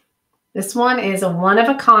 This one is a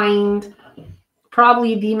one-of-a-kind,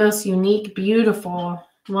 probably the most unique, beautiful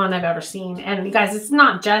one I've ever seen. And you guys, it's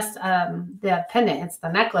not just the pendant. It's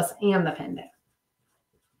the necklace and the pendant.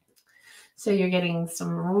 So you're getting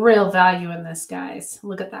some real value in this, guys.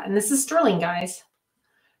 Look at that. And this is sterling, guys.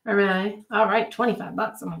 All right. All right.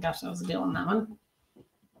 $25. Oh, my gosh. That was a deal on that one.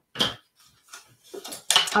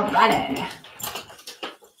 All righty.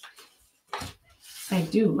 I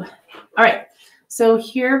do. All right. So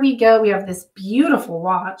here we go. We have this beautiful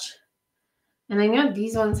watch. And I know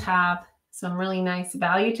these ones have some really nice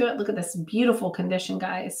value to it. Look at this beautiful condition,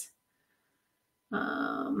 guys.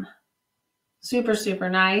 Super, super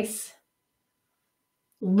nice.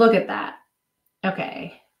 Look at that.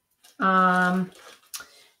 Okay. And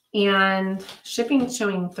shipping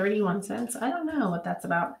showing 31 cents. I don't know what that's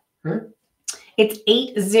about. It's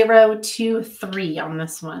 8023 on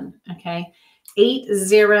this one. Okay.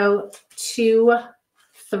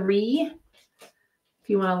 8023. If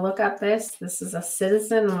you want to look up this is a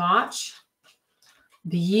Citizen watch.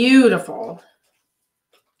 Beautiful.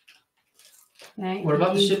 Okay. What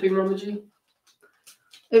about the shipping, Mama G?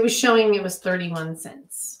 It was showing it was 31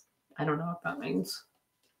 cents. I don't know what that means.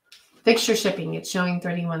 Fixture shipping, it's showing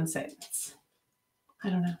 31 cents. I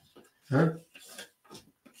don't know. Huh?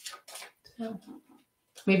 So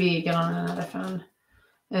maybe you get on another phone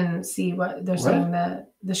and see what they're saying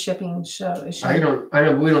that the shipping show is showing. I know,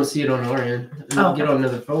 but we don't see it on our end. Oh, get on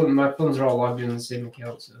another phone. My phones are all logged in the same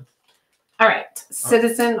account. So. All right.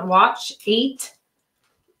 Citizen watch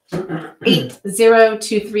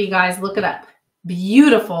 8023, guys. Look it up.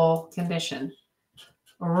 Beautiful condition.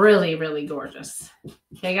 Really, really gorgeous.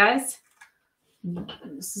 Okay, guys?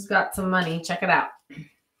 This has got some money. Check it out.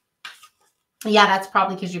 Yeah, that's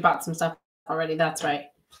probably because you bought some stuff already. That's right.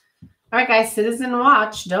 All right, guys. Citizen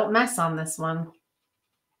Watch. Don't mess on this one.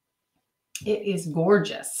 It is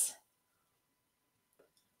gorgeous.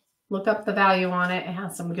 Look up the value on it. It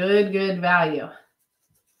has some good value.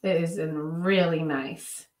 It is really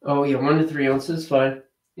nice. Oh yeah, 1 to 3 ounces, fine.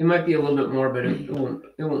 It might be a little bit more, but it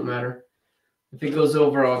won't matter. If it goes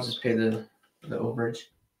over, I'll just pay the overage.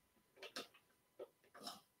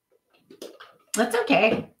 That's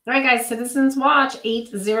okay. All right, guys. Citizens Watch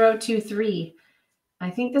 8023. I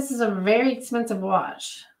think this is a very expensive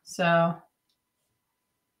watch. So,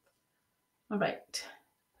 all right.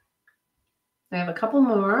 I have a couple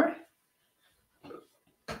more.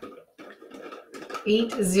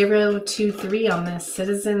 8023 on this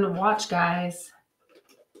Citizen Watch, guys.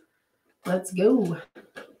 Let's go.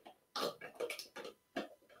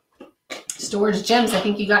 Storage gems. I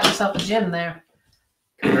think you got yourself a gem there.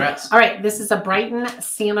 Congrats. All right, this is a Brighton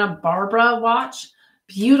Santa Barbara watch.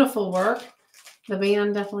 Beautiful work. The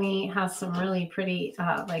band definitely has some really pretty,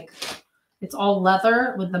 it's all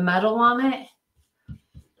leather with the metal on it.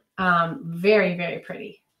 Very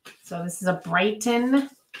pretty. So this is a Brighton.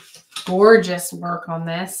 Gorgeous work on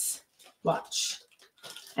this watch.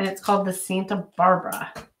 And it's called the Santa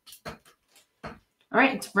Barbara. All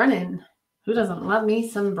right, it's running. Who doesn't love me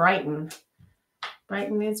some Brighton?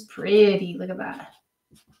 Brighton is pretty. Look at that.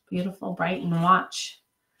 Beautiful Brighton watch.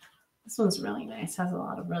 This one's really nice. Has a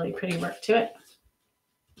lot of really pretty work to it.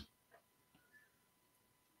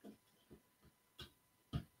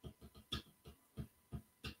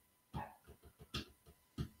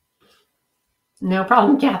 No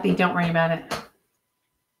problem, Kathy. Don't worry about it.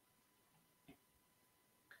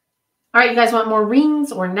 All right, you guys want more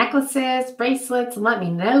rings or necklaces, bracelets? Let me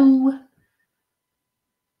know.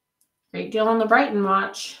 Great deal on the Brighton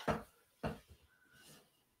watch.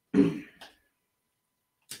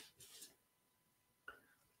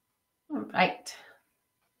 All right.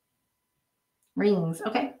 Rings.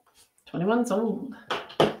 Okay. 21 sold.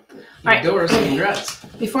 All right. Doris, congrats.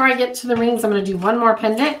 Before I get to the rings, I'm going to do one more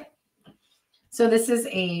pendant. So this is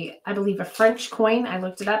I believe, a French coin. I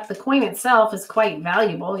looked it up. The coin itself is quite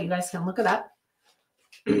valuable. You guys can look it up.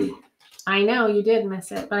 I know you did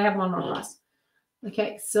miss it, but I have one more cross.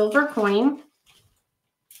 Okay, silver coin.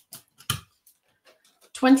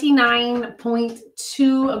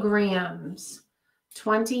 29.2 grams.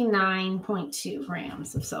 29.2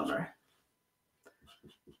 grams of silver.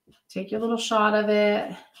 Take your little shot of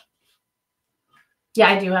it. Yeah,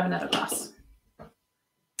 I do have another cross.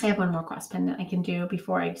 I have one more cross pendant I can do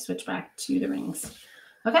before I switch back to the rings.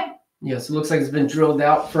 Okay. Yes, it looks like it's been drilled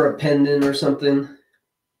out for a pendant or something.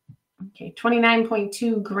 Okay,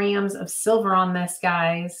 29.2 grams of silver on this,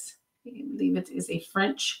 guys. I believe it is a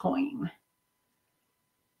French coin.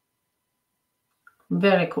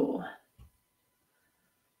 Very cool.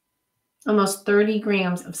 Almost 30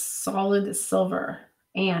 grams of solid silver,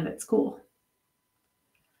 and it's cool.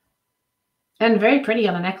 And very pretty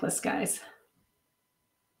on a necklace, guys.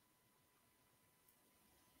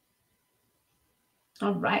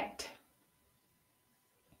 All right.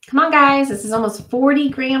 Come on, guys. This is almost 40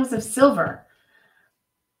 grams of silver.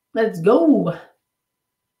 Let's go.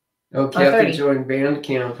 Oh, Kathy joined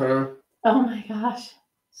Bandcamp, huh? Oh, my gosh.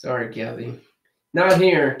 Sorry, Kathy. Not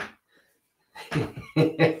here.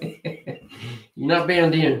 You're not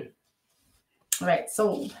banned in. All right,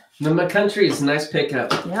 sold. No, my country is a nice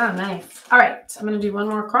pickup. Yeah, nice. All right, I'm going to do one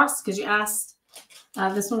more cross because you asked.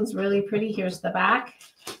 This one's really pretty. Here's the back.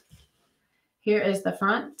 Here is the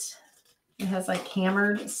front. It has like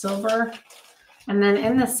hammered silver. And then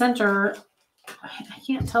in the center, I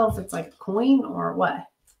can't tell if it's like a coin or what.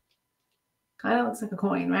 Kind of looks like a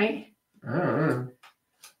coin, right? I don't know.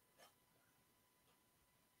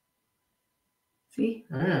 See?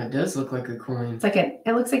 Yeah, it does look like a coin. It's like it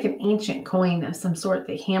looks like an ancient coin of some sort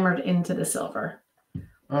they hammered into the silver.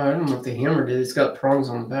 Oh, I don't know if they hammered it. It's got prongs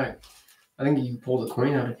on the back. I think you can pull the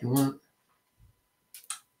coin out if you want.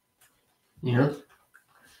 You know?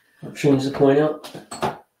 Or change the coin out.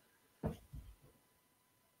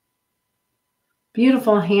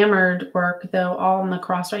 Beautiful hammered work, though, all on the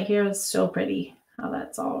cross right here is so pretty. How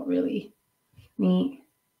that's all really neat.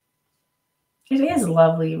 It is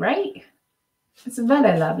lovely, right? It's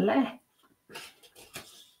very lovely.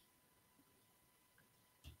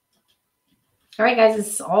 All right, guys,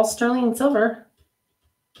 it's all sterling silver.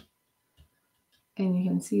 And you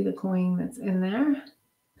can see the coin that's in there.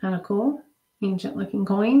 Kind of cool. Ancient looking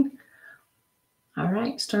coin. All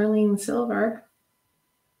right, sterling silver.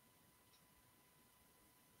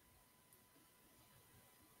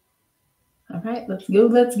 All right, let's go.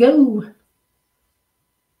 Let's go.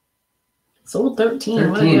 Sold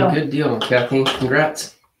 13. What a 13, deal. good deal, Kathy.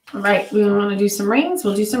 Congrats. All right, we want to do some rings.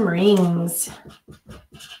 We'll do some rings. All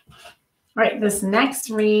right, this next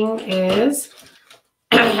ring is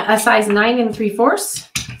a size 9 3/4.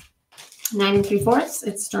 9 3/4.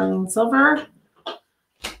 It's sterling silver.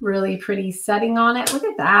 Really pretty setting on it. Look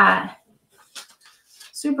at that.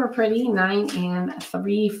 Super pretty. 9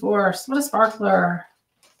 3/4. What a sparkler.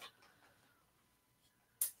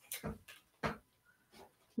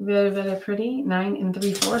 Very, very pretty. 9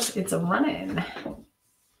 3/4. It's a running.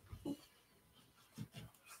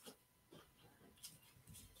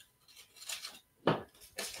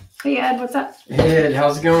 Hey, Ed, what's up? Ed,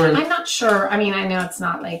 how's it going? I'm not sure. I mean, I know it's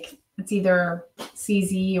not like, it's either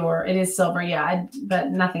CZ or it is silver. Yeah,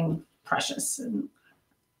 but nothing precious. And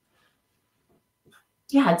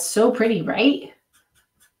yeah, it's so pretty, right?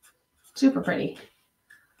 Super pretty.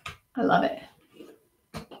 I love it.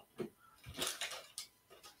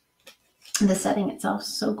 And the setting itself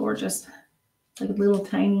is so gorgeous. Like little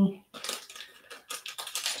tiny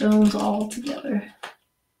stones all together.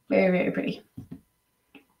 Very, very pretty.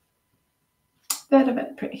 Very,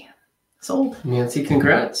 very pretty. Sold. Nancy,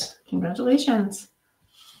 congrats. Congratulations.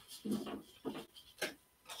 All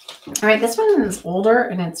right, this one is older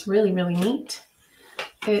and it's really, really neat.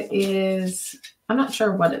 It is, I'm not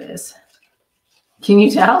sure what it is. Can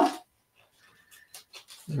you tell?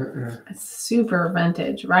 It's super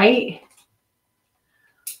vintage, right?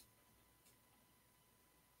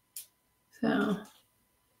 So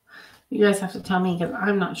you guys have to tell me because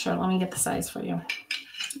I'm not sure. Let me get the size for you.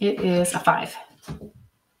 It is a 5.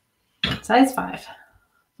 Size 5.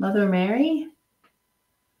 Mother Mary.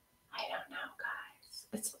 I don't know, guys.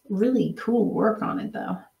 It's really cool work on it,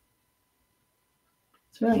 though.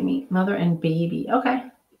 It's really neat. Mother and baby. Okay.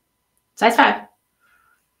 Size 5.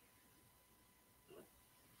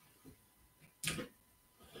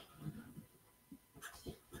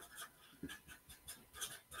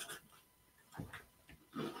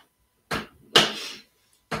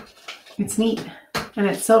 It's neat. And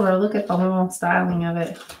it's silver. Look at the whole styling of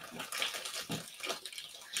it.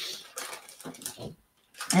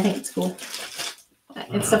 I think it's cool.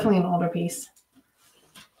 It's definitely an older piece.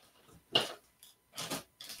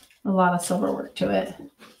 A lot of silver work to it.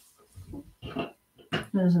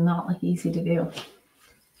 It is not like easy to do.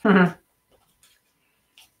 All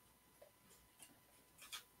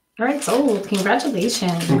right, sold.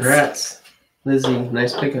 Congratulations. Congrats, Lizzie.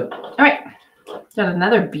 Nice pickup. All right. Got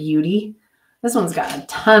another beauty. This one's got a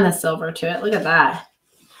ton of silver to it. Look at that.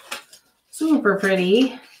 Super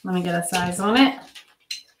pretty. Let me get a size on it.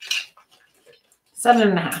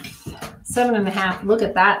 7.5. 7.5. Look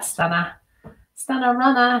at that, stunner. Stunner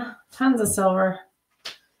runner. Tons of silver.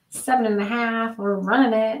 7.5. We're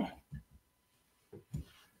running it.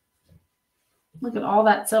 Look at all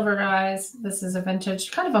that silver, guys. This is a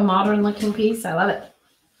vintage, kind of a modern looking piece. I love it.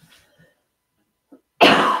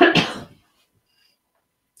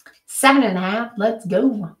 7.5. Let's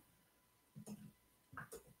go.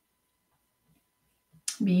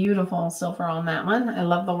 Beautiful silver on that one. I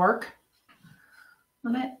love the work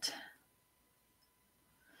on it.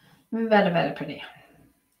 Very, very pretty.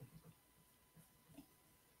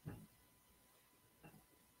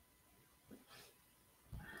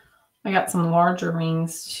 I got some larger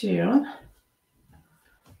rings too.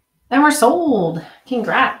 And we're sold.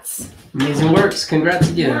 Congrats. Amazing works. Congrats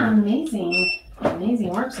again. Yeah, amazing. Amazing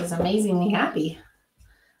works is amazingly happy.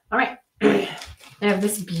 All right. I have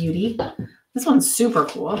this beauty. This one's super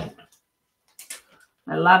cool.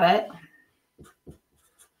 I love it.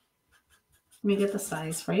 Let me get the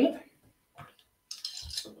size for you.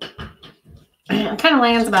 It kind of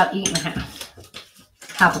lands about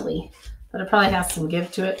 8.5. Happily. But it probably has some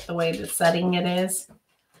give to it the way the setting it is.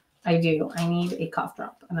 I do. I need a cough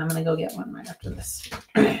drop. And I'm going to go get one right after this.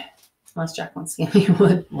 Unless Jack wants to give me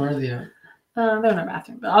one. Where are they at? They're in our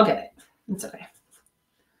bathroom, but I'll get it. It's okay.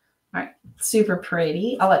 All right. Super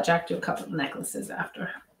pretty. I'll let Jack do a couple of necklaces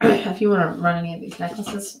after. If you want to run any of these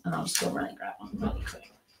necklaces, and I'll just go run and grab one really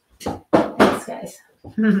quick. Thanks, guys.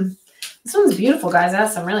 This one's beautiful, guys. It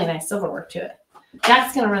has some really nice silver work to it.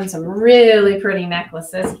 Jack's going to run some really pretty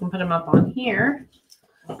necklaces. You can put them up on here.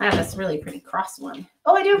 I have this really pretty cross one.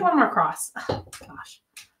 Oh, I do have one more cross. Oh, gosh.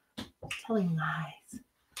 Telling lies.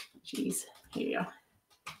 Jeez. Here you go.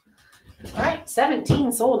 All right.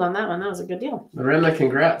 17 sold on that one. That was a good deal. Lorena,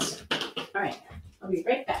 congrats. All right. I'll be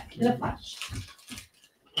right back in a flash.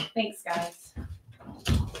 Thanks, guys.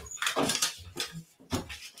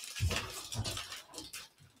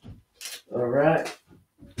 All right.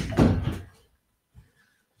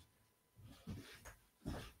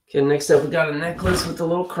 Okay, next up we got a necklace with a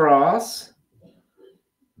little cross.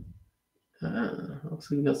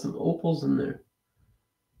 Looks like we got some opals in there.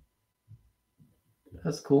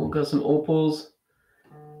 That's cool. Got some opals,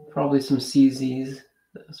 probably some CZs.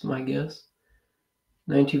 That's my guess.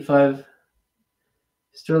 925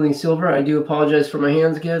 sterling silver. I do apologize for my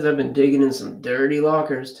hands, guys. I've been digging in some dirty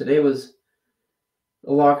lockers. Today was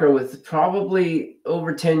a locker with probably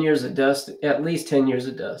over 10 years of dust, at least 10 years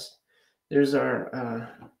of dust. There's our,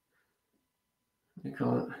 what do you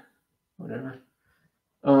call it? Whatever.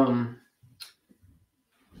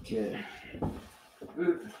 Okay.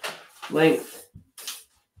 Length.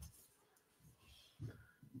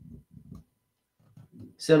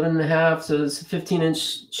 7.5, so it's a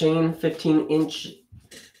 15-inch chain, 15-inch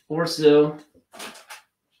or so.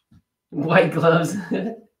 White gloves.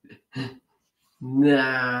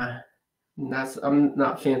 Nah, I'm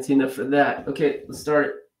not fancy enough for that. Okay, let's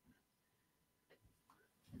start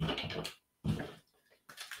it.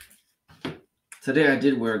 Today I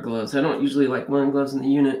did wear gloves. I don't usually like wearing gloves in the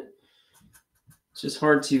unit. It's just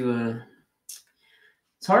hard to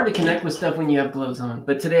it's hard to connect with stuff when you have gloves on.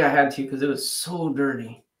 But today I had to because it was so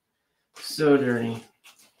dirty. So dirty.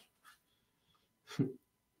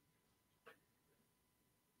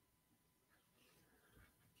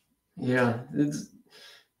 Yeah,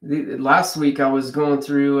 last week I was going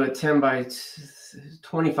through a 10 by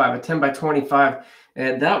 25, a 10 by 25,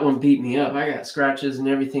 and that one beat me up. I got scratches and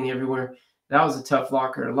everything everywhere. That was a tough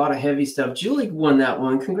locker. A lot of heavy stuff. Julie won that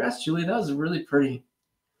one. Congrats, Julie. That was really pretty.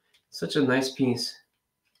 Such a nice piece.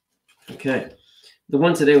 Okay. The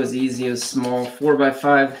one today was easy. It was small, 4 by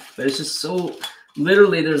 5, but it's just so,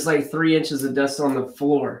 literally there's like 3 inches of dust on the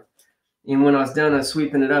floor. And when I was done, I was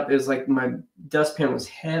sweeping it up. It was like my dustpan was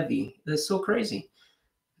heavy. That's so crazy.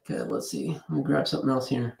 Okay, let's see. Let me grab something else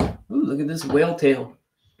here. Ooh, look at this whale tail.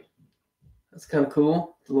 That's kind of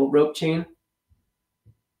cool. The little rope chain.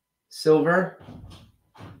 Silver.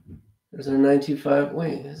 There's our 925.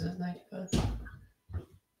 Wait, is that 925?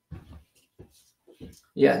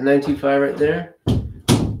 Yeah, 925 right there.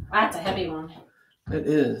 That's a heavy one. It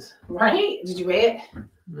is. Right? Did you weigh it?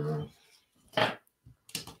 No.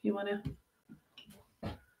 You want to?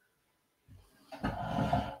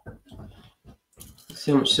 Let's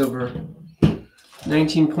see how much silver.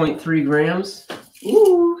 19.3 grams.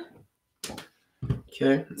 Ooh.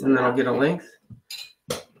 Okay, and then I'll get a length.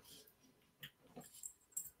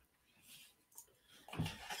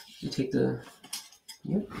 You take the.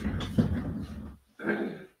 Yep.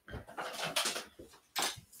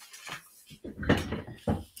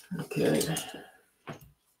 Okay.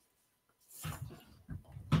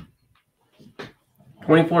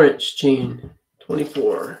 24-inch chain.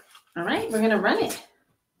 24. All right, we're gonna run it.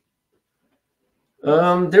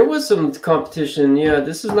 There was some competition. Yeah,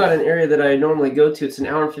 this is not an area that I normally go to. It's an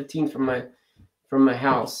hour and 15 from my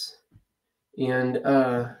house, and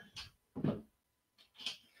a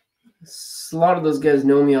lot of those guys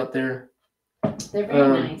know me out there. They're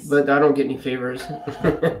very nice. But I don't get any favors.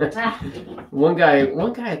 One guy,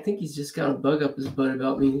 I think he's just got a bug up his butt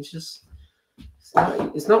about me.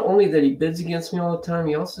 It's not only that he bids against me all the time,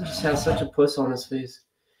 he also just has such a puss on his face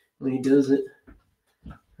when he does it.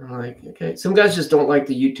 I'm like, okay. Some guys just don't like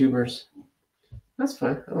the YouTubers. That's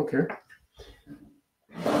fine. I don't care.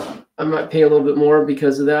 I might pay a little bit more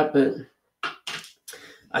because of that, but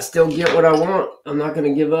I still get what I want. I'm not going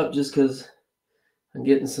to give up just because I'm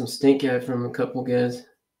getting some stink eye from a couple guys.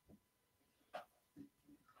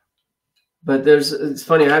 But it's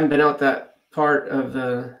funny, I haven't been out that part of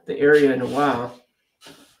the area in a while.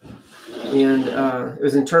 And it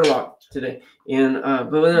was in Turlock today. And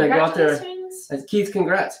but when I got there, Keith,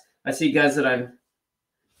 congrats. I see guys that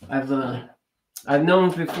I've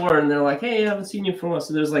known before, and they're like, hey, I haven't seen you for a while.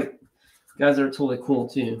 So there's like guys that are totally cool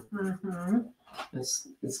too. Mm-hmm.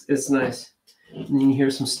 It's nice. And then you hear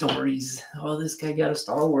some stories. Oh, this guy got a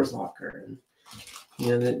Star Wars locker, and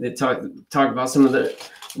you know they talk about some of the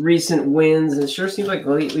recent wins. And it sure seems like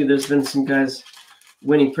lately there's been some guys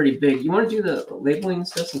winning pretty big. You want to do the labeling and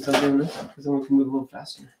stuff since I'm doing this, because then we can move a little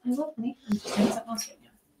faster. I will. I'm just doing something else right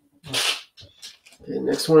now. Okay,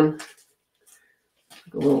 next one.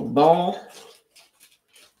 A little ball.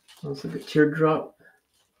 Looks like a teardrop.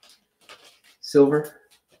 Silver.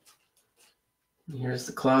 And here's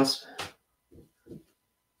the clasp.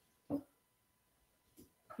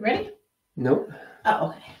 Ready? Nope.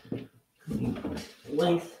 Oh, okay.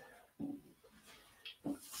 Length.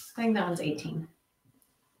 I think that one's 18.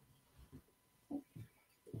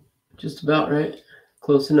 Just about right.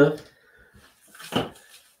 Close enough.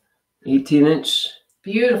 18-inch.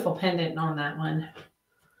 Beautiful pendant on that one.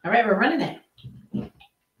 All right, we're running it.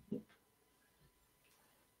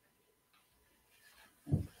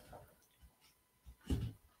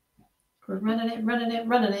 We're running it, running it,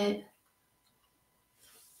 running it.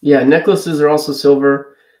 Yeah, necklaces are also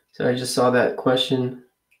silver. So I just saw that question.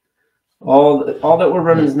 All that we're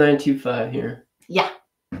running is 925 here. Yeah.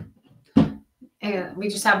 And we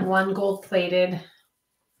just have one gold-plated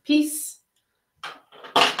piece.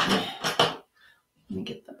 Let me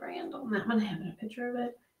get the brand on that one. I have a picture of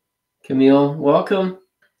it. Camille, welcome.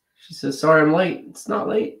 She says, sorry I'm late. It's not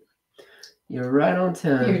late. You're right on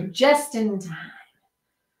time. You're just in time.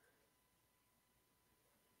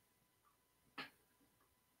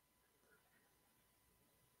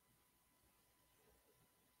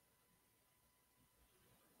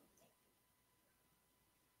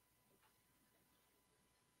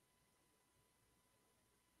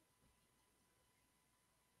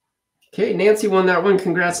 Okay, Nancy won that one.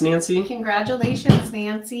 Congrats, Nancy. Congratulations,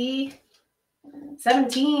 Nancy.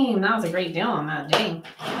 17. That was a great deal on that. Dang.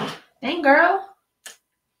 Dang, girl.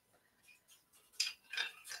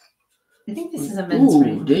 I think this is a men's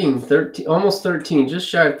ring. Dang, 13, almost 13, just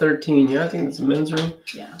shy of 13. Yeah, I think it's a men's ring.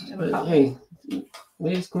 Yeah. But hey,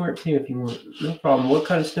 ladies can wear it too if you want. No problem. What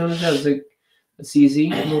kind of stone is that? Is it a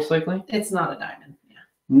CZ, most likely? It's not a diamond. Yeah.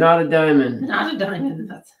 Not a diamond. Not a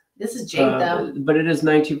diamond. This is jade though. But it is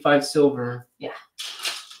 925 silver. Yeah.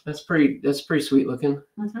 That's pretty sweet looking.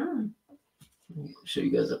 Mm-hmm. Show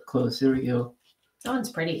you guys up close. Here we go. That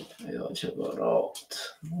one's pretty. I'll check it out.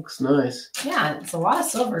 Looks nice. Yeah, it's a lot of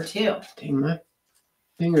silver too. Dang, my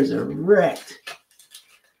fingers are wrecked.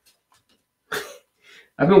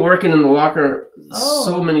 I've been working in the locker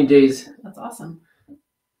so many days. That's awesome.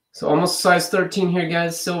 So almost size 13 here,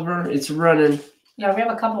 guys. Silver. It's running. Yeah, we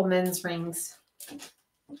have a couple men's rings.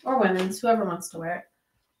 Or women's, whoever wants to wear it.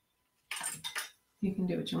 You can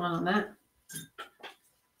do what you want on that.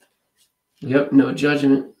 Yep, no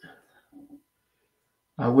judgment.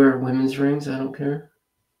 I wear women's rings. I don't care.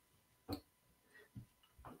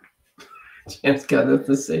 Jan's got nothing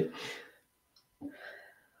to say.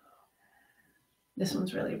 This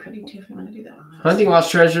one's really pretty too if you want to do that one. Hunting Lost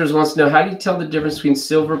Treasures wants to know, how do you tell the difference between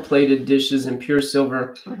silver-plated dishes and pure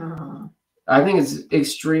silver? I think it's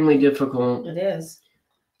extremely difficult. It is.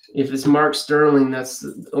 If it's marked sterling, that's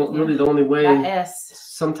really the only way. That S.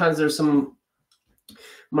 Sometimes there's some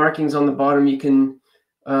markings on the bottom you can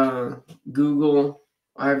Google.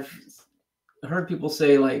 I've heard people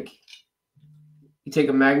say like you take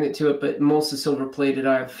a magnet to it, but most of silver plated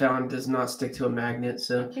I've found does not stick to a magnet.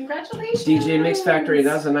 So congratulations, DJ Mix Factory.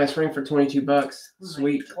 That was a nice ring for $22. Oh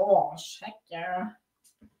Sweet. Gosh, heck yeah.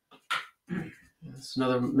 That's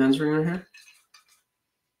another men's ring right here.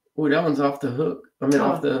 Oh, that one's off the hook. I mean,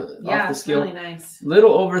 off the scale. Really nice.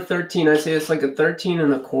 Little over 13. I'd say it's like a 13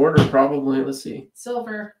 1/4 probably. Let's see.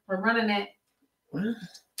 Silver. We're running it. What?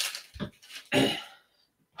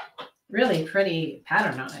 Really pretty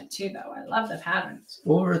pattern on it too, though. I love the patterns.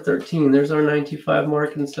 Over 13. There's our 95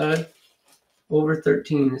 mark inside. Over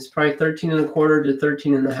 13. It's probably 13 1/4 to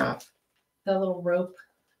 13 1/2. The little rope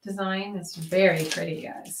design is very pretty,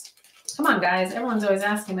 guys. Come on, guys. Everyone's always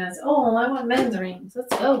asking us, oh, I want men's rings.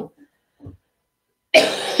 Let's go.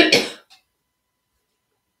 I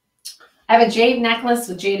have a jade necklace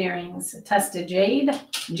with jade earrings. Tested jade.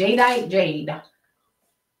 Jadeite jade.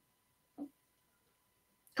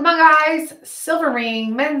 Come on, guys. Silver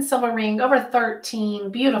ring. Men's silver ring. Over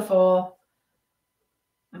 13. Beautiful.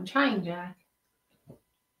 I'm trying, Jack.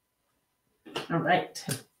 All right.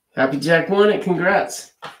 Happy Jack won it.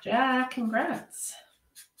 Congrats. Jack, congrats.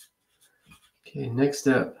 Okay, next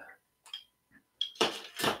up.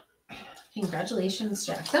 Congratulations,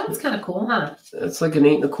 Jack. That one's kind of cool, huh? That's like an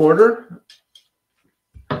 8 1/4.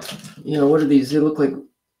 Yeah, what are these? They look like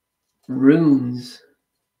runes.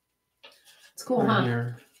 It's cool, huh?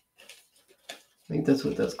 Here. I think that's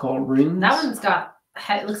what that's called, runes. That one's got,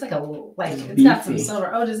 it looks like it's got some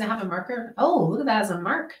silver. Oh, does it have a marker? Oh, look at that as a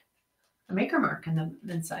mark. A maker mark in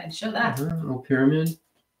the inside. Show that. Little pyramid.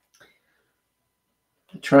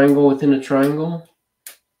 A triangle within a triangle.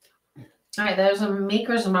 All right, there's a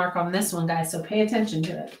maker's mark on this one, guys, so pay attention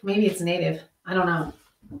to it. Maybe it's native. I don't know.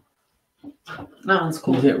 That one's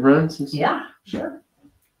cool. Can you hit runs? Yeah, sure.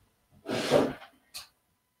 It's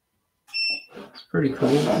pretty cool.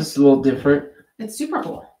 It's a little different. It's super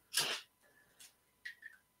cool.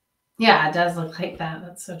 Yeah, it does look like that.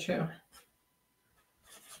 That's so true.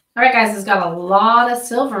 All right, guys, it's got a lot of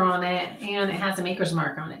silver on it, and it has a maker's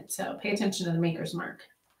mark on it. So pay attention to the maker's mark.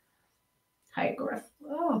 Hieroglyph.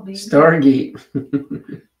 Oh, baby. Stargate.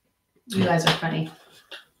 You guys are funny.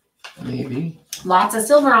 Maybe. Lots of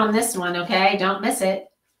silver on this one, okay? Don't miss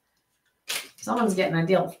it. Someone's getting a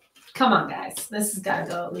deal. Come on, guys. This has got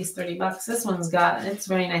to go at least $30. This one's got, it's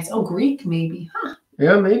very nice. Oh, Greek, maybe. Huh.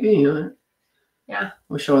 Yeah, maybe. Yeah.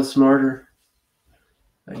 Wish I was smarter.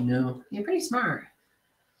 I know. You're pretty smart.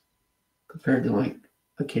 Compared to like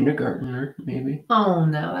a kindergartner, maybe. Oh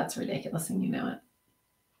no, that's ridiculous, and you know it.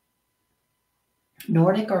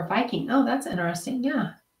 Nordic or Viking? Oh, that's interesting.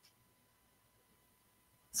 Yeah.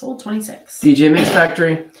 Sold 26. DJ Mix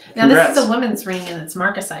Factory. Now Congrats. this is a women's ring and it's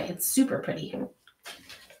marcasite. It's super pretty.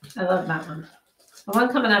 I love that one. The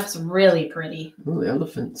one coming up is really pretty. Oh,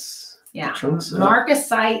 elephants. Yeah. Trunks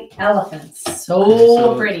Marcasite elephants.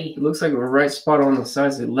 So pretty. It looks like we're right spot on the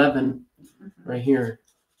size 11 right here.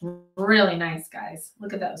 Really nice, guys.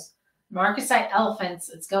 Look at those. Marcasite elephants.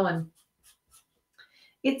 It's going.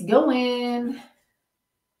 It's going.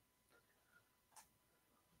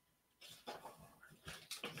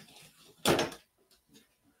 It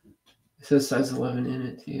says size 11 in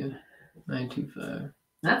it too. 925.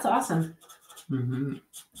 That's awesome. Mm-hmm.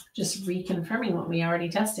 Just reconfirming what we already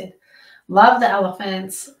tested. Love the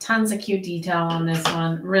elephants. Tons of cute detail on this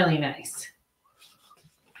one. Really nice.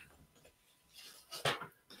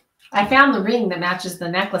 I found the ring that matches the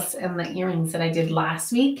necklace and the earrings that I did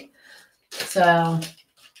last week. So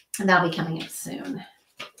that'll be coming up soon.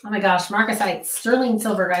 Oh my gosh, marcasite, sterling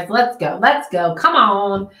silver, guys. Let's go. Let's go. Come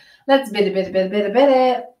on. Let's bid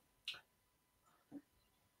it.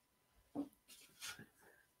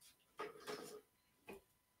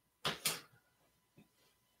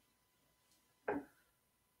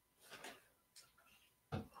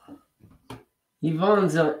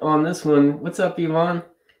 Yvonne's on this one. What's up, Yvonne?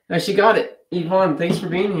 Oh, she got it. Yvonne, thanks for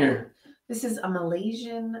being here. This is a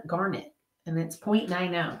Malaysian garnet, and it's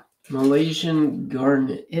 0.90. Malaysian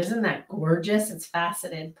garnet. Isn't that gorgeous? It's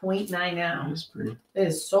faceted. 0.90. That's pretty. It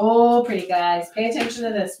is so pretty, guys. Pay attention to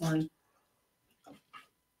this one.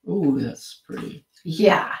 Oh, that's pretty.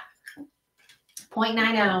 Yeah.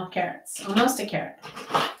 0.90 carats. Almost a carat.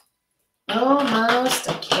 Almost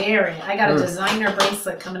a carat. I got a designer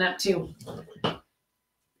bracelet coming up too.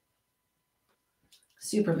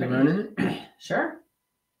 Super pretty. You running it? Sure.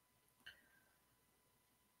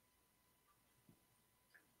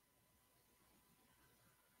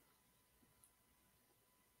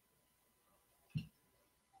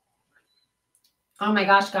 Oh my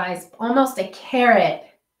gosh, guys. Almost a carat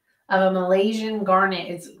of a Malaysian garnet.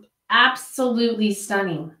 It's absolutely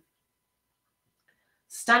stunning.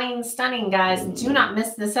 Stunning, stunning, guys. Do not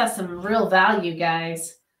miss this. Has some real value,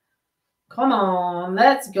 guys. Come on.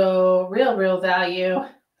 Let's go. Real value.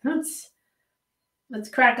 Let's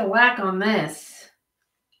crack a whack on this.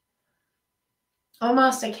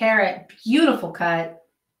 Almost a carat. Beautiful cut.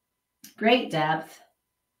 Great depth.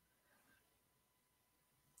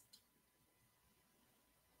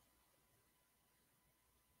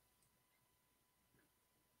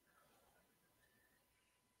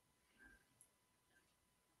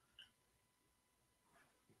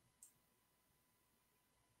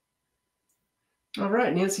 All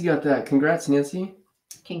right, Nancy got that. Congrats, Nancy.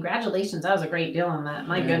 Congratulations. That was a great deal on that.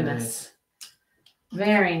 My goodness.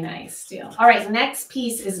 Very nice deal. All right, next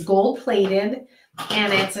piece is gold plated,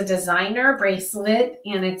 and it's a designer bracelet,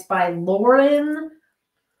 and it's by Lauren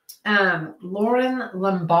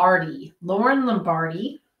Lombardi. Lauren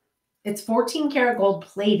Lombardi. It's 14 karat gold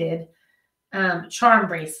plated charm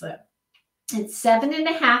bracelet. It's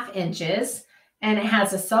 7.5 inches, and it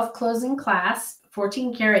has a self-closing clasp.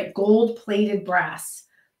 14 karat gold plated brass.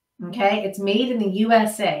 Okay, it's made in the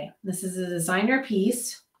USA. This is a designer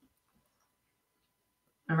piece.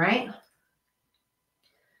 All right.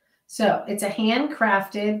 So it's a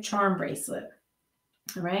handcrafted charm bracelet.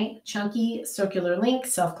 All right, chunky circular link,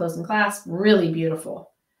 self-closing clasp, really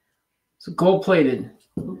beautiful. So gold plated.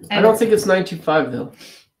 I don't think it's 925 though.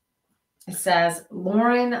 It says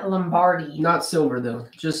Lauren Lombardi. Not silver though.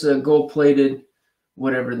 Just a gold plated,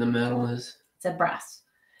 whatever the metal is. It's a brass.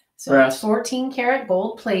 So it's 14 karat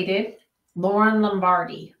gold plated, Lauren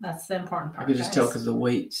Lombardi. That's the important part. I could just tell because the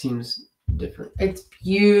weight seems different. It's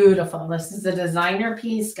beautiful. This is a designer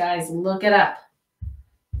piece, guys. Look it up.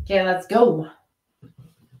 Okay, let's go.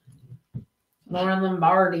 Lauren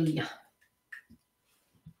Lombardi.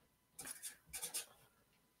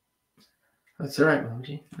 That's all right,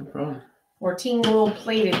 Moji. No problem. 14 gold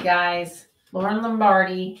plated, guys. Lauren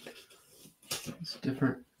Lombardi. It's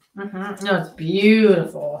different. No, it's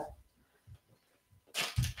beautiful.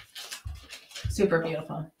 Super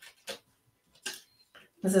beautiful.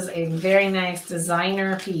 This is a very nice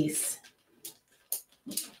designer piece.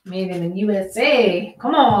 Made in the USA.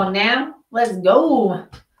 Come on now. Let's go.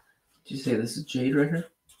 Did you say this is jade right here?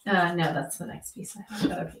 No, that's the next piece. I have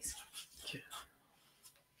another piece. Okay.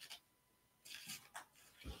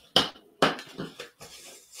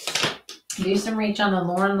 Do some reach on the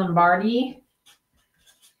Lauren Lombardi.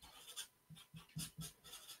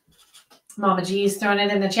 Mama G's throwing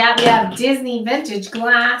it in the chat. We have Disney vintage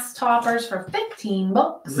glass toppers for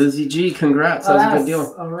 $15. Lizzie G, congrats. That was a good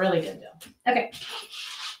deal. A really good deal. Okay.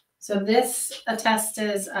 So this attests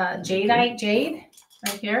as jadeite jade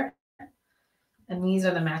right here. And these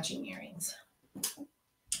are the matching earrings.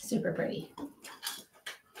 Super pretty.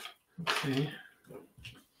 Okay.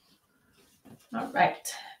 All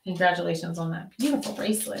right. Congratulations on that beautiful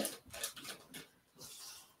bracelet.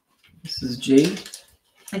 This is jade.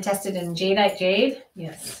 I tested in jadeite jade.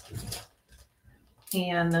 Yes.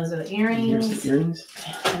 And those are the earrings. Here's the earrings.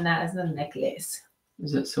 And that is the necklace.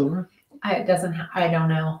 Is that silver? It doesn't. I don't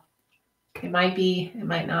know. It might be. It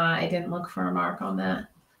might not. I didn't look for a mark on that.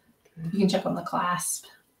 You can check on the clasp.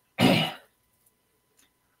 It's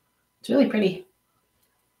really pretty.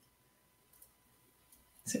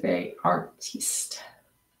 It's a very artiste.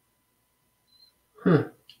 Huh.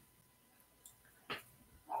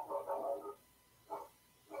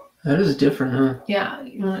 That is different, huh? Yeah,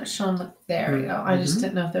 you want it shown. There we go. I just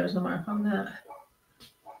didn't know if there was a mark on that.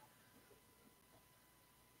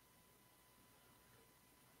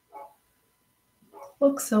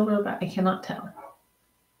 Looks silver, but I cannot tell.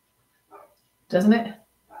 Doesn't it?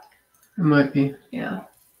 It might be. Yeah.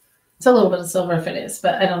 It's a little bit of silver if it is,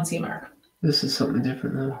 but I don't see a mark. This is something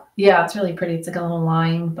different, though. Yeah, it's really pretty. It's like a little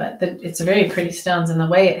line, but it's a very pretty stones. And the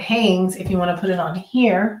way it hangs, if you want to put it on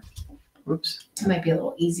here, Whoops. it might be a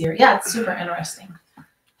little easier. Yeah, it's super interesting.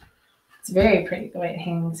 It's very pretty the way it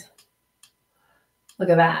hangs. Look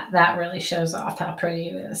at that. That really shows off how pretty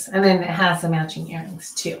it is. And then it has the matching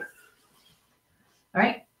earrings, too. All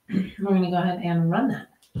right. We're going to go ahead and run that.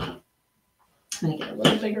 I'm going to get a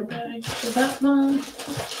little bigger bag for that one.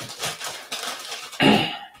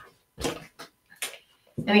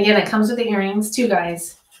 And again, it comes with the earrings too,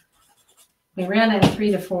 guys. We ran it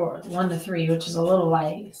 3 to 4, 1 to 3, which is a little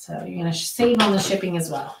light. So you're going to save on the shipping as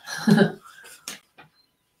well. All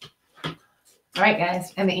right,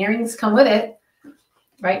 guys. And the earrings come with it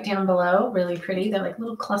right down below. Really pretty. They're like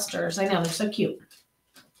little clusters. I know. They're so cute.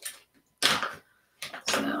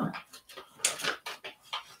 So.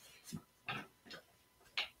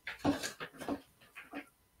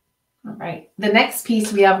 All right. The next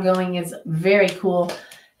piece we have going is very cool.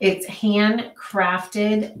 It's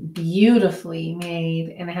handcrafted, beautifully made,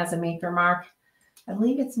 and it has a maker mark. I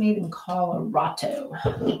believe it's made in Colorado.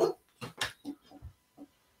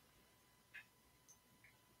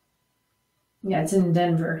 Yeah, it's in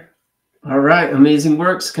Denver. All right. Amazing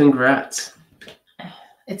works. Congrats.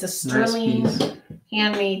 It's a sterling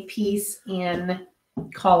handmade piece in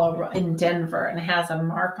Colorado, in Denver, and it has a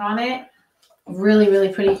mark on it. Really, really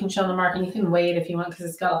pretty. You can show the mark, and you can weigh it if you want because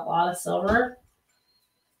it's got a lot of silver.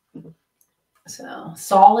 So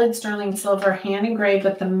solid sterling silver, hand engraved,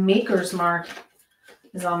 but the maker's mark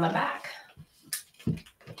is on the back.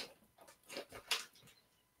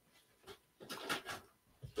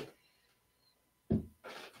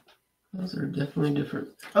 Those are definitely different.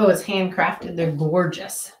 Oh, it's handcrafted. They're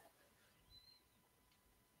gorgeous.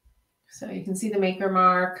 So you can see the maker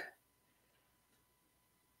mark.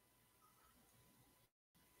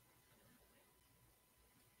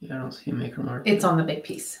 Yeah, I don't see a maker mark. It's on the big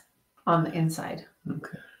piece on the inside.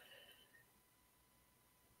 Okay.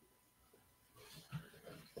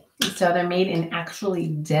 So they're made in actually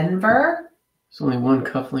Denver. There's only one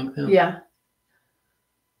cuff link though. Yeah.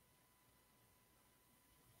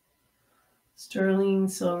 Sterling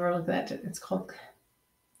silver. Look at that. It's called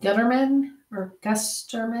Gutterman or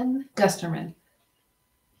Gusterman. Gusterman.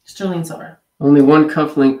 Sterling silver. Only one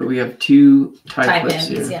cuff link, but we have 2 tie clips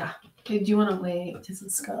ins, here. yeah. Do you want to wait? Because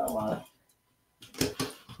it's got a lot of.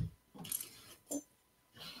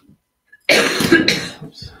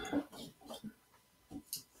 Oops.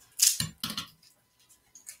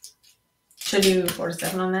 Should do 4 to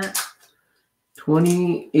 7 on that.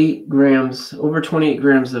 28 grams, over 28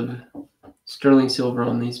 grams of sterling silver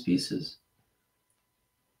on these pieces.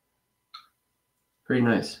 Pretty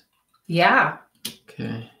nice. Yeah.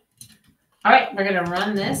 Okay. All right, we're going to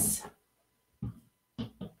run this.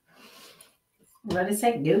 Ready,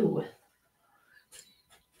 set, go.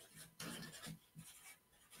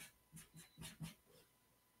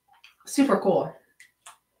 Super cool.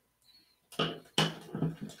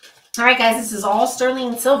 All right, guys, this is all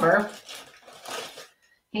sterling silver.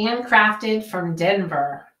 Handcrafted from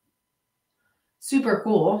Denver. Super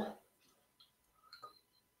cool.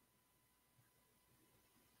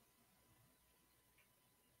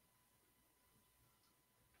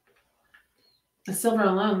 The silver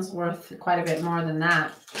alone's worth quite a bit more than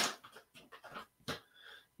that.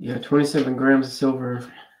 Yeah, 27 grams of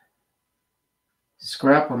silver.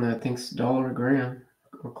 Scrap on that, I think it's $1 a gram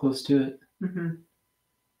or close to it. Mm-hmm.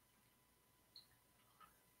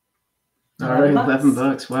 All right, 11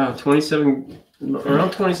 bucks. Wow, 27,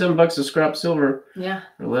 around 27 bucks of scrap silver. Yeah.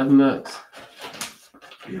 11 bucks.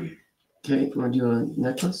 Okay, you want to do a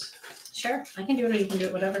necklace? Sure, I can do it or you can do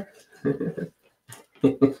it, whatever.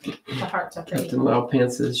 The hearts are pretty. Captain Loud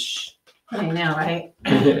Pants says, shh. I know, right?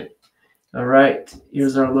 All right,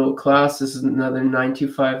 here's our little class. This is another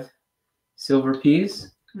 925 silver piece.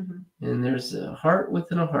 And there's a heart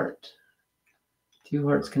within a heart. 2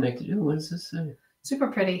 hearts connected. Ooh, what does this say? Super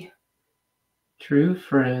pretty. True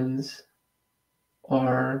friends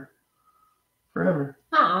are forever.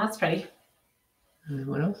 Oh, that's pretty. And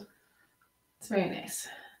what else? It's very nice.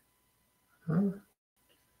 Huh?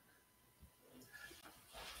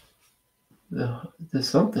 The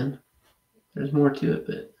something. There's more to it,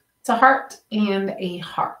 but it's a heart and a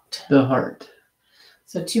heart. The heart.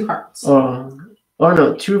 So 2 hearts. Oh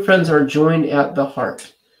no! True friends are joined at the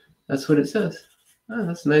heart. That's what it says. Oh,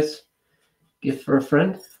 that's a nice gift for a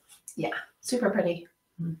friend. Yeah, super pretty.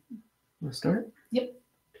 We'll start. Yep.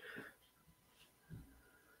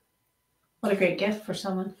 What a great gift for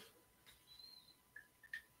someone.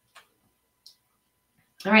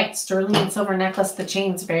 All right, sterling and silver necklace. The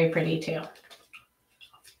chain's very pretty too.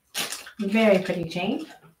 Very pretty chain.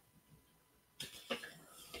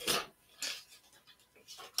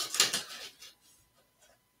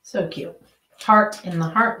 So cute. Heart in the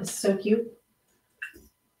heart is so cute.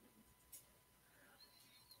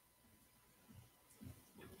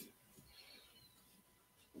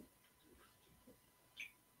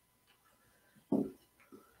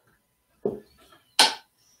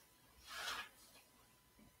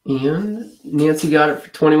 And Nancy got it for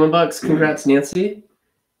 21 bucks. Congrats, Nancy.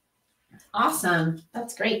 Awesome.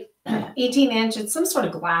 That's great. 18 inch. It's some sort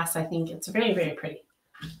of glass, I think. It's very, very pretty.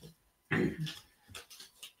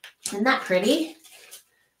 Isn't that pretty?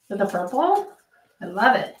 With the purple? I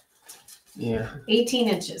love it. Yeah. 18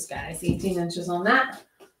 inches, guys. 18 inches on that.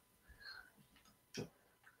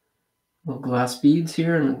 Little glass beads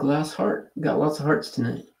here and a glass heart. We got lots of hearts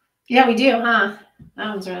tonight. Yeah, we do, huh? That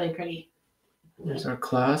one's really pretty. There's our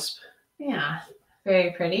clasp. Yeah,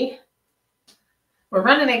 very pretty. We're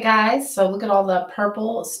running it, guys. So look at all the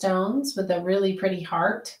purple stones with a really pretty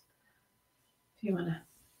heart. If you want to.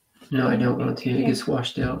 No, I don't want to. It gets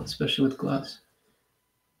washed out, especially with glass.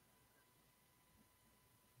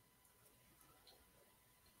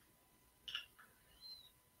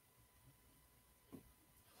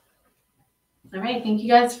 All right. Thank you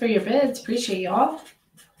guys for your bids. Appreciate y'all.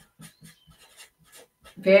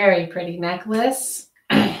 Very pretty necklace.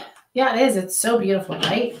 Yeah, it is. It's so beautiful,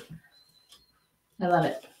 right? I love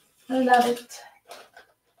it. I love it.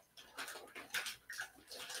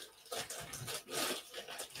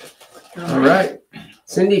 All right.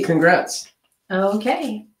 Cindy, congrats.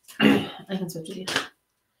 Okay. I can switch with you.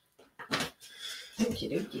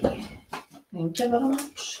 Okie dokie. Thank you very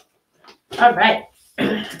much. All right. All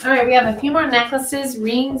right. We have a few more necklaces,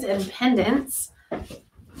 rings, and pendants.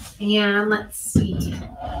 And let's see.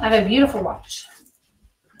 I have a beautiful watch.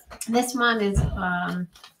 This one is Turn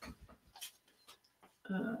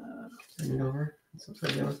it over. It's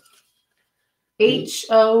upside down.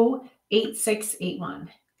 HO8681.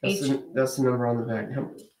 That's the number on the back.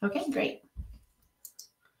 Okay, great.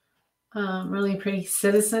 Really pretty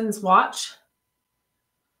Citizens watch.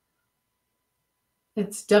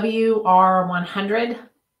 It's WR100.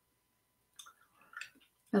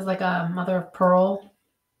 It's like a mother of pearl.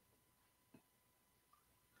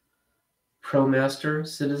 ProMaster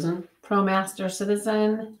Citizen. ProMaster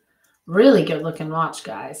Citizen. Really good looking watch,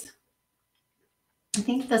 guys. I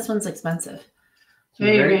think this one's expensive.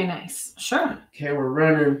 Very, very nice. Sure. Okay, we're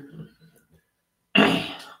running.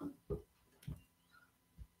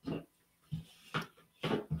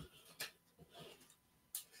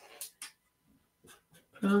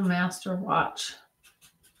 ProMaster watch.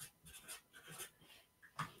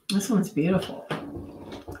 This one's beautiful.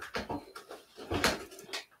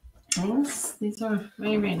 These are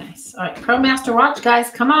very, very nice. All right, ProMaster watch,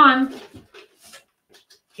 guys. Come on.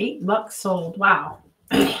 $8 sold. Wow.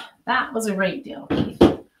 That was a great deal.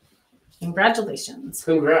 Congratulations.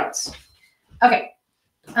 Congrats. Okay.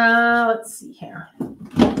 Let's see here.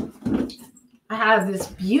 I have this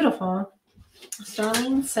beautiful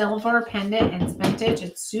sterling silver pendant. It's vintage.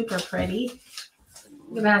 It's super pretty.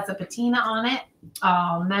 It has a patina on it.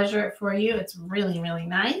 I'll measure it for you. It's really, really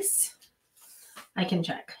nice. I can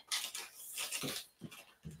check.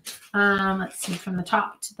 Let's see, from the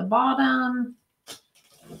top to the bottom.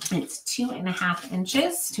 It's 2.5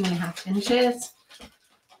 inches. 2.5 inches.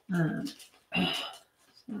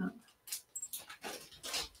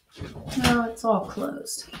 No, it's all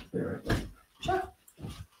closed. Sure.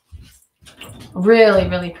 Really,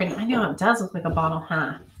 really pretty. I know it does look like a bottle,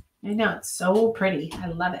 huh? I know it's so pretty. I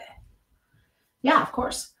love it. Yeah, of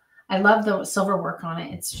course. I love the silver work on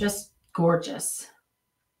it. It's just gorgeous.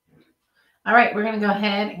 All right, we're going to go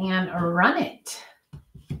ahead and run it.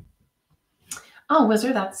 Oh,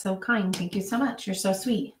 Wizard, that's so kind. Thank you so much. You're so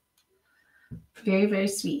sweet. Very, very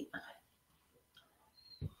sweet.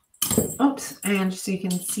 Oops. And just so you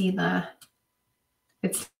can see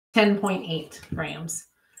it's 10.8 grams.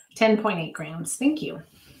 10.8 grams. Thank you.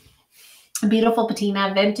 Beautiful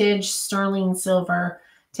patina, vintage sterling silver,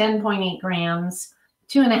 10.8 grams,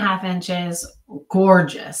 2.5 inches.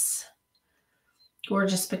 Gorgeous.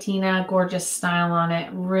 Gorgeous patina, gorgeous style on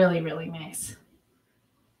it. Really, really nice.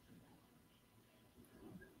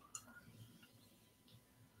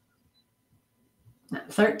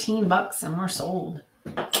 $13 and we're sold.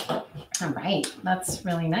 All right, that's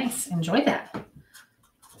really nice. Enjoy that.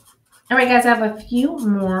 All right, guys, I have a few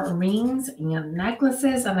more rings and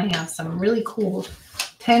necklaces, and I have some really cool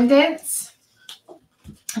pendants.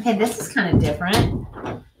 Okay, this is kind of different.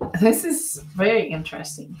 This is very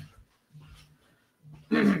interesting.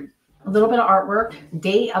 A little bit of artwork.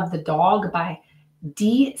 Day of the Dog by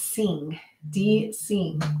D. Singh. D.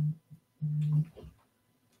 Singh.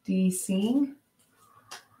 D. Singh.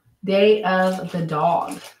 Day of the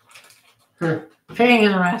Dog. Very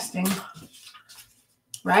interesting.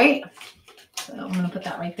 Right? So I'm going to put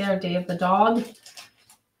that right there. Day of the Dog.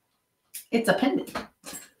 It's a pendant.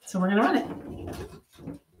 So we're going to run it.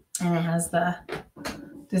 And it has the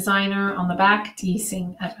designer on the back. D.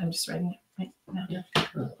 Singh. I'm just writing it right now. Yeah,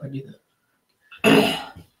 I do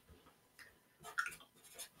that.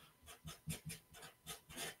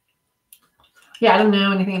 Yeah, I don't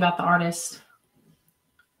know anything about the artist.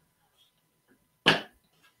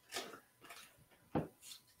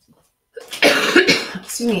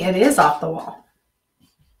 Excuse me, it is off the wall.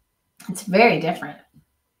 It's very different.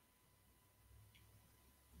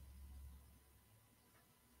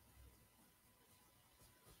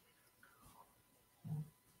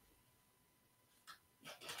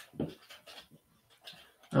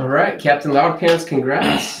 All right, Captain Loudpants,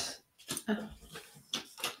 congrats.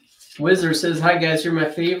 Wizard says, hi guys, you're my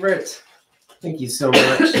favorite. Thank you so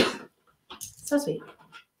much. So sweet.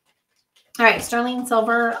 All right, sterling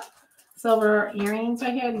silver earrings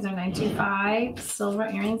right here. These are 925 silver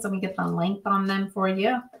earrings. Let me get the length on them for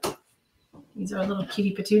you. These are little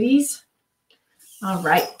cutie patooties. All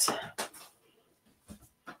right.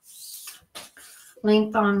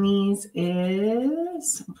 Length on these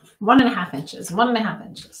is 1.5 inches. 1.5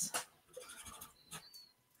 inches.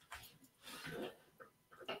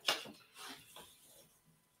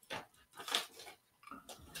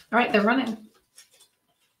 All right, they're running.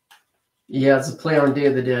 Yeah, it's a play on Day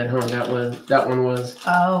of the Dead, huh? That one was.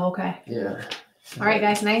 Oh, okay. Yeah. All right,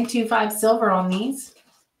 guys, 925 silver on these.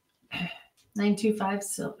 925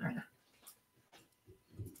 silver.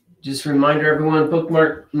 Just a reminder, everyone,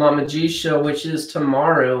 bookmark Mama G's show, which is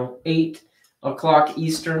tomorrow, 8 o'clock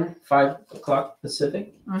Eastern, 5 o'clock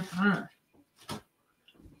Pacific.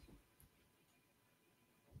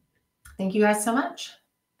 Thank you guys so much.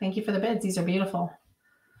 Thank you for the bids. These are beautiful.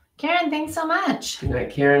 Karen, thanks so much. Good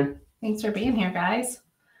night, Karen. Thanks for being here, guys.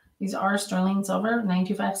 These are sterling silver,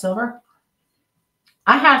 925 silver.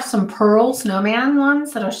 I have some pearl snowman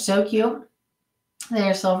ones that are so cute.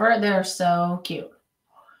 They're silver. They're so cute.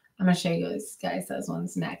 I'm going to show you guys those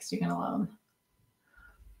ones next. You're going to love them.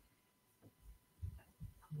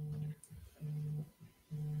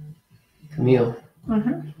 Camille.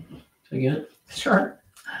 Mm-hmm. Should I get it? Sure.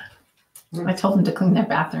 I told them to clean their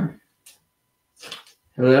bathroom.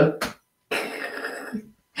 Hello?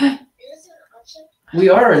 We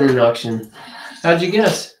are in an auction. How'd you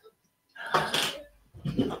guess?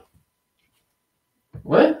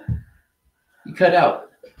 What? You cut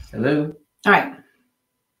out. Hello? All right.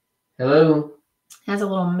 Hello? Has a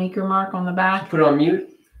little maker mark on the back. Put on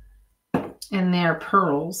mute. And they're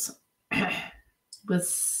pearls.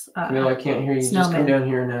 With No, I can't hear you. Snowman. Just come down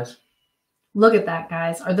here and ask. Look at that,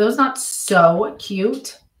 guys. Are those not so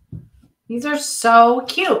cute? These are so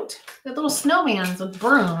cute. They're little snowmans with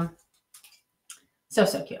broom. So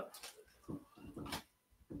cute.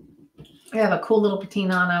 They have a cool little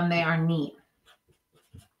patina on them. They are neat.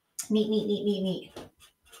 Neat.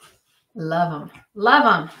 Love them.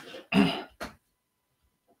 Love them.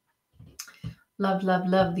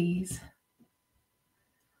 love these.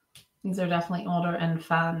 These are definitely older and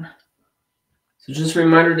fun. So just a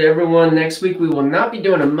reminder to everyone, next week we will not be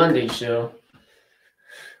doing a Monday show.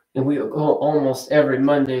 And we will go almost every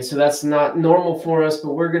Monday. So that's not normal for us,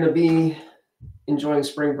 but we're going to be enjoying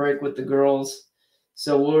spring break with the girls.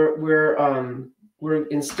 So we're we're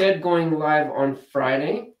instead going live on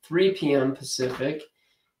Friday, 3 p.m. Pacific.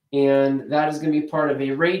 And that is going to be part of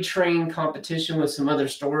a raid train competition with some other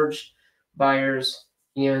storage buyers.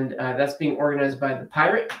 And that's being organized by the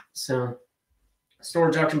Pirate. So,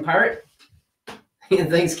 Storage Auction Pirate.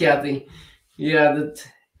 Thanks, Kathy. Yeah,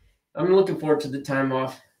 I'm looking forward to the time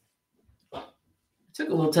off. I took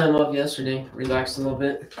a little time off yesterday, relaxed a little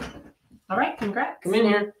bit. All right, congrats. Come in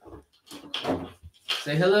here.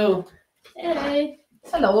 Say hello. Hey,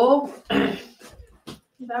 Hello. if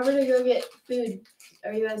I were to go get food,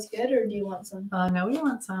 are you guys good or do you want some? No, we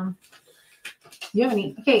want some. You have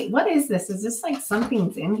any? Okay, what is this? Is this like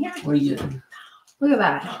something's in here? What are you getting? Look at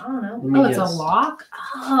that. I don't know. Let me Oh, it's a guess. lock?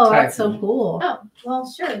 Oh, that's so cool. Oh,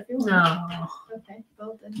 well, sure. If you want. No. Okay,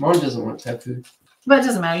 both then. Mom doesn't want pet food. But it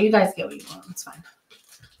doesn't matter. You guys get what you want. It's fine.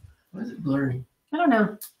 Why is it blurry? I don't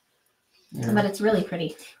know. Yeah. But it's really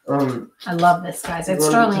pretty. I I love this, guys. It's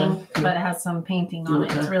You want sterling, it? but it has some painting on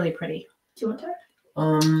it. It's really pretty. Do you want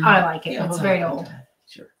to? I like it. yeah, It's hold very on. old.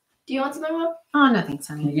 Sure. Do you want something, Mom? Oh, no thanks,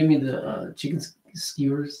 Can honey. you give me the chicken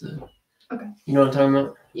skewers? Okay. You know what I'm talking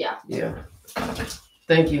about? Yeah. Yeah.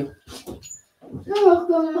 Thank you. You're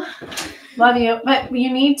welcome. Love you. But you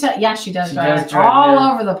need to, yeah, she does She drive does drive, all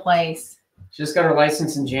yeah. over the place. She just got her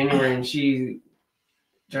license in January and she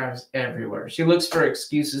drives everywhere. She looks for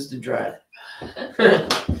excuses to drive.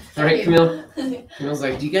 Right, Camille? Camille's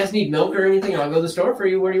like, do you guys need milk or anything? I'll go to the store for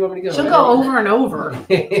you. Where do you want me to go? She'll go over and over.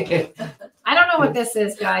 Congrats, I don't know what this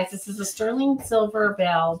is, guys. This is a sterling silver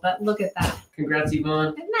bell, but look at that.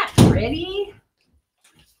 Yvonne. Isn't that pretty?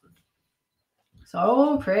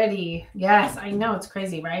 So pretty. Yes, I know. It's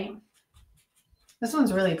crazy, right? This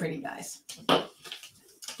one's really pretty, guys.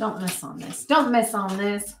 Don't miss on this. Don't miss on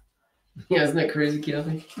this. Yeah, isn't that crazy,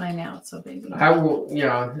 Kelly? I know. It's so big. I will,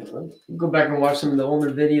 yeah, go back and watch some of the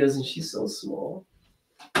older videos and she's so small.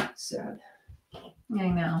 Sad. I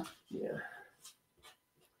know. Yeah.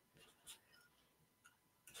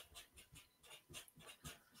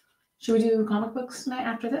 Should we do comic books tonight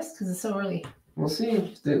after this? Because it's so early. We'll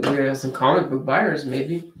see. We have some comic book buyers,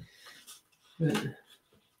 maybe. But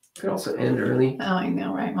could also end early. Oh, I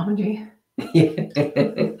know, right, Mom G?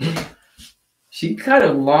 She kind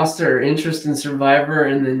of lost her interest in Survivor,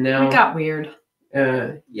 and then now, It got weird.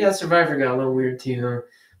 yeah, Survivor got a little weird too, huh?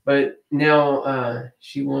 But now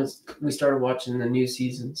we started watching the new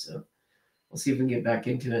season, so we'll see if we can get back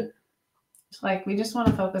into it. It's like we just want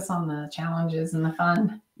to focus on the challenges and the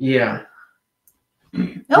fun. Yeah. Oh,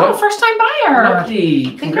 Well, first time buyer.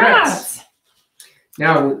 Lovely. Congrats.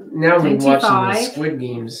 Now we're watching the 95. Squid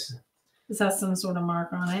Games. This has some sort of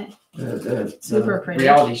mark on it. The Super pretty.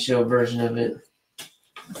 reality show version of it.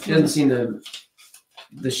 She hasn't seen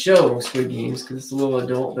the show Squid Games because it's a little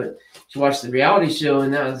adult, but she watched the reality show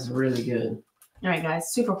and that was really good. All right,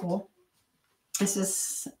 guys, super cool. This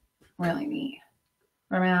is really neat.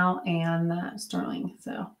 Ramel and Sterling.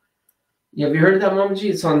 So, Yeah, have you heard of that, Mama G?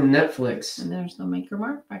 It's on Netflix. and there's the maker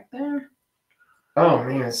mark back there. Oh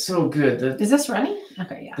man, it's so good. Is this running?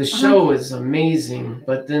 Okay, yeah. The show is amazing,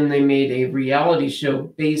 but then they made a reality show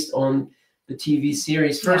based on the TV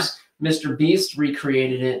series. First, Mr. Beast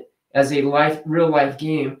recreated it as a real life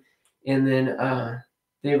game, and then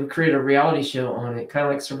they would create a reality show on it, kind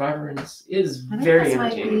of like Survivor, and it is I think very this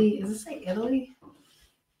might entertaining. be. Is this like Italy?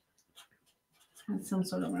 Has some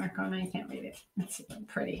sort of mark on it. I can't read it. It's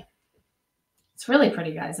pretty. It's really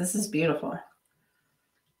pretty, guys. This is beautiful.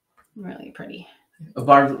 Really pretty.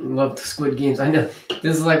 Barb loved Squid Games. I know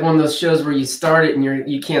this is like one of those shows where you start it and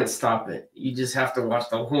you can't stop it. You just have to watch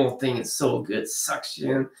the whole thing. It's so good. It sucks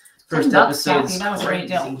you in. First Bucks, episode. Kathy. That was a great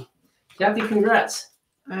deal. Kathy, congrats.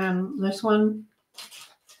 This one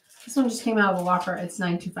just came out of the locker. It's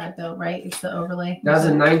 $9.25 though, right? It's the overlay. That's a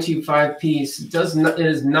 925 piece. It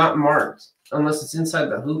is not marked unless it's inside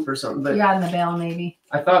the hoop or something. But Yeah, in the bell maybe.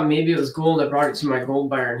 I thought maybe it was gold. I brought it to my gold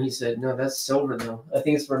buyer and he said, no, that's silver though. I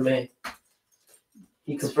think it's for May.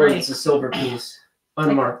 He It's confirmed pretty. it's a silver piece.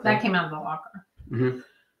 Unmarked. That came out of the locker. Mhm.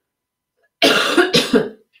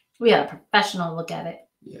 We had a professional look at it.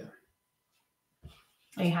 Yeah.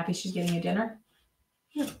 Are you happy she's getting you dinner?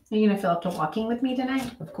 Yeah. Are you gonna fill up to walking with me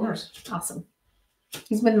tonight? Of course. Awesome.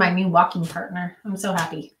 He's been my new walking partner. I'm so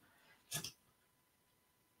happy.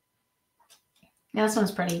 Yeah, this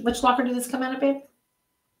one's pretty. Which locker did this come out of, babe?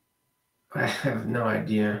 I have no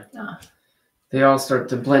idea. Oh, They all start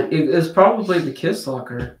to blend. It's probably the Kiss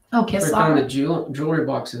locker. oh Kiss I found locker. the jewelry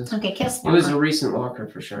boxes. Okay, Kiss It locker. was a recent locker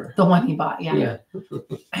for sure. The one he bought, yeah. Yeah.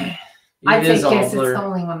 I'd It say is all Kiss is blur. the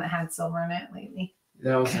only one that had silver in it lately.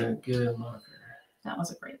 That was a good locker. That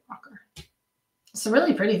was a great locker. It's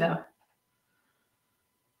really pretty though.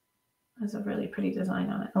 There's a really pretty design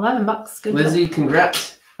on it. $11. Good Lizzie, deal.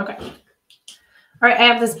 congrats. Okay. All right, I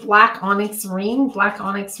have this black onyx ring. Black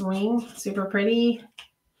onyx ring. Super pretty.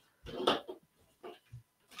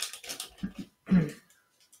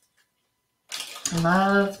 I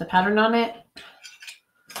love the pattern on it.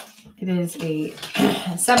 It is a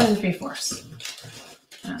 7 3/4.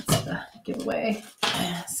 That's the giveaway.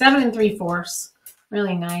 7 3/4.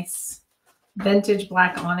 Really nice. Vintage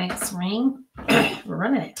black onyx ring. We're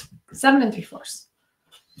running it. 7 3/4.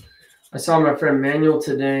 I saw my friend Manuel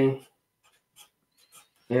today.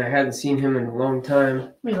 And I hadn't seen him in a long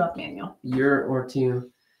time. We love Manuel. Year or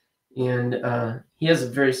two. And he has a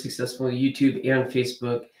very successful YouTube and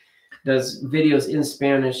Facebook. Does videos in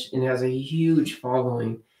Spanish and has a huge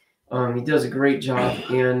following. He does a great job,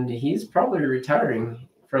 and he's probably retiring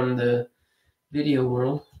from the video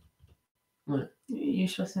world. What? You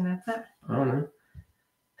supposed to know that? I don't know.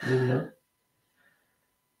 Maybe not.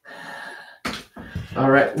 All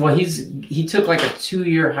right. Well, he took like a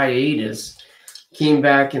 2-year hiatus, came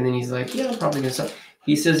back, and then he's like, yeah, I'm probably gonna stop.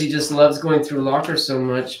 He says he just loves going through locker so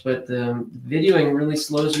much, but the videoing really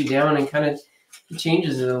slows you down and kind of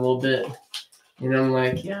changes it a little bit. And I'm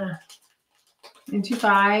like, yeah. Into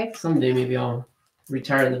 5. Someday maybe I'll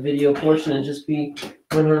retire the video portion and just be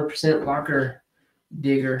 100% locker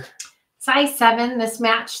digger. Size 7. This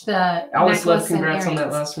matched the Alice, love, necklace and congrats on that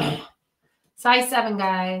earrings. last one. Size 7,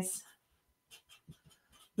 guys.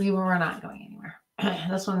 We're not going anywhere.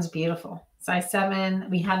 This one's beautiful. Size 7.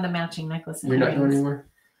 We had the matching necklace and You're not earrings. going anywhere?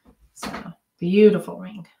 So, beautiful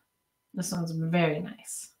ring. This one's very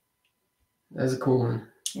nice. That's a cool one.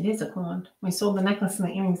 It is a cool one. We sold the necklace and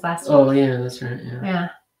the earrings last week. Oh, yeah, that's right. Yeah. Yeah.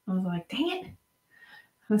 I was like, dang it.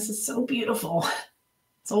 This is so beautiful.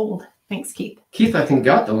 It's old. Thanks, Keith. Keith, I think,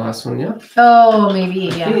 got the last one, yeah? Oh,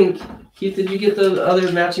 maybe, I yeah. think. Keith, did you get the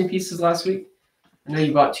other matching pieces last week? I know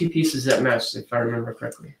you bought 2 pieces that matched, if I remember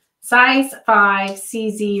correctly. Size 5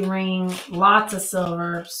 CZ ring. Lots of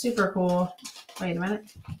silver. Super cool. Wait a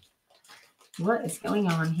minute. What is going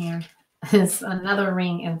on here? There's another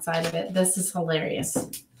ring inside of it. This is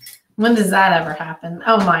hilarious. When does that ever happen?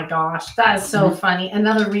 Oh my gosh. That is so funny.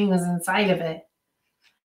 Another ring was inside of it.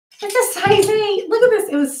 It's a size 8. Look at this.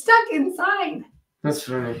 It was stuck inside. That's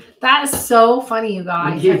funny. That is so funny, you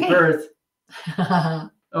guys. He gave Okay. birth.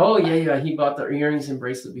 Oh, yeah. He bought the earrings and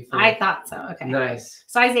bracelet before. I thought so. Okay. Nice.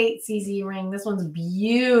 Size 8 CZ ring. This one's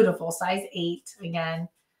beautiful. Size 8 again.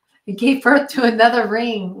 It gave birth to another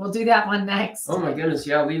ring. We'll do that one next. Oh, my goodness.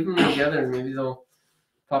 Yeah, leave them together. Maybe they'll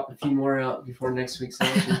pop a few more out before next week's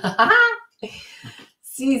auction.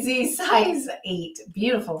 CZ size 8.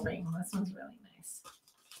 Beautiful ring. This one's really nice.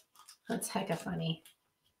 That's hecka funny.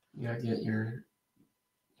 You gotta get your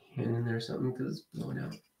hand in there or something because it's blowing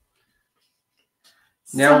out.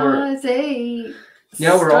 Size 8.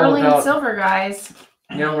 Now we're all Sterling about silver, guys.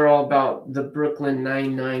 Now we're all about the Brooklyn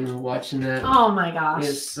Nine-Nine. We're watching that. Oh my gosh.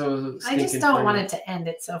 It's so I just stinking don't funny. want it to end.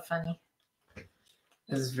 It's so funny.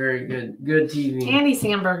 This is very good. Good TV. Andy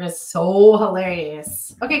Samberg is so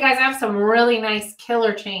hilarious. Okay, guys, I have some really nice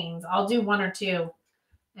killer chains. I'll do 1 or 2.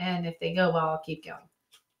 And if they go well, I'll keep going.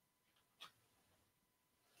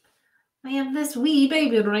 I have this wee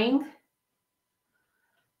baby ring.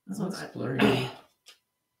 This one's That's blurry.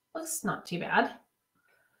 looks not too bad.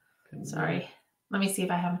 Sorry. Let me see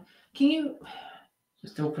if I have. Can you?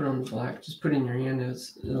 Just don't put on the black. Just put it in your hand. It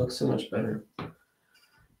looks so much better.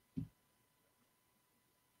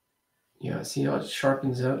 Yeah, see how it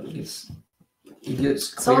sharpens up? It gets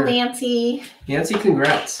So clear. Nancy. Nancy,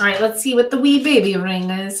 congrats. All right, let's see what the wee baby ring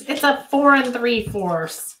is. It's a 4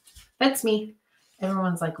 3/4. That's me.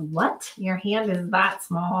 Everyone's like, what? Your hand is that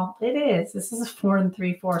small? It is. This is a 4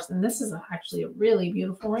 3/4, and this is actually a really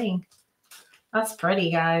beautiful ring. That's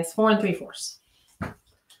pretty, guys. 4 3/4.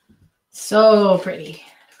 So pretty.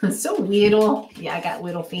 So little. Yeah, I got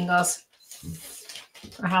little fingers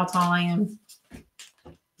for how tall I am.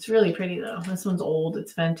 It's really pretty, though. This one's old.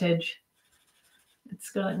 It's vintage. It's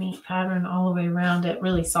got a neat pattern all the way around it.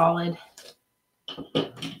 Really solid.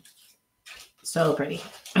 So pretty.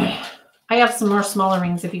 I have some more smaller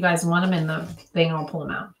rings if you guys want them in the thing. I'll pull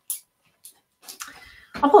them out.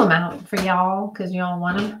 I'll pull them out for y'all because y'all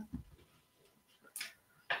want them.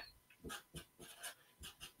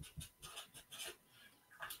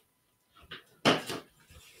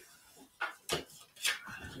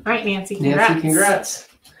 All right, Nancy, congrats. Nancy, congrats.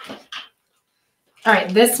 All right,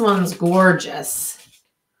 this one's gorgeous.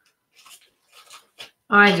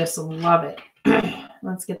 I just love it.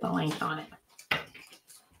 Let's get the length on it.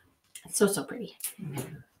 It's so pretty.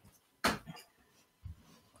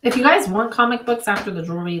 If you guys want comic books after the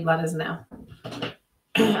jewelry, let us know.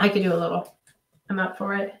 I could do a little. I'm up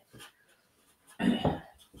for it.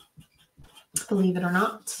 Believe it or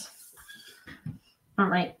not. All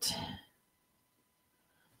right.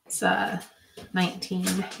 It's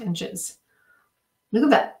 19 inches. Look at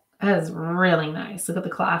that. That is really nice. Look at the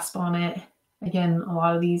clasp on it. Again, a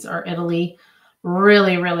lot of these are Italy.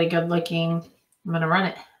 Really, really good looking. I'm going to run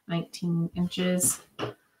it. 19 inches.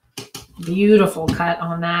 Beautiful cut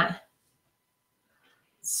on that.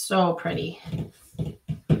 So pretty.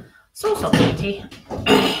 So pretty.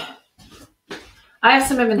 I have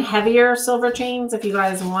some even heavier silver chains if you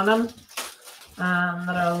guys want them.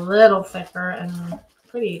 That are a little thicker and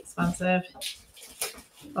pretty expensive.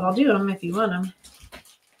 But I'll do them if you want them.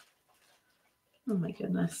 Oh my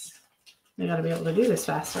goodness. I gotta be able to do this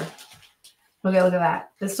faster. Okay, look at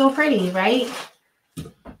that. It's so pretty, right?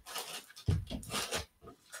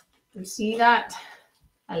 You see that?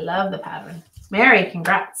 I love the pattern. Mary,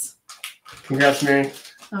 congrats. Congrats, Mary.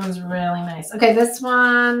 That was really nice. Okay, this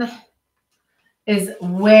one is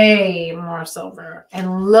way more silver.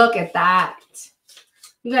 And look at that.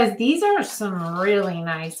 You guys, these are some really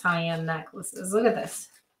nice high-end necklaces. Look at this.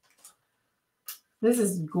 This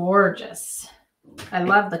is gorgeous. I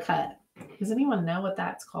love the cut. Does anyone know what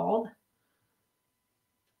that's called?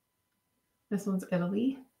 This one's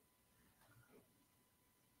Italy.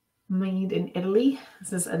 Made in Italy.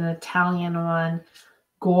 This is an Italian one.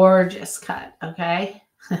 Gorgeous cut, okay?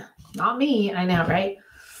 Not me, I know, right?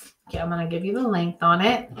 Okay, I'm going to give you the length on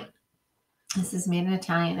it. This is made in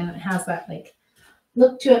Italian, and it has that, like,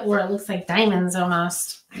 look to it where it looks like diamonds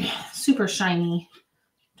almost. Super shiny.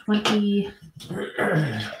 20...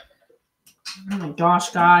 Oh my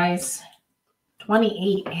gosh, guys.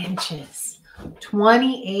 28 inches.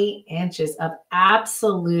 28 inches of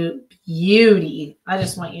absolute beauty. I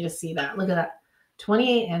just want you to see that. Look at that.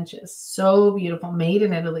 28 inches. So beautiful. Made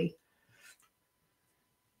in Italy.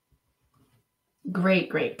 Great,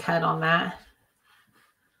 great cut on that.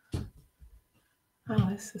 Oh,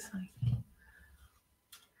 this is like...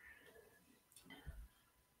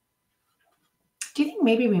 Do you think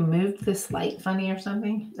maybe we moved this light funny or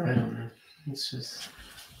something? I don't know. It's just...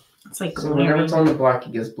 It's like so whenever it's on the black,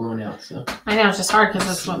 it gets blown out. So I know, it's just hard because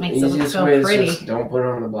that's what makes it look so way pretty. Just don't put it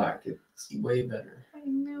on the black. It's way better. I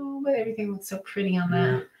know, but everything looks so pretty on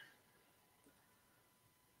that.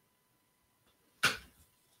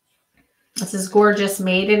 This is gorgeous.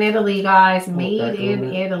 Made in Italy, guys. Made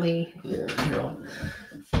in Italy. Yeah, here,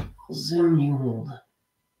 I'll zoom you.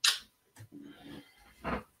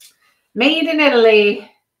 Made in Italy.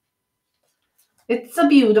 It's a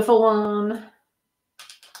beautiful one.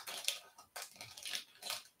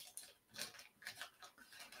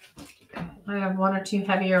 I have one or two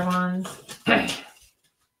heavier ones.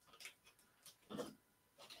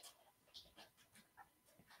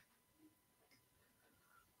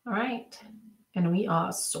 All right. And we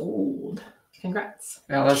are sold. Congrats.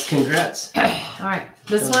 Alice, congrats. All right.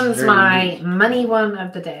 This one's my money one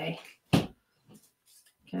of the day.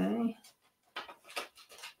 Okay.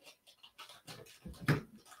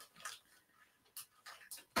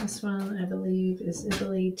 This one, I believe, is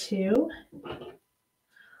Italy too.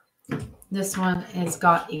 This one has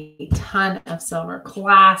got a ton of silver.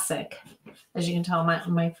 Classic. As you can tell,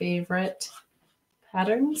 my favorite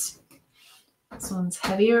patterns. This one's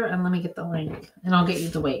heavier, and let me get the length, and I'll get you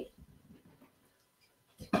the weight.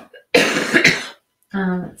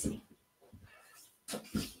 Let's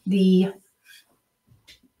see.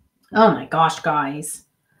 Oh my gosh, guys.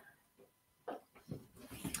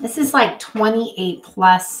 This is like 28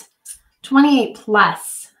 plus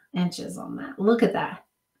inches on that. Look at that.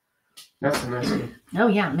 That's a nice one. Oh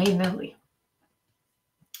yeah, made in Italy.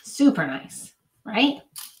 Super nice, right?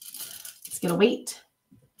 Let's get a weight.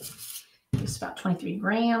 It's about 23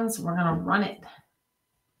 grams. We're going to run it.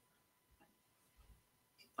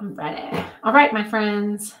 I'm ready. All right, my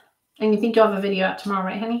friends. And you think you'll have a video out tomorrow,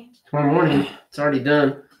 right, honey? Tomorrow morning. It's already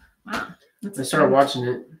done. Wow. I started watching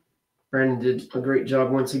it. Brandon did a great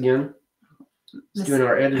job once again. He's doing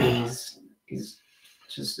our editing. He's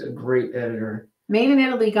just a great editor. Made in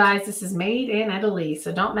Italy, guys. This is made in Italy,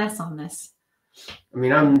 so don't mess on this. I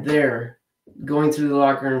mean, I'm there going through the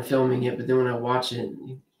locker and filming it, but then when I watch it,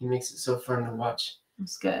 he makes it so fun to watch.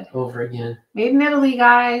 It's good. Over again. Made in Italy,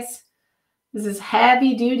 guys. This is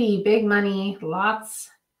heavy duty, big money, lots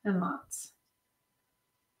and lots.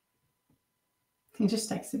 He just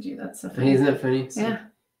texted you. That's so funny. Isn't that funny? Yeah.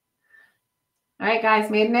 All right,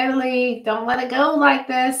 guys. Made in Italy. Don't let it go like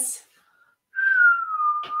this.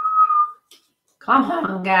 Come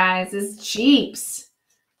on, guys. It's cheaps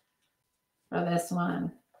for this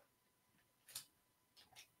one.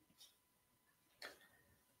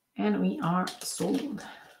 And we are sold.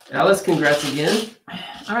 Alice, congrats again.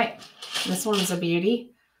 All right. This one's a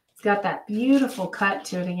beauty. It's got that beautiful cut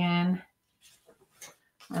to it again.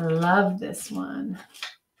 I love this one.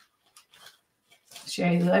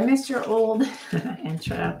 Sherry, I missed your old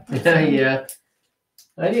intro. Yeah.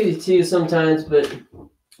 I do too sometimes, but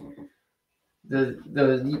the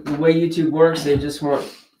way YouTube works, they just want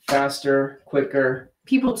faster, quicker.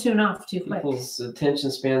 People tune off too quick. People's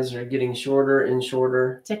attention spans are getting shorter and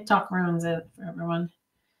shorter. TikTok ruins it for everyone.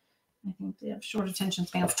 I think they have short attention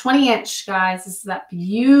spans. 20-inch, guys. This is that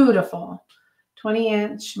beautiful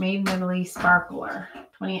 20-inch Made in Italy sparkler.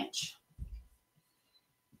 20-inch.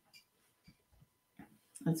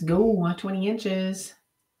 Let's go. 20 inches.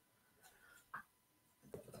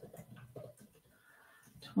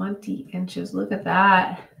 20 inches. Look at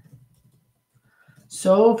that.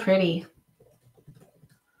 So pretty.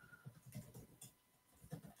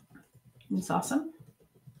 It's awesome.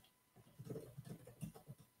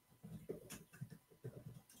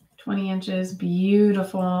 20 inches.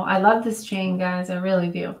 Beautiful. I love this chain, guys. I really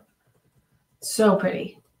do. So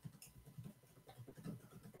pretty.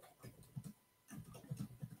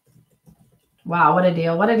 Wow, what a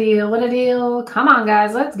deal. What a deal. What a deal. Come on,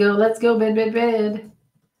 guys. Let's go. Let's go. Bid, bid, bid.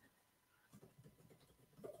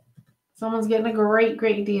 Someone's getting a great,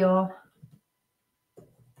 great deal.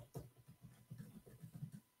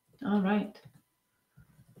 All right.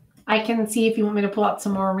 I can see if you want me to pull out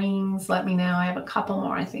some more rings. Let me know. I have a couple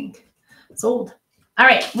more, I think. Sold. All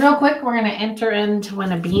right. Real quick, we're going to enter in to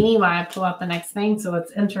win a beanie while I pull out the next thing. So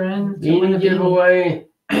let's enter in to win a giveaway.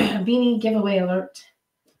 Beanie giveaway alert.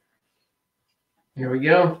 Here we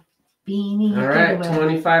go. Beanie All right.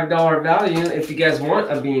 giveaway. $25 value. If you guys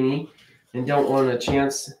want a beanie and don't want the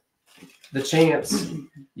chance,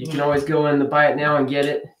 you can always go in the buy it now and get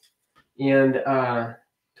it. And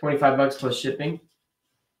 $25 plus shipping.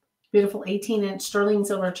 Beautiful 18-inch sterling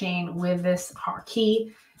silver chain with this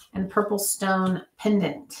key and purple stone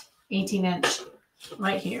pendant. 18-inch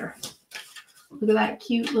right here. Look at that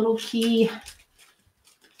cute little key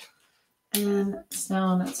and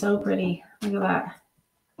stone. It's so pretty. Look at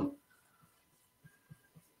that.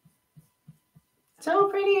 So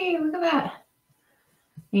pretty. Look at that.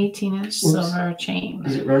 18-inch silver chain.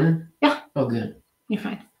 Is it running? Yeah. Oh, good. You're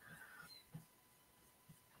fine.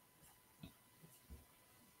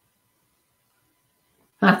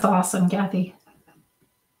 That's awesome, Kathy.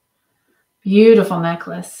 Beautiful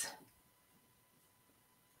necklace.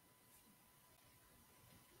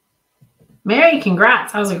 Mary,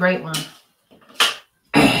 congrats. That was a great one.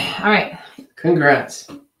 All right. Congrats.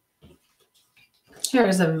 Here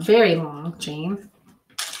is a very long chain.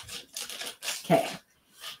 Okay.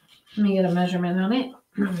 Let me get a measurement on it.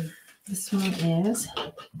 This one is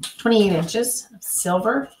 28 inches of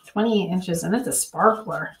silver. 28 inches, and it's a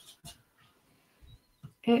sparkler.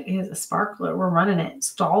 It is a sparkler. We're running it.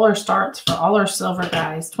 Dollar starts for all our silver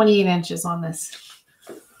guys. 28 inches on this.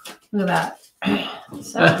 Look at that.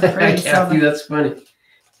 So pretty Kathy, that's funny.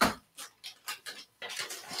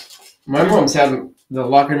 My mom's had the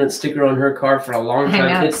Locker Nut sticker on her car for a long time.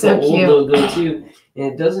 I know, It's so the old cute. logo too,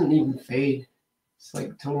 and it doesn't even fade. It's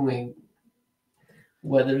like totally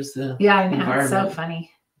weathers the Yeah, I know. It's so environment.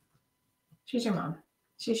 funny. She's your mom.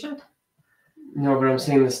 She should. No, but I'm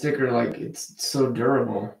saying the sticker, like, it's so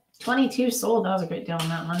durable. 22 sold. That was a great deal on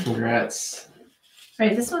that one. Congrats. All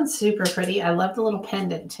right, this one's super pretty. I love the little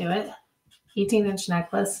pendant to it. 18-inch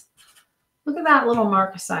necklace. Look at that little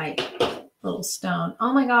marcasite little stone.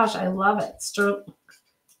 Oh my gosh, I love it. Do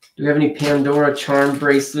we have any Pandora charm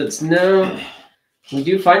bracelets? No. We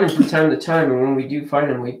do find them from time to time, and when we do find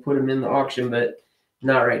them, we put them in the auction, but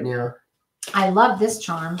not right now. I love this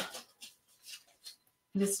charm.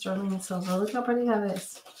 This sterling silver. Look how pretty that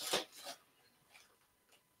is.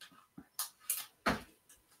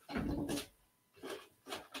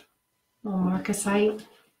 Little marcasite.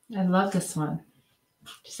 I love this one.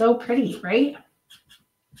 So pretty, right?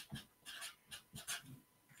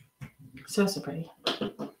 So pretty. We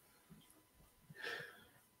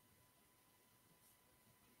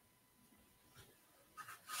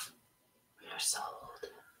are sold.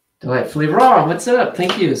 Delightfully Raw, what's up?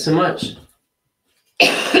 Thank you so much.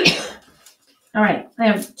 All right, I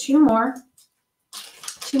have two more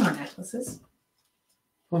necklaces.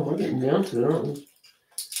 Oh, we're getting down to it, aren't we?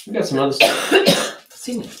 We got some other stuff.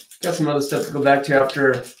 Excuse me. Got some other stuff to go back to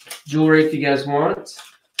after jewelry if you guys want.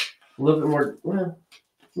 A little bit more, well,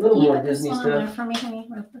 a little Can you more put this Disney one on there stuff. for me, honey?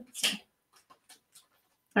 Real quick. Sorry.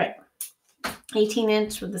 All right,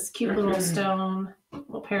 18-inch with this cute little stone,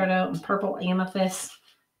 little peridot and purple amethyst.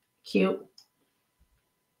 Cute.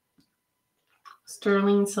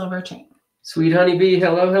 Sterling silver chain. Sweet Honeybee,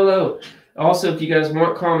 hello, hello. Also, if you guys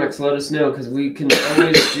want comics, let us know because we can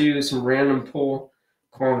always do some random pull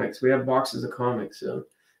comics. We have boxes of comics. So,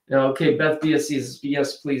 now, okay, Beth BSC says,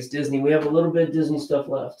 yes, please, Disney. We have a little bit of Disney stuff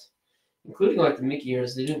left, including like the Mickey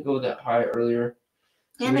ears. They didn't go that high earlier.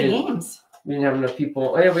 So And the games. We didn't have enough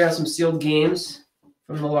people. Oh, yeah, we have some sealed games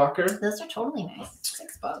from the locker. Those are totally nice.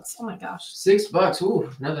 $6. Oh my gosh. $6.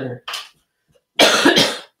 Ooh, another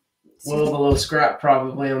well below scrap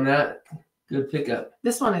probably on that. Good pickup.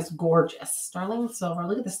 This one is gorgeous. Sterling silver.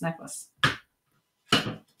 Look at this necklace.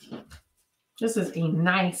 This is a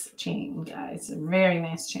nice chain, guys. A very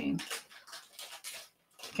nice chain.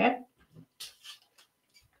 Okay.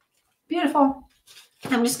 Beautiful.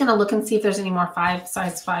 I'm just going to look and see if there's any more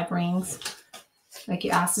size 5 rings. Like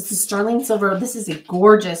you asked, this is sterling silver. This is a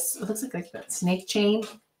gorgeous, it looks like that snake chain.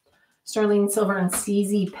 Sterling silver and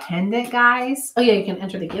CZ pendant, guys. Oh, yeah, you can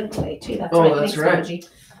enter the giveaway, too. That's right. That's right.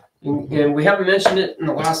 And we haven't mentioned it in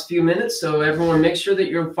the last few minutes, so everyone make sure that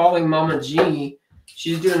you're following Mama G.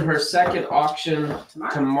 She's doing her second auction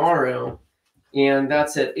tomorrow, and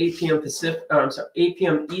that's at 8 p.m. Pacific. 8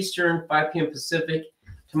 p.m. Eastern, 5 p.m. Pacific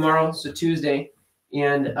tomorrow, so Tuesday.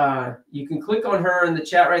 And you can click on her in the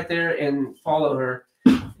chat right there and follow her.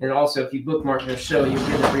 And also, if you bookmark her show, you'll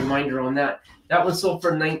get a reminder on that. That one sold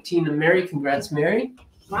for $19. And Mary, congrats, Mary.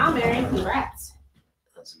 Wow, Mary, congrats.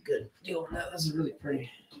 That's a good deal on that. That's really pretty.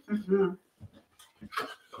 Mm-hmm.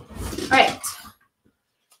 All right.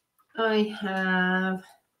 I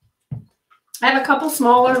have a couple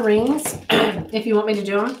smaller rings if you want me to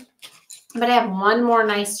do them. But I have one more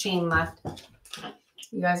nice chain left.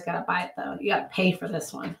 You guys got to buy it, though. You got to pay for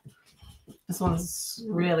this one. This one's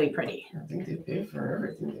really pretty. I think they pay for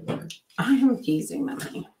everything they buy. I'm teasing them,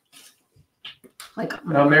 honey. Like,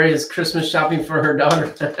 now Mary is Christmas shopping for her daughter.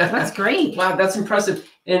 That's great. Wow, that's impressive.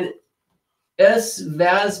 And S.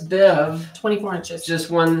 Vaz Bev 24 inches.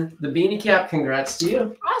 just won the beanie cap. Congrats to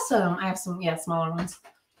you. Awesome. I have some, smaller ones.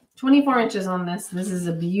 24 inches on this. This is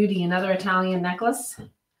a beauty. Another Italian necklace.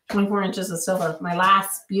 24 inches of silver. My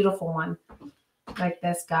last beautiful one. Like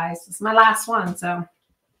this, guys. It's my last one. So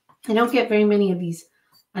I don't get very many of these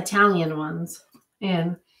Italian ones.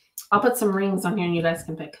 And I'll put some rings on here and you guys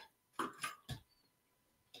can pick.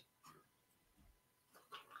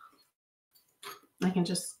 I can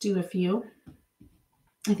just do a few.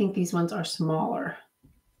 I think these ones are smaller.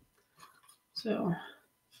 So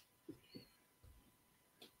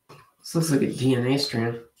this looks like a DNA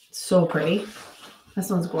strand. So pretty.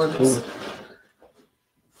 This one's gorgeous.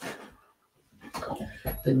 Cool.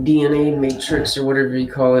 The DNA matrix or whatever you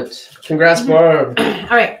call it. Congrats, Barb. All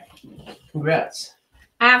right. Congrats.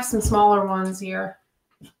 I have some smaller ones here.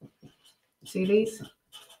 See these?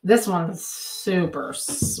 This one's super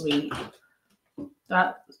sweet.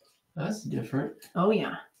 That's different. Oh,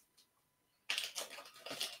 yeah.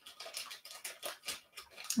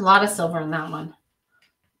 A lot of silver in that one.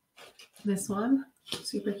 This one,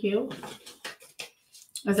 super cute.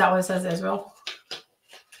 Is that what it says, Israel?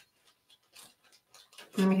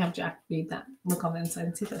 Let me have Jack read that. Look on the inside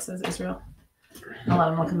and see if it says Israel. I'll let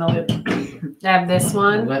him look in the loop. I have this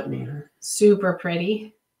one. Let me. Super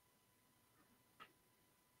pretty.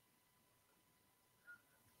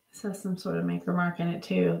 This has some sort of maker mark in it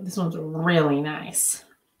too. This one's really nice.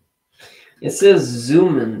 It says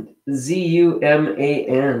Zoomin.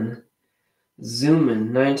 Z-U-M-A-N. Zoomin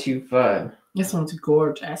 925. This one's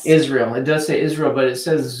gorgeous. Israel. It does say Israel, but it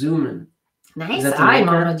says Zoomin. Nice eye,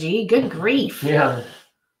 Mama G. Good grief. Yeah.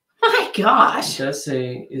 My gosh. It does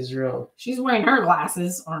say Israel. She's wearing her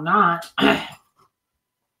glasses or not.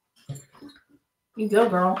 You go,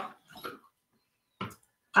 girl. All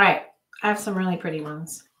right. I have some really pretty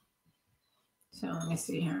ones. So let me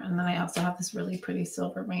see here. And then I also have this really pretty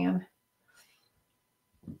silver band.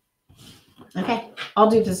 Okay. I'll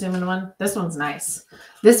do the zoom in one. This one's nice.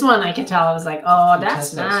 This one I can tell. I was like, oh,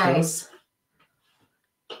 that's nice.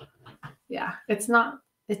 Yeah. It's not.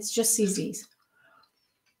 It's just CZ's.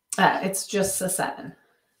 It's just a 7.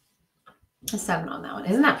 A 7 on that one.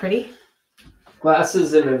 Isn't that pretty?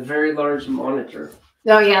 Glasses and a very large monitor.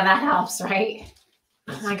 Oh, yeah. That helps, right?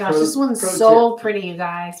 Oh my gosh, this one's so pretty, you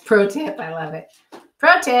guys. Pro tip, I love it.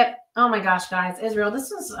 Pro tip. Oh my gosh, guys. Israel,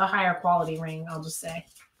 this is a higher quality ring, I'll just say.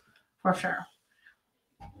 For sure.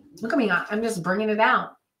 Look at me. I'm just bringing it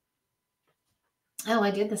out. Oh,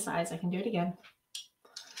 I did the size. I can do it again.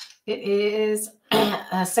 It is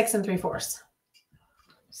 6 3/4.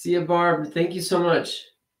 See ya, Barb. Thank you so much.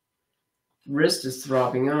 Wrist is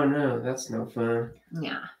throbbing. Oh, no. That's no fun.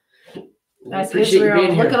 Yeah. Guys,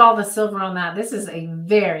 Israel, look at all the silver on that. This is a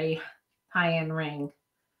very high-end ring.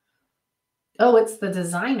 Oh, it's the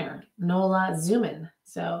designer, Nola Zuman.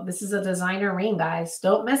 So this is a designer ring, guys.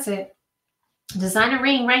 Don't miss it. Designer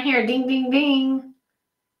ring right here. Ding, ding, ding.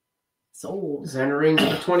 Sold. Designer rings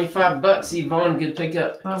for 25 bucks. Yvonne, good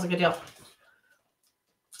pickup. That was a good deal.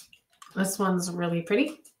 This one's really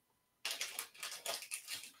pretty.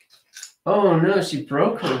 Oh no, she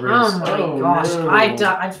broke her wrist. Oh my gosh. No.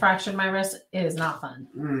 I fractured my wrist. It is not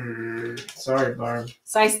fun. Sorry, Barb.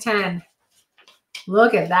 Size 10.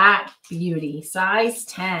 Look at that beauty. Size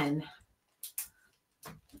 10.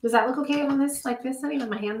 Does that look okay on this? Like this? Not even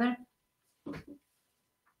my hand there.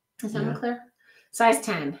 Is that Yeah. clear? Size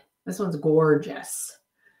 10. This one's gorgeous.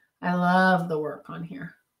 I love the work on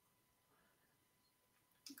here.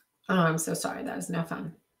 Oh, I'm so sorry. That was no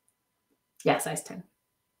fun. Yeah, size 10.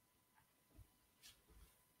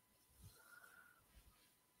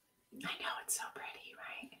 I know, it's so pretty,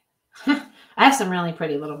 right? I have some really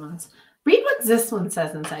pretty little ones. Read what this one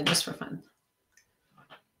says inside just for fun.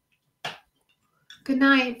 Good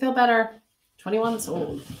night. Feel better. 21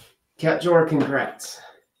 sold. Cat Jor, congrats.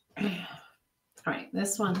 All right,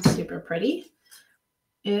 this one's super pretty.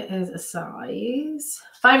 It is a size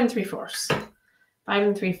 5 3/4.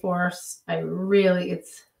 5 3/4.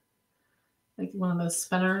 It's like one of those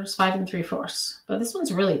spinners. 5 3/4. But this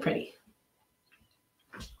one's really pretty.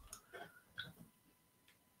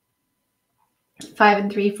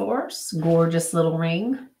 5 3/4. Gorgeous little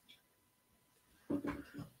ring.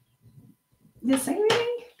 Did it say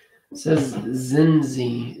anything? It says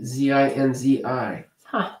Zinzi. Zinzi.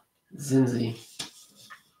 Huh. Zinzi.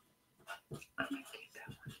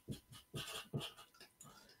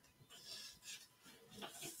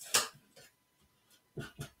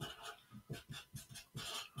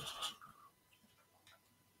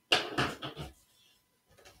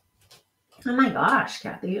 Oh my gosh,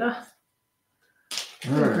 Kathy. Ugh.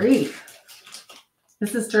 Good Alright. grief.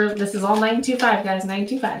 This is all 925, guys.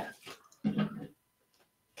 925.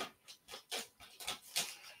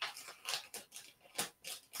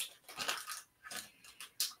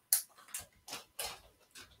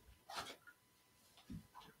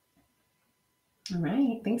 All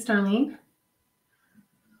right. Thanks, Darlene.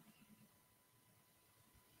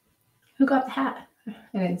 Who got the hat? I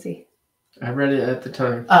didn't see. I read it at the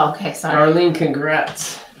time. Oh, okay. Sorry. Arlene,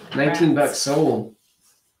 congrats. 19 Congrats. bucks sold.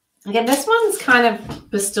 Okay, this one's kind of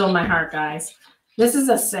bestilled my heart, guys. This is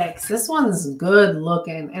a 6. This one's good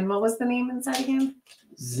looking. And what was the name inside again?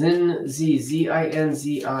 Zinzi.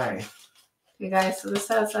 Zinzi. Okay, guys, so this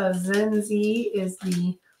has a Zinzi is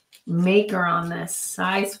the maker on this.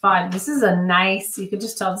 Size 5. This is a nice, you could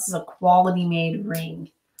just tell this is a quality made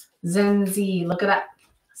ring. Zinzi, look at that.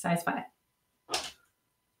 Size 5.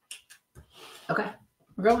 Okay,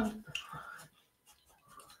 we're going.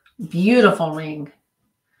 Beautiful ring.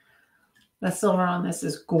 The silver on this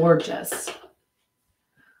is gorgeous.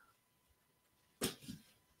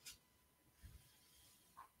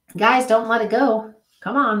 Guys, don't let it go.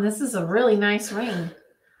 Come on, this is a really nice ring.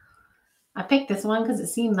 I picked this one because it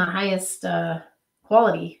seemed the highest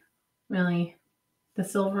quality. Really, the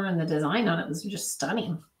silver and the design on it was just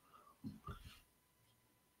stunning.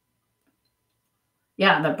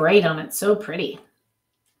 Yeah, the braid on it's so pretty.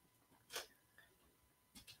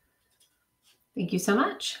 Thank you so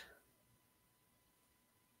much.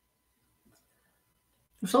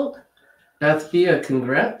 We're sold. Athbia,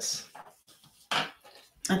 congrats.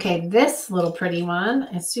 Okay, this little pretty one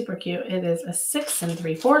is super cute. It is a 6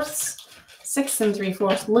 3/4. 6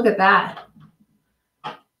 3/4. Look at that.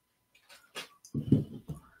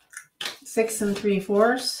 6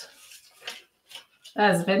 3/4.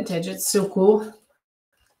 That is vintage. It's so cool.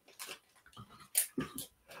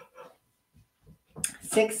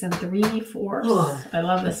 6 3/4. I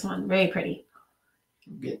love this one. Very pretty.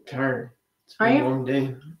 I'm getting tired. It's Are been you? a long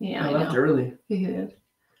day. Yeah, I I left know. early. Yeah.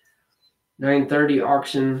 9:30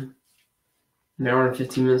 auction. An hour and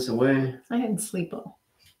 15 minutes away. I didn't sleep well.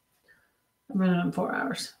 I'm running on 4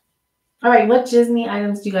 hours. All right, what Disney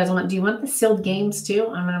items do you guys want? Do you want the sealed games too?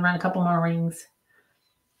 I'm going to run a couple more rings.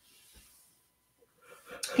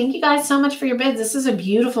 Thank you guys so much for your bids. This is a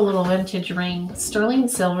beautiful little vintage ring. Sterling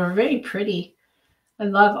silver, very pretty. I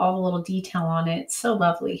love all the little detail on it. It's so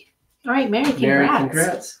lovely. All right, Mary, congrats. Mary,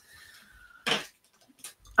 congrats.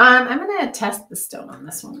 I'm going to test the stone on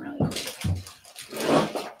this one really quick.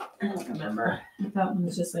 I don't remember if that one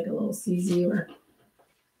was just like a little CZ or...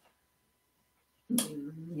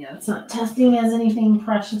 Yeah, it's not testing as anything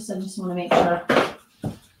precious. I just want to make sure.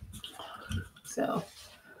 So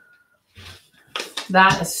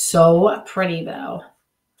that is so pretty though.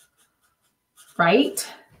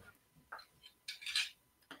 Right?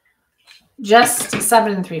 Just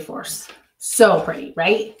 7 3/4. So pretty,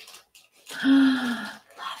 right? Love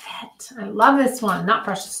it. I love this one. Not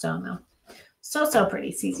precious stone though. So, so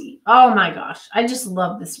pretty, CZ. Oh my gosh. I just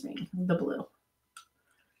love this ring, the blue.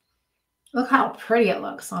 Look how pretty it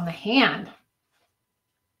looks on the hand.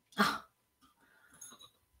 Oh.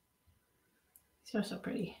 So, so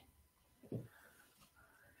pretty.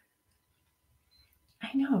 I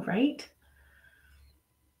know, right?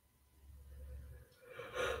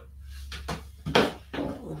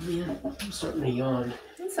 Oh man, I'm starting to yawn.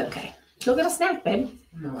 It's okay. Go get a snack, babe.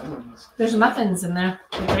 No, I don't know. There's muffins in there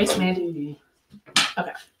that Grace made.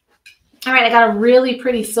 Okay. All right, I got a really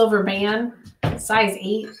pretty silver band, size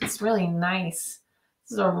 8. It's really nice.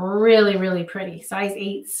 This is a really, really pretty size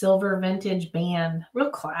 8 silver vintage band. Real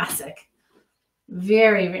classic.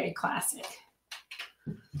 Very, very classic.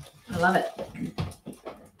 I love it.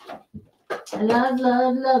 I love,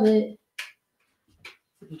 love, love it.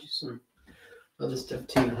 Do some other stuff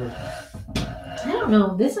too, huh? I don't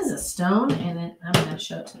know. This is a stone, and I'm going to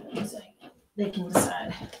show it to them so they can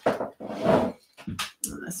decide.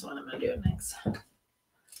 This one, I'm going to do it next.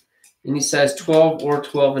 Any size 12 or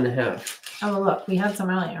 12 and a half. Oh, look, we had some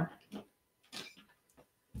earlier.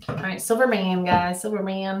 All right, silver band, guys. Silver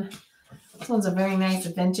band. This one's a very nice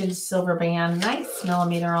vintage silver band. Nice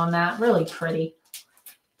millimeter on that. Really pretty.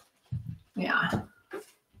 Yeah.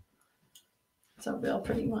 It's a real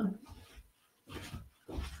pretty one.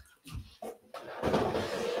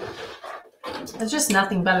 It's just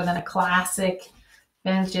nothing better than a classic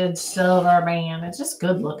vintage silver band. It's just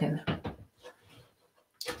good looking.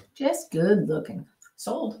 Just good looking.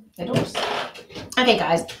 Sold. Indoors. Okay,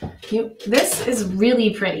 guys. This is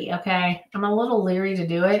really pretty, okay? I'm a little leery to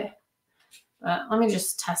do it. But let me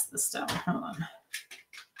just test the stone. Hold on.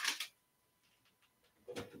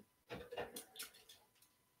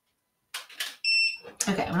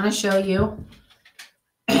 Okay, I'm going to show you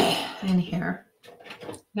in here.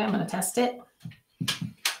 Okay, I'm going to test it.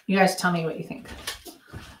 You guys tell me what you think.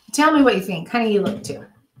 Tell me what you think. How do you look too?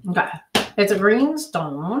 Okay. It's a green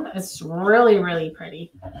stone. It's really, really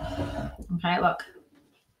pretty. Okay, look.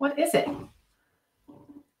 What is it?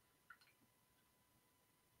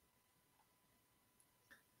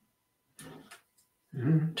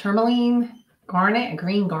 Tourmaline garnet, a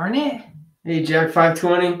green garnet. Hey, Jack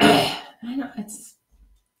 520. I know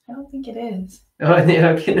I don't think it is. Oh, yeah,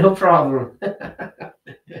 okay, no problem.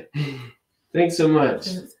 Thanks so much.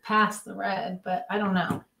 It's past the red, but I don't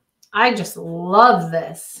know. I just love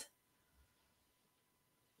this.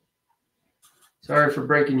 Sorry for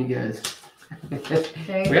breaking you guys.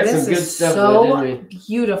 Okay, We had this some good is stuff, so though, didn't we?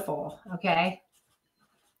 beautiful. Okay,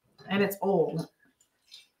 and it's old.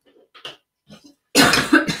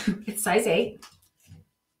 It's size 8.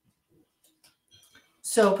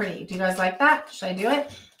 So pretty. Do you guys like that? Should I do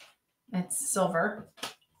it? It's silver,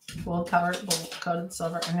 gold coated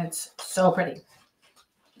silver, and it's so pretty.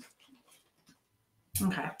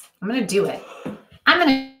 Okay, I'm gonna do it. I'm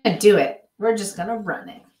gonna do it. We're just gonna run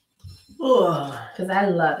it because I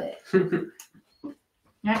love it.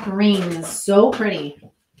 That green is so pretty.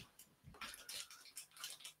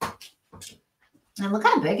 And look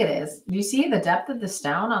how big it is. Do you see the depth of the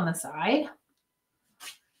stone on the side?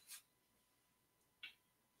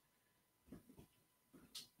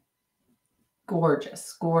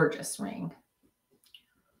 Gorgeous, gorgeous ring.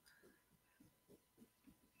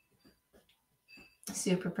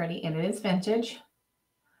 Super pretty. And it is vintage.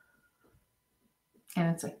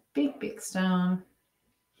 And it's a big, big stone.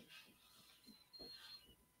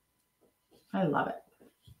 I love it.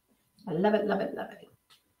 I love it, love it, love it.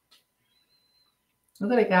 Look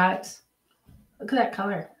what it got. Look at that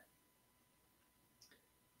color.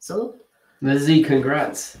 So, Lizzie,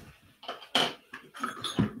 congrats.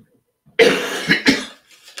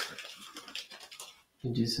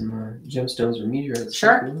 You do some gemstones or meteorites.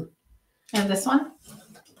 Sure. And this one.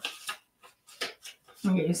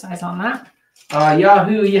 I'll get you size on that.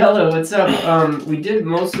 Yahoo Yellow, what's up? We did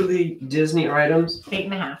most of the Disney items.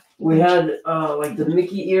 8.5. We had like the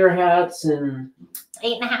Mickey ear hats and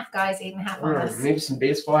 8.5, guys. 8.5 on this. maybe some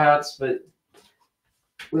baseball hats, but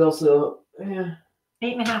we also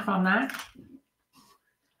 8.5 on that.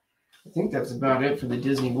 I think that's about it for the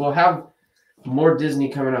Disney. We'll have more Disney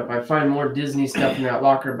coming up. I find more Disney stuff in that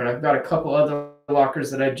locker, but I've got a couple other lockers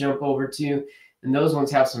that I jump over to, and those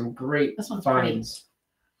ones have some great finds. Pretty.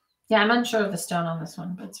 Yeah, I'm unsure of the stone on this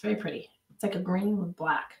one, but it's very pretty. It's like a green with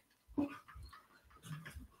black.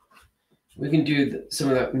 We can do some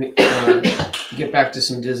of that. Get back to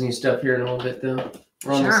some Disney stuff here in a little bit, though.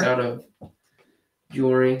 We're almost out of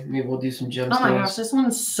jewelry. Maybe we'll do some gemstones. Oh my gosh, this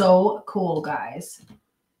one's so cool, guys.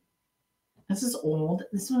 This is old.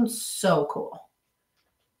 This one's so cool.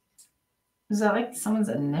 Is that like someone's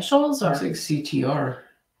initials or? Looks like CTR.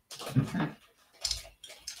 Okay.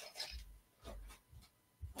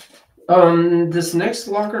 This next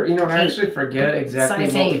locker, you know, I actually forget exactly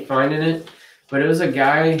Size what we 8. find in it, but it was a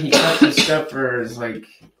guy. He kept his stuff for his like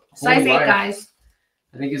Size whole 8, life. guys.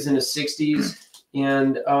 I think he's in his 60s,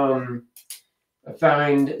 and I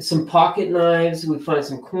find some pocket knives. We find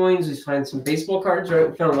some coins. We find some baseball cards. Right,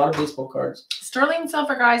 we found a lot of baseball cards. Sterling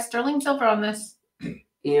silver, guys. Sterling silver on this.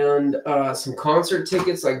 And some concert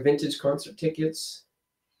tickets, like vintage concert tickets.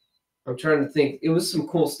 I'm trying to think. It was some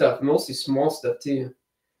cool stuff, mostly small stuff too.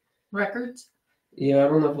 Records. Yeah, I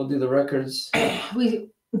don't know if we'll do the records.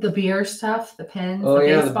 The beer stuff, the pins, Oh, the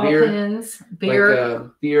yeah, the baseball beer. pins, beer.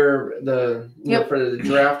 Like beer, the you know, for the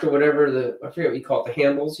draft or whatever. I forget what you call it, the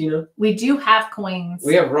handles. You know. We do have coins.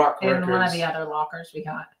 We have rock in records. one of the other lockers we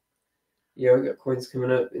got. Yeah, we got coins coming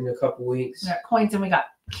up in a couple weeks. We got coins and we got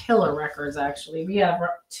killer records. Actually, we have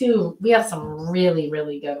two. We have some really,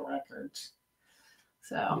 really good records.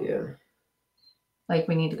 So Yeah. like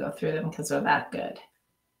we need to go through them because they're that good.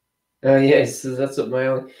 Yeah, so that's what my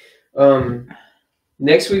own.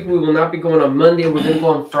 Next week we will not be going on Monday. We're going to go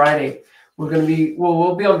on Friday.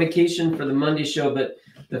 We'll be on vacation for the Monday show, but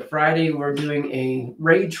the Friday we're doing a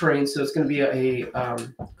raid train, so it's going to be a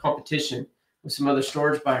competition with some other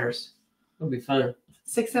storage buyers. It'll be fun.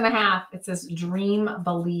 6.5. It says Dream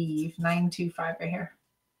Believe 925 right here.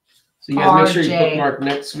 So you guys make sure you RJ. bookmark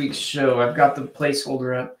next week's show. I've got the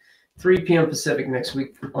placeholder up. 3 p.m. Pacific next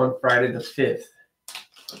week on Friday the 5th.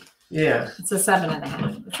 Yeah. It's a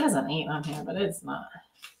 7.5. It says an 8 on here, but it's not.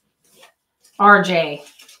 RJ.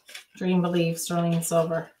 Dream Believe Sterling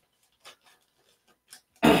Silver.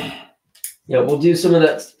 Yeah, we'll do some of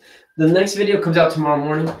that. The next video comes out tomorrow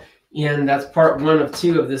morning, and that's part 1 of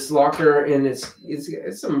 2 of this locker, and it's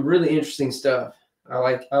some really interesting stuff. I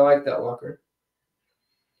like that locker.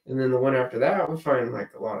 And then the one after that, we find like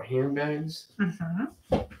a lot of handbags.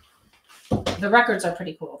 Mm-hmm. The records are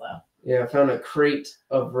pretty cool though. Yeah, I found a crate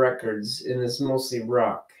of records, and it's mostly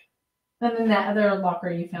rock. And then that other locker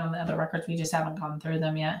you found, the other records, we just haven't gone through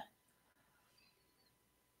them yet.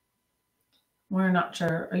 We're not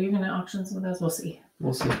sure. Are you going to auction some of those? We'll see.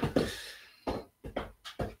 We'll see.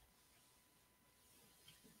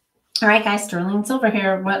 All right, guys. Sterling Silver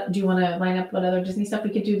here. What do you want to line up? What other Disney stuff? We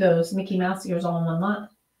could do those Mickey Mouse ears all in one lot.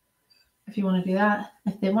 If you want to do that,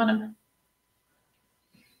 if they want them.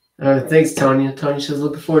 Thanks, Tanya. Tanya says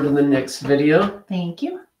looking forward to the next video. Thank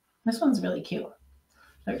you. This one's really cute.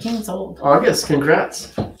 13 old. August,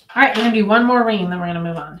 congrats. All right, we're going to do one more ring, then we're going to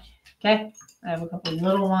move on. Okay? I have a couple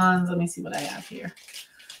little ones. Let me see what I have here.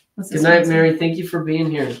 What's this Good night, one? Mary. Thank you for being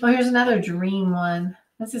here. Oh, here's another dream one.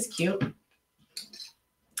 This is cute.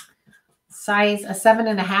 Size a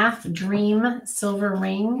 7.5 dream silver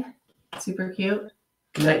ring. Super cute.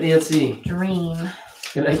 Good night, Nancy. Dream.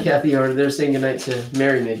 Good night, Kathy. Or they're saying good night to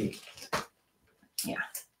Mary, maybe. Yeah.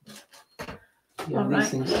 Yeah, All these right.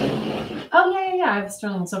 things too. Oh, yeah. I have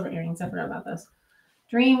sterling silver earrings. I forgot about those.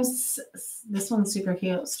 Dreams. This one's super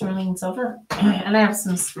cute. Sterling silver. And I have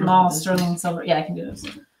some small sterling silver. Yeah, I can do those.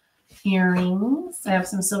 Earrings. I have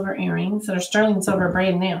some silver earrings that are sterling silver,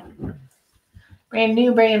 brand new. Brand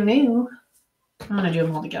new, brand new. I'm going to do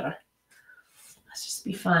them all together. Let's just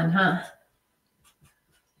be fun, huh?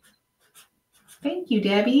 Thank you,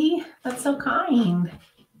 Debbie. That's so kind.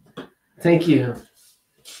 Thank you.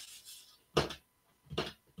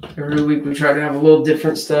 Every week we try to have a little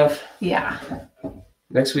different stuff. Yeah.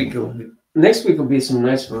 Next week will be some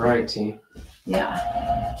nice variety.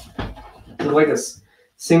 Yeah. You're like a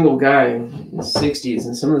single guy in his 60s,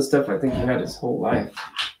 and some of the stuff I think he had his whole life.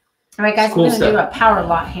 All right, guys, Cool we're going to do stuff. a power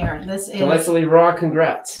lot here. This is Delightfully raw.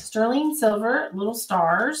 Congrats. sterling silver, little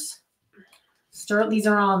stars. These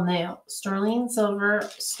are all new. Sterling silver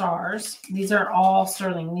stars. These are all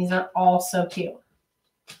sterling. These are all so cute.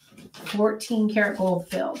 14 karat gold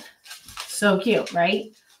filled. So cute,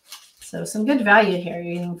 right? So some good value here.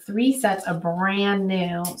 You're getting 3 sets of brand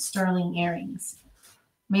new sterling earrings.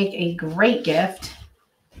 Make a great gift.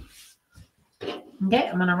 Okay,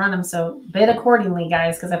 I'm going to run them so bid accordingly,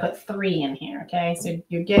 guys, because I put 3 in here, okay? So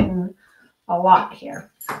you're getting a lot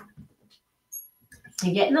here.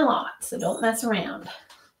 You're getting a lot, so don't mess around.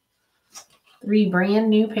 3 brand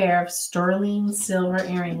new pair of sterling silver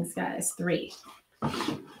earrings, guys. 3.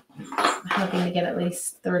 I'm hoping to get at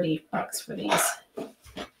least $30 for these.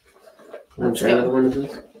 Want to try another one of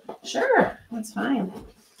those? Sure, that's fine.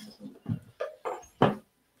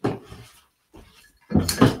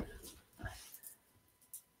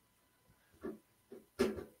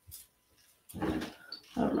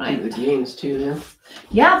 All right. The games too, yeah.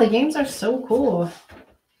 Yeah, the games are so cool.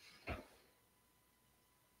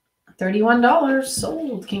 $31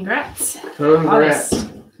 sold. Congrats. Congrats.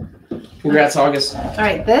 Congrats, August. All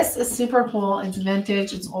right, this is super cool. It's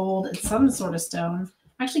vintage. It's old. It's some sort of stone.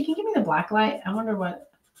 Actually, can you give me the black light? I wonder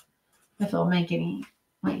if it'll make any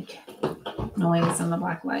like noise in the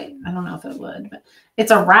black light. I don't know if it would, but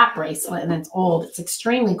it's a wrap bracelet and it's old. It's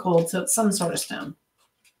extremely cold, so it's some sort of stone.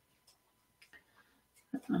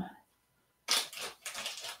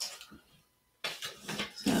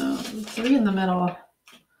 So 3 in the middle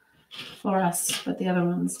for us, but the other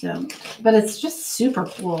ones don't. But it's just super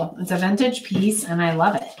cool. It's a vintage piece and I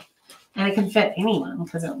love it. And it can fit anyone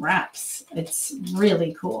because it wraps. It's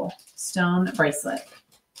really cool. Stone bracelet.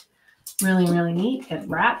 Really, really neat. It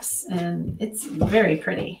wraps and it's very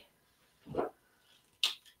pretty.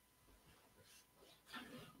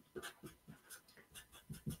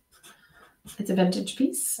 It's a vintage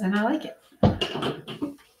piece and I like it.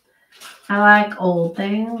 I like old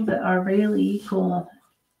things that are really cool.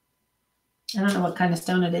 I don't know what kind of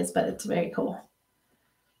stone it is, but it's very cool.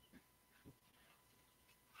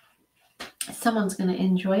 Someone's going to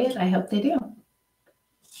enjoy it. I hope they do.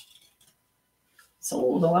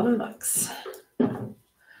 Sold $11.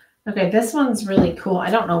 Okay, this one's really cool.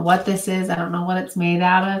 I don't know what this is. I don't know what it's made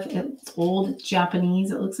out of. It's old. It's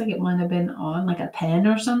Japanese. It looks like it might have been on like a pen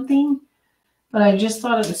or something. But I just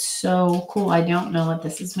thought it was so cool. I don't know what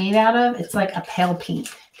this is made out of. It's like a pale pink.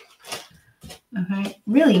 Okay,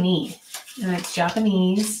 really neat. And it's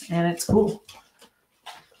Japanese and it's cool.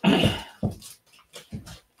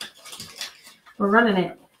 We're running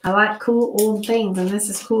it. I like cool old things, and this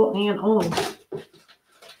is cool and old.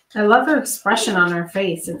 I love her expression on her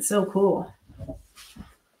face. It's so cool.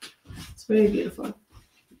 It's very beautiful.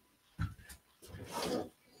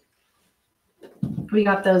 We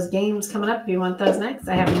got those games coming up if you want those next.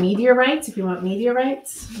 I have meteorites if you want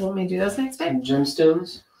meteorites. Want me to do those next, babe?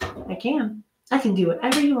 Gemstones? I can. I can do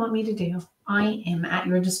whatever you want me to do. I am at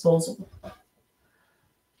your disposal.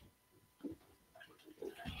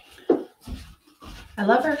 I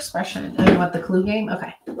love her expression. Oh, you want the clue game?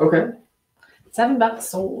 Okay. Okay. $7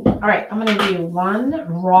 sold. All right, I'm going to do one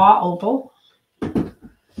raw opal.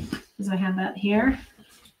 Because I have that here.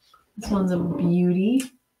 This one's a beauty.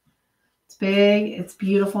 It's big. It's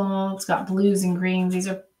beautiful. It's got blues and greens. These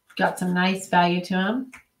are got some nice value to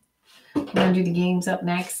them. We're going to do the games up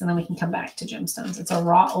next, and then we can come back to gemstones. It's a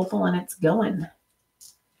raw opal, and it's going.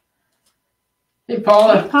 Hey,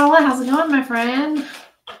 Paula. Hey, Paula, how's it going, my friend?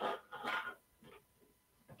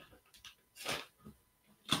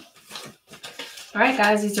 All right,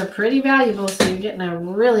 guys, these are pretty valuable, so you're getting a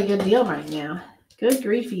really good deal right now. Good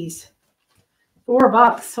griefies.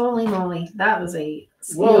 $4. Holy moly. That was a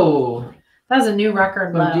steal. Whoa. That was a new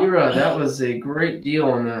record low. Madeira, that was a great deal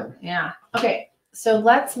on that. Yeah. Okay, so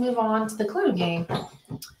let's move on to the clue game.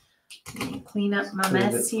 Clean up my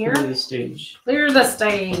mess here. Clear the stage. Clear the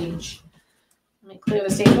stage. Let me clear the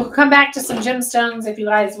stage. We'll come back to some gemstones if you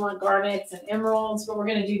guys want garnets and emeralds, but we're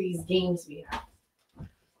going to do these games we have.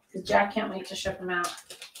 Because Jack can't wait to ship them out.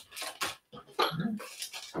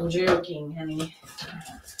 I'm joking, honey.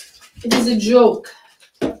 It is a joke.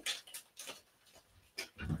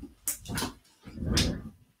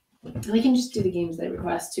 We can just do the games they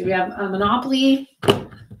request too. We have Monopoly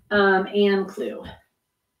and Clue.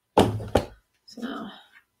 So.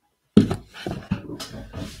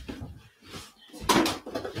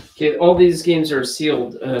 Okay, all these games are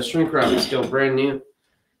sealed. Shrink wrap is still brand new.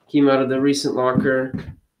 Came out of the recent locker.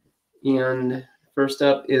 And first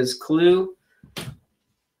up is Clue.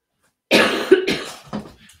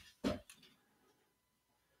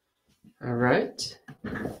 All right.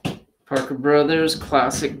 Parker Brothers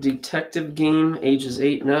classic detective game, ages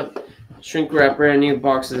 8 and up. Shrink wrap, brand new,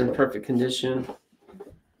 boxes in perfect condition.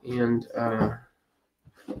 And I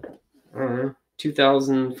don't know,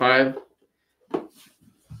 2005. All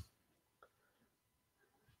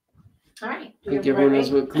right. I think everyone knows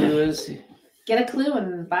what Clue is. Get a clue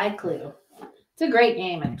and buy a clue. It's a great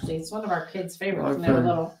game, actually. It's one of our kids' favorites when they were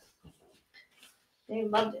little. They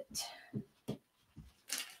loved it.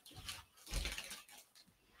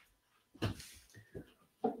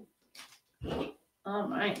 All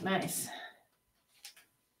right, nice.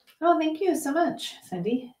 Oh, thank you so much,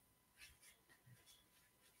 Cindy.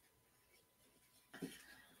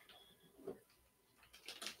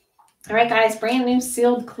 All right, guys, brand new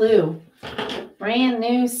sealed clue. Brand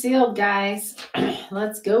new sealed, guys.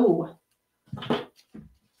 Let's go.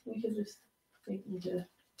 We could just take them to.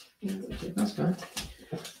 That's fine.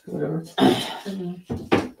 Whatever.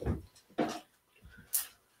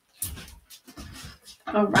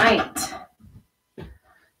 All right.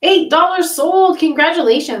 $8 sold.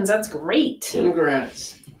 Congratulations. That's great.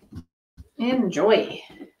 Congrats. Enjoy.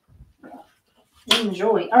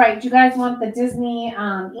 Enjoy. All right, do you guys want the Disney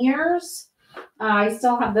ears? I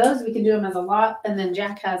still have those. We can do them as a lot. And then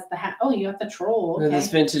Jack has the hat. Oh, you have the troll. Okay. This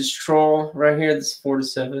vintage troll right here. This is 4 to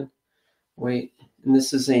 7. Wait, and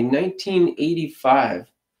this is a 1985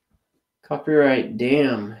 copyright.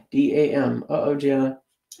 Damn, DAM. Uh-oh, Jana.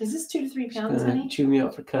 Is this 2 to 3 pounds, Gonna honey? chew me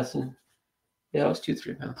out for cussing. Yeah, it was 2 to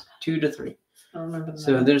 3 pounds. 2 to 3. I don't remember.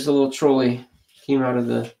 So there's a little trolley came out of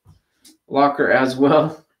the locker as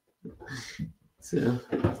well. So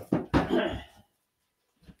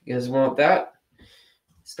you guys want that?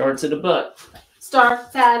 Starts at a buck.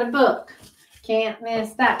 Starts at a book. Can't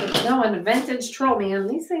miss that. But no, and a vintage troll, man.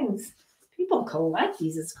 These things, people collect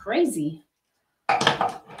these. It's crazy.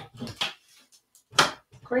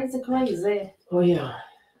 Crazy, crazy. Oh yeah.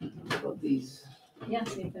 Love these. Yeah,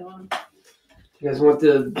 see if they want. You guys want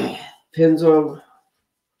the Pennzoil?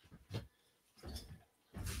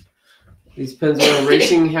 These Pennzoil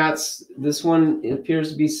racing hats. This one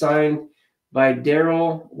appears to be signed by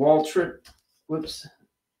Daryl Waltrip. Whoops.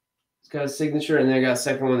 It's got a signature, and then I got a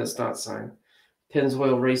second one that's not signed.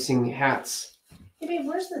 Pennzoil racing hats. Hey, babe,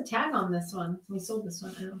 where's the tag on this one? We sold this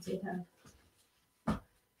one. I don't see a tag.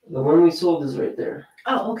 The one we sold is right there.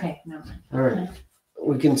 Oh, okay. No. All right.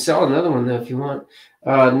 We can sell another one though if you want.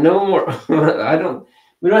 No more.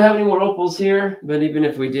 We don't have any more opals here, but even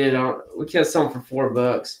if we did, we can't sell them for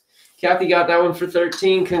 $4. Kathy got that one for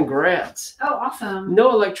 13. Congrats. Oh, awesome. No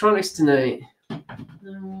electronics tonight.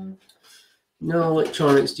 No. No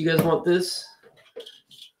electronics. Do you guys want this?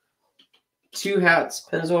 2 hats.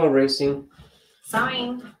 Pennzoil Racing.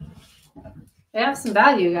 Sign. They have some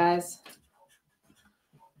value, guys.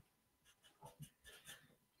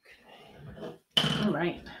 All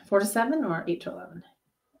right. 4 to 7 or 8 to 11?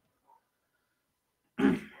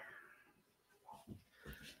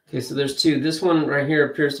 Okay, so there's 2. This one right here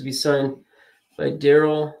appears to be signed by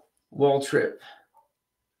Daryl Waltrip.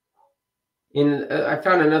 I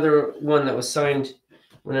found another one that was signed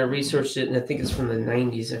when I researched it, and I think it's from the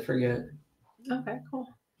 90s. I forget. Okay, cool.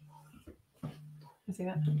 I see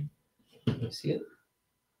that. See it?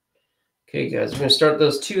 Okay, guys, we're going to start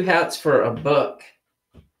those 2 hats for $1.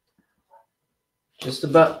 Just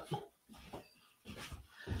 $1.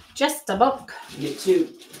 Just a book. You get 2.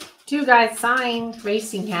 2 guys signed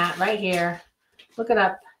racing hat right here. Look it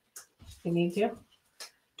up. You need to.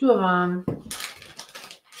 2 of them.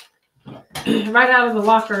 Right out of the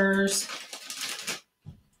lockers.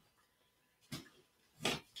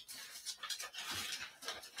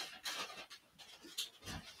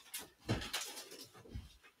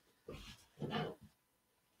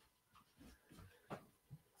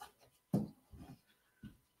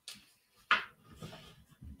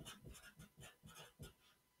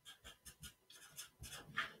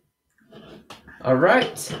 All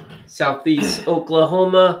right. Southeast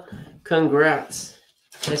Oklahoma. Congrats.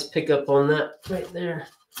 Nice pickup on that right there.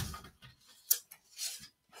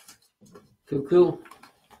 Cool, cool.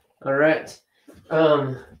 All right.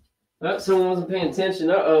 Oh, someone wasn't paying attention.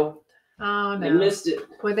 Uh-oh. Oh, no. They missed it.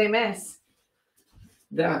 What'd they miss?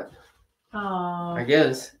 That, Oh. I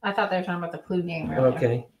guess. I thought they were talking about the Clue game. Earlier.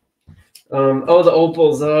 Okay. Oh, the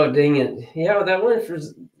opals. Oh, dang it. Yeah, that one, for,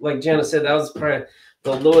 like Jana said, that was probably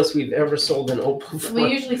the lowest we've ever sold an opal for. We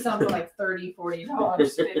usually sell for like $30, $40,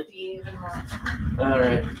 $50, even more. All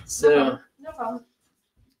right. So. No problem.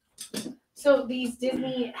 So these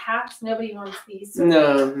Disney hats, nobody wants these. So No.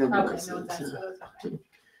 okay, no one's asked for those. Okay.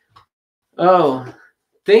 Oh,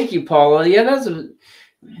 thank you, Paula. Yeah,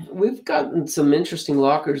 we've gotten some interesting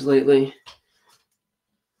lockers lately.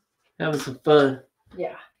 Having some fun.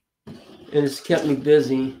 Yeah. And it's kept me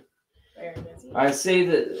busy. Very busy. I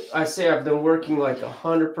say I've been working like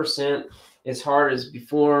 100% as hard as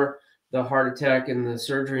before the heart attack and the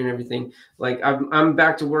surgery and everything. Like I'm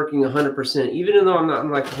back to working 100%. Even though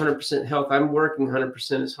I'm like 100% health, I'm working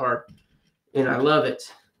 100% as hard, and I love it.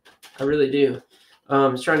 I really do. I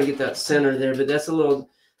was trying to get that center there, but that's a little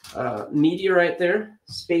meteorite there,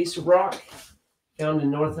 space rock, found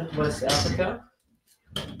in Northwest Africa.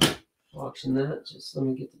 Watching that, just let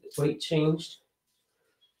me get the weight changed.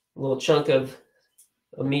 A little chunk of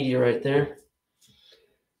a meteorite there.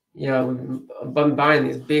 Yeah, I've been buying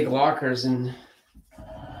these big lockers and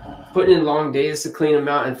putting in long days to clean them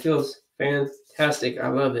out, and it feels fantastic. I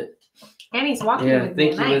love it. And he's walking Yeah, with me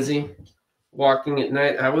thank at you, night. Lizzie. Walking at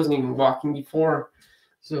night. I wasn't even walking before,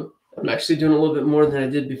 so I'm actually doing a little bit more than I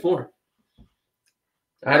did before.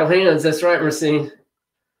 Idle hands. That's right, Racine.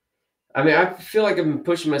 I mean, I feel like I've been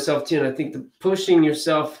pushing myself too, and I think the pushing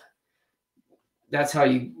yourself, that's how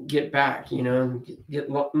you get back, and get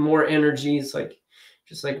more energy. It's like,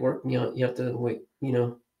 just like working out, you have to wait,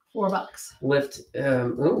 $4. lift.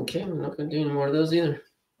 Okay, I'm not gonna do any more of those either.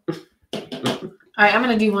 All right, I'm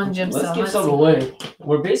gonna do one gym. Let's give some away.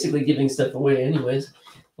 We're basically giving stuff away anyways.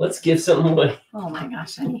 Let's give something away. Oh my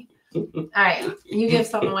gosh, honey. All right, you give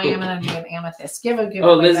something away. I'm gonna do an amethyst. Give Oh,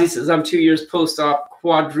 away. Lizzie says I'm 2 years post-op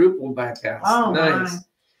quadruple bypass. Oh, nice. my.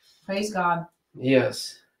 Praise God.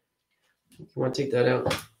 Yes. You want to take that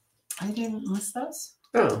out? I didn't list those.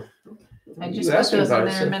 Oh. I You just put asked me those in about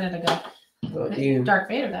it, there so- a minute ago. Well, you, Darth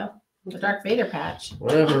Vader, though. The Darth Vader patch.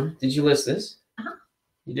 whatever. Did you list this? Uh-huh.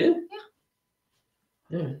 You did?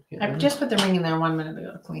 Yeah. Yeah. I just put the ring in there 1 minute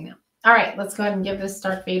ago to clean it. All right, let's go ahead and give this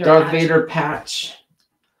Darth Vader Darth patch. Vader patch.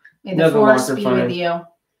 May the Never force locker be fine. with you.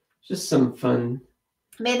 Just some fun.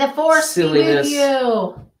 May the force Silliness. be with you.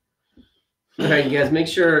 All right, you guys, make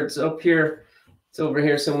sure it's up here. It's over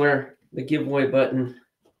here somewhere. The giveaway button.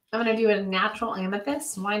 I'm going to do a natural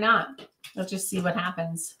amethyst. Why not? Let's just see what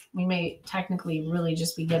happens. We may technically really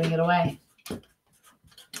just be giving it away.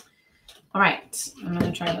 All right. I'm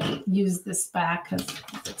going to try to use this back because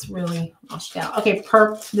it's really washed out. Okay,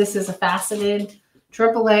 this is a faceted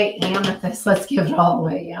AAA amethyst. Let's give it all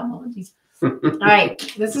away. Yeah, all of these. All right.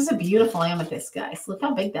 This is a beautiful amethyst, guys. Look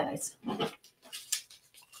how big that is.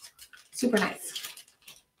 Super nice.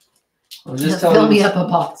 I'll just Fill tell me you. up a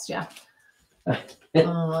box, yeah.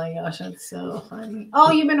 Oh my gosh, that's so funny.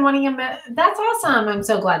 Oh, you've been wanting that's awesome. I'm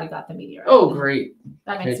so glad you got the meteorite. Oh, great.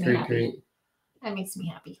 That makes Great, me great, happy. great. That makes me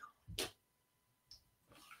happy.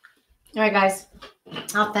 All right, guys.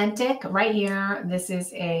 Authentic right here. This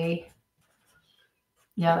is yeah,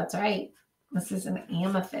 that's right. This is an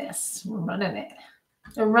amethyst. We're running it.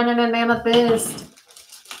 They're running an amethyst.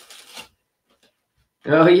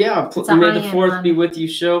 Oh, yeah. It's a May the high-end 4th one. be with you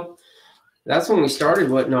show. That's when we started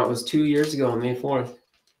Whatnot. It was 2 years ago on May 4th.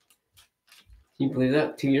 Can you believe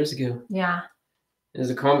that? 2 years ago. Yeah, It was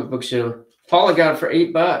a comic book show. Paula got it for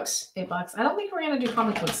 $8. $8. I don't think we're gonna do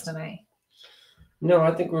comic books tonight. No,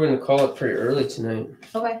 I think we're going to call it pretty early tonight.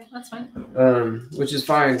 Okay, that's fine. Which is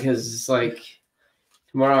fine because it's like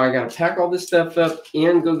tomorrow I got to pack all this stuff up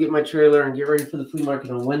and go get my trailer and get ready for the flea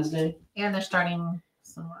market on Wednesday. And they're starting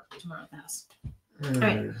some work tomorrow at the house. Mm.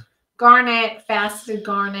 right. Garnet, faceted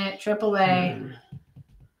garnet, AAA.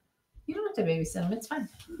 You don't have to babysit them. It's fine.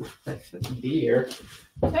 Beer.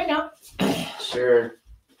 There you go. Sure.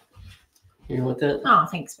 You want that? Oh,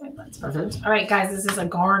 thanks, babe. That's perfect. All right, guys, this is a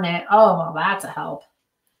garnet. Oh, well, that's a help.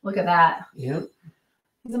 Look at that. Yep.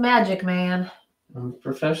 He's a magic man. I'm a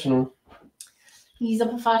professional. He's a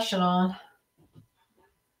professional.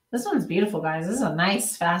 This one's beautiful, guys. This is a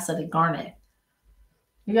nice faceted garnet.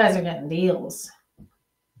 You guys are getting deals.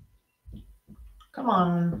 Come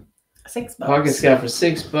on. $6. Pocket Scout for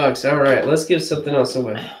 $6. All right, let's give something else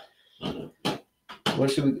away.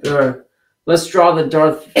 What should we? Let's draw the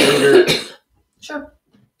Darth Vader Sure.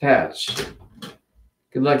 patch.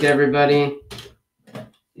 Good luck, everybody.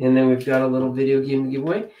 And then we've got a little video game to give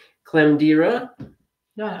away. Clemdira.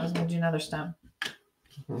 No, I was going to do another stem.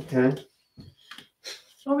 Okay.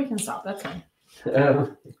 Or we can stop. That's fine.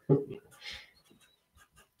 And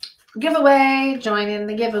Giveaway. Join in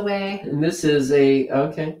the giveaway. this is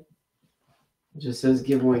okay. It just says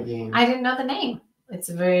giveaway game. I didn't know the name. It's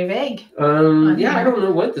very vague. Yeah, I don't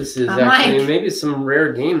know what this is I'm actually. like- Maybe it's some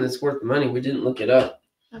rare game that's worth money. We didn't look it up.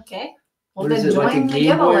 Okay. Well, What is then it, like a join the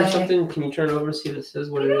Game Boy or giveaway. something? Can you turn it over and see if it says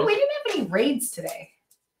what You it know, is? we didn't have any raids today.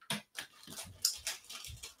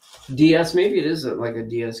 DS, maybe it is like a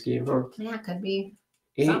DS game, huh? Yeah, it could be.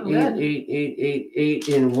 Eight, Something eight, good. eight, eight, eight, 8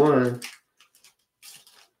 in 1.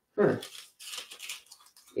 Huh.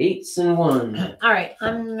 8s in 1. All right,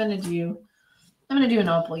 I'm gonna do an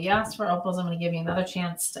opal. You asked for opals. I'm gonna give you another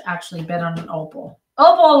chance to actually bid on an opal.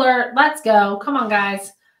 Opal alert! Let's go. Come on,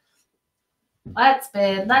 guys. Let's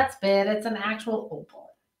bid. Let's bid. It's an actual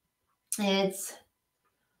opal. It's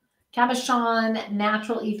Cabochon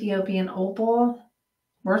Natural Ethiopian Opal.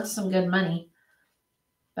 Worth some good money.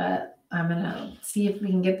 But I'm gonna see if we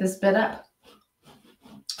can get this bid up.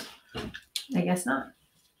 I guess not.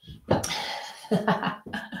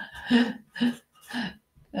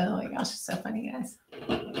 Oh my gosh, it's so funny, guys.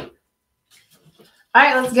 All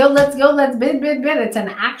right, let's go. Let's go. Let's bid, bid, bid. It's an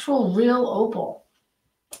actual real opal.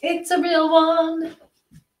 It's a real one.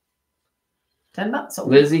 $10. So,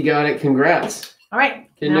 Lizzie got it. Congrats. all right.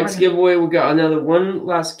 Okay, now next we're giveaway, we got one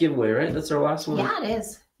last giveaway, right? That's our last one. gonna- Yeah, it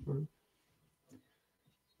is.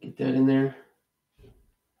 Get that in there.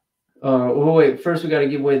 Oh, wait. First, we got to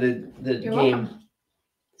give away the You're game. welcome.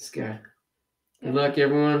 This guy. Good luck,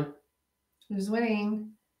 everyone. Who's winning?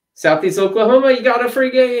 Southeast Oklahoma, you got a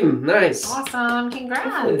free game. Nice. Awesome. Congrats.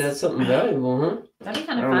 Hopefully that's something valuable, huh? That'd be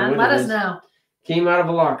kind I of don't know fun. what Let it us is. know. Came out of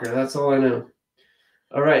a locker. That's all I know.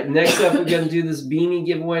 All right, next up, we're going to do this beanie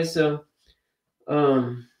giveaway. So,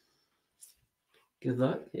 good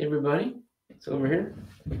luck, everybody. It's over here.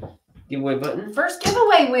 Giveaway button. First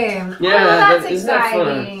giveaway win. Yeah, oh, that's isn't that fun?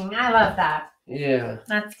 exciting. I love that. Yeah.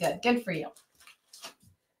 That's good. Good for you.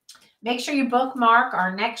 Make sure you bookmark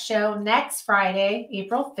our next show next Friday,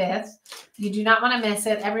 April 5th. You do not want to miss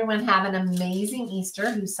it. Everyone have an amazing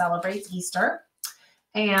Easter who celebrates Easter.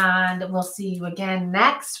 And we'll see you again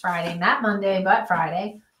next Friday, not Monday, but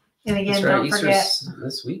Friday. And again, That's right. don't forget. Easter's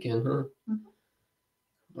this weekend, huh? Mhm.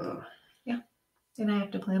 Wow. Yeah. Then I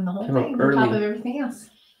have to plan the whole Come on, thing on early. top of everything else.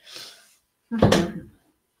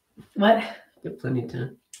 What? You have plenty of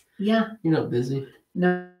time. Yeah. You're not busy.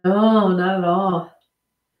 No, not at all.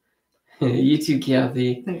 You too,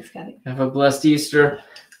 Kathy. Thanks, Kathy. Have a blessed Easter.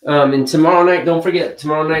 And tomorrow night, don't forget,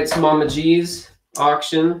 tomorrow night's Mama G's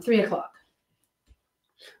auction. 3:00.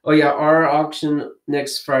 Oh, yeah, our auction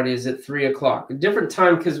next Friday is at 3 o'clock. A different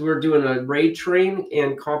time because we're doing a raid train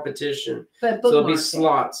and competition. But So there'll be bookmark it.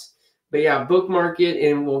 slots. But yeah, bookmark it,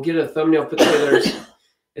 and we'll get a thumbnail put together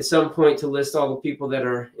at some point to list all the people that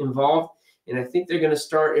are involved. And I think they're going to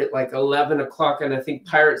start at like 11 o'clock. And I think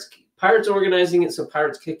Pirate's organizing it, so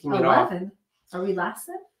Pirate's kicking it off. 11. Are we last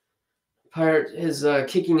then? Pirate is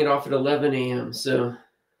kicking it off at 11 a.m. So,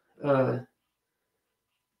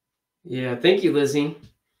 yeah, thank you, Lizzie.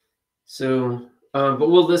 So, but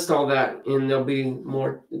we'll list all that, and there'll be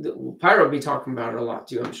more. Pirate will be talking about it a lot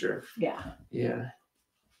too, I'm sure. Yeah. Yeah,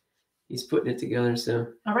 he's putting it together. So,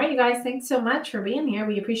 All right, you guys. Thanks so much for being here.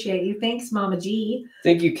 We appreciate you. Thanks, Mama G.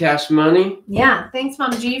 thank you, Cash Money. Yeah. Thanks,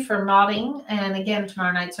 Mama G, for modding. And again,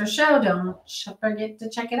 tomorrow night's our show. Don't forget to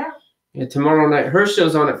check it out. Yeah, tomorrow night her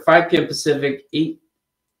show's on at 5 p.m. Pacific, 8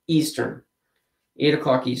 Eastern, 8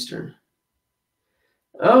 o'clock Eastern.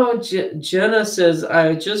 Oh, Jenna says,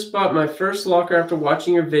 I just bought my first locker after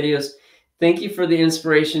watching your videos. Thank you for the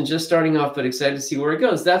inspiration. Just starting off, but excited to see where it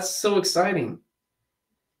goes. That's so exciting.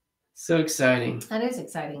 So exciting. That is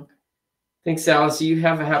exciting. Thanks, Alice. You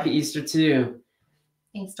have a happy Easter, too.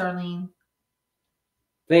 Thanks, Darlene.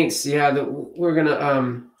 Thanks. Yeah, we're going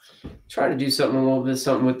to try to do something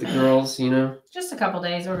with the girls, you know. Just a couple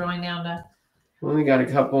days. We're going down to. We only got a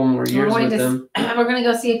couple more years with them. We're going to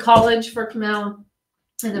go see a college for Camille.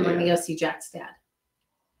 And then we're going to go see Jack's dad.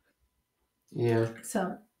 Yeah.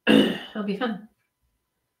 So it'll be fun.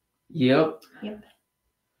 Yep.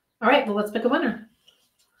 All right. Well, let's pick a winner.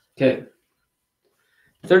 Okay.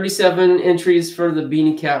 37 entries for the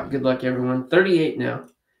beanie cap. Good luck, everyone. 38 now.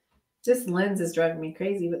 This lens is driving me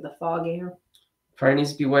crazy with the fog here. Probably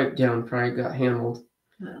needs to be wiped down. Probably got handled.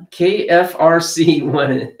 Oh. KFRC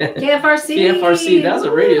won it. KFRC. KFRC. That was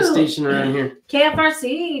a radio Woo! station around here.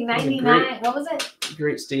 KFRC 99. What was it?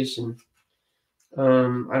 Great station. I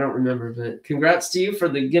don't remember, but congrats to you for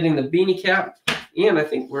getting the beanie cap. And I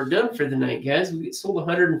think we're done for the night, guys. We sold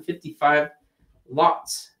 155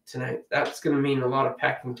 lots tonight. That's going to mean a lot of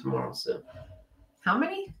packing tomorrow. So How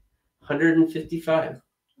many? 155.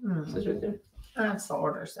 Is this right there? That's the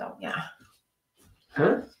order, so yeah.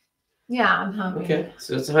 Huh? Yeah, I'm hungry. Okay,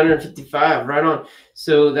 so it's 155, right on.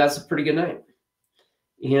 So that's a pretty good night.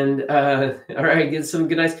 And all right, get some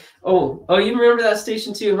good nights. Oh, you remember that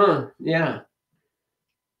station too, huh? Yeah.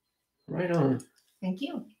 Right on. Thank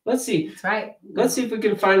you. Let's see. That's right. Let's see if we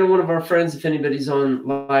can find one of our friends. If anybody's on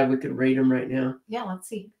live, we could rate them right now. Yeah, let's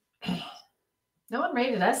see. No one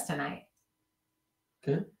rated us tonight.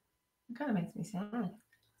 Okay. It kind of makes me sad.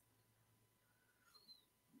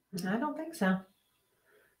 I don't think so.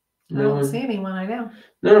 I don't see anyone I know.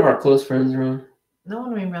 None of our close friends are on. No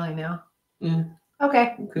one we really know. Yeah.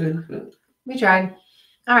 Okay. Good. But We tried.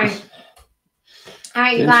 All right. All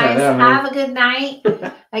right, you Didn't try guys, that, huh? have a good night.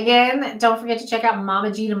 Again, don't forget to check out Mama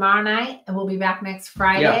G tomorrow night, and we'll be back next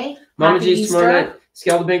Friday. Mama Happy G's tomorrow Easter. night.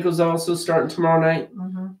 Scalabanco's also starting tomorrow night.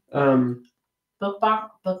 Mm-hmm.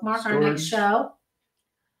 Bookmark our next Storage. show.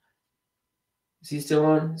 Is he still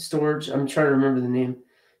on storage? I'm trying to remember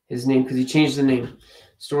his name because he changed the name.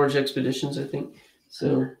 Storage Expeditions, I think.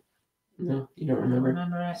 So, no, you don't I don't remember.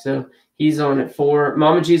 remember it. So he's on at 4.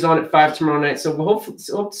 Mama G's on at 5 tomorrow night. So we'll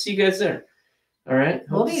hope to see you guys there. All right.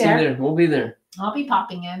 We'll Hope to be see you there. We'll be there. I'll be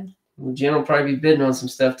popping in. Well, Jen will probably be bidding on some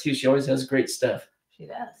stuff too. She always has great stuff. She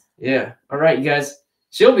does. Yeah. All right, you guys.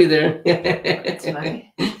 She'll be there. That's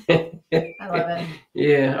funny. I love it.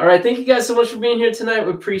 Yeah. All right. Thank you guys so much for being here tonight.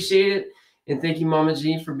 We appreciate it. And thank you, Mama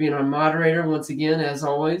G, for being our moderator once again, as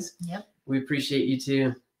always. Yep. We appreciate you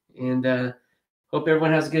too. And hope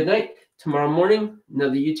everyone has a good night. Tomorrow morning,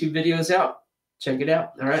 another YouTube video is out. Check it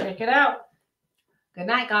out. All right. Check it out. Good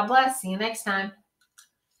night. God bless. See you next time.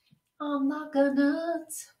 I'm not gonna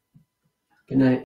nuts. Good night.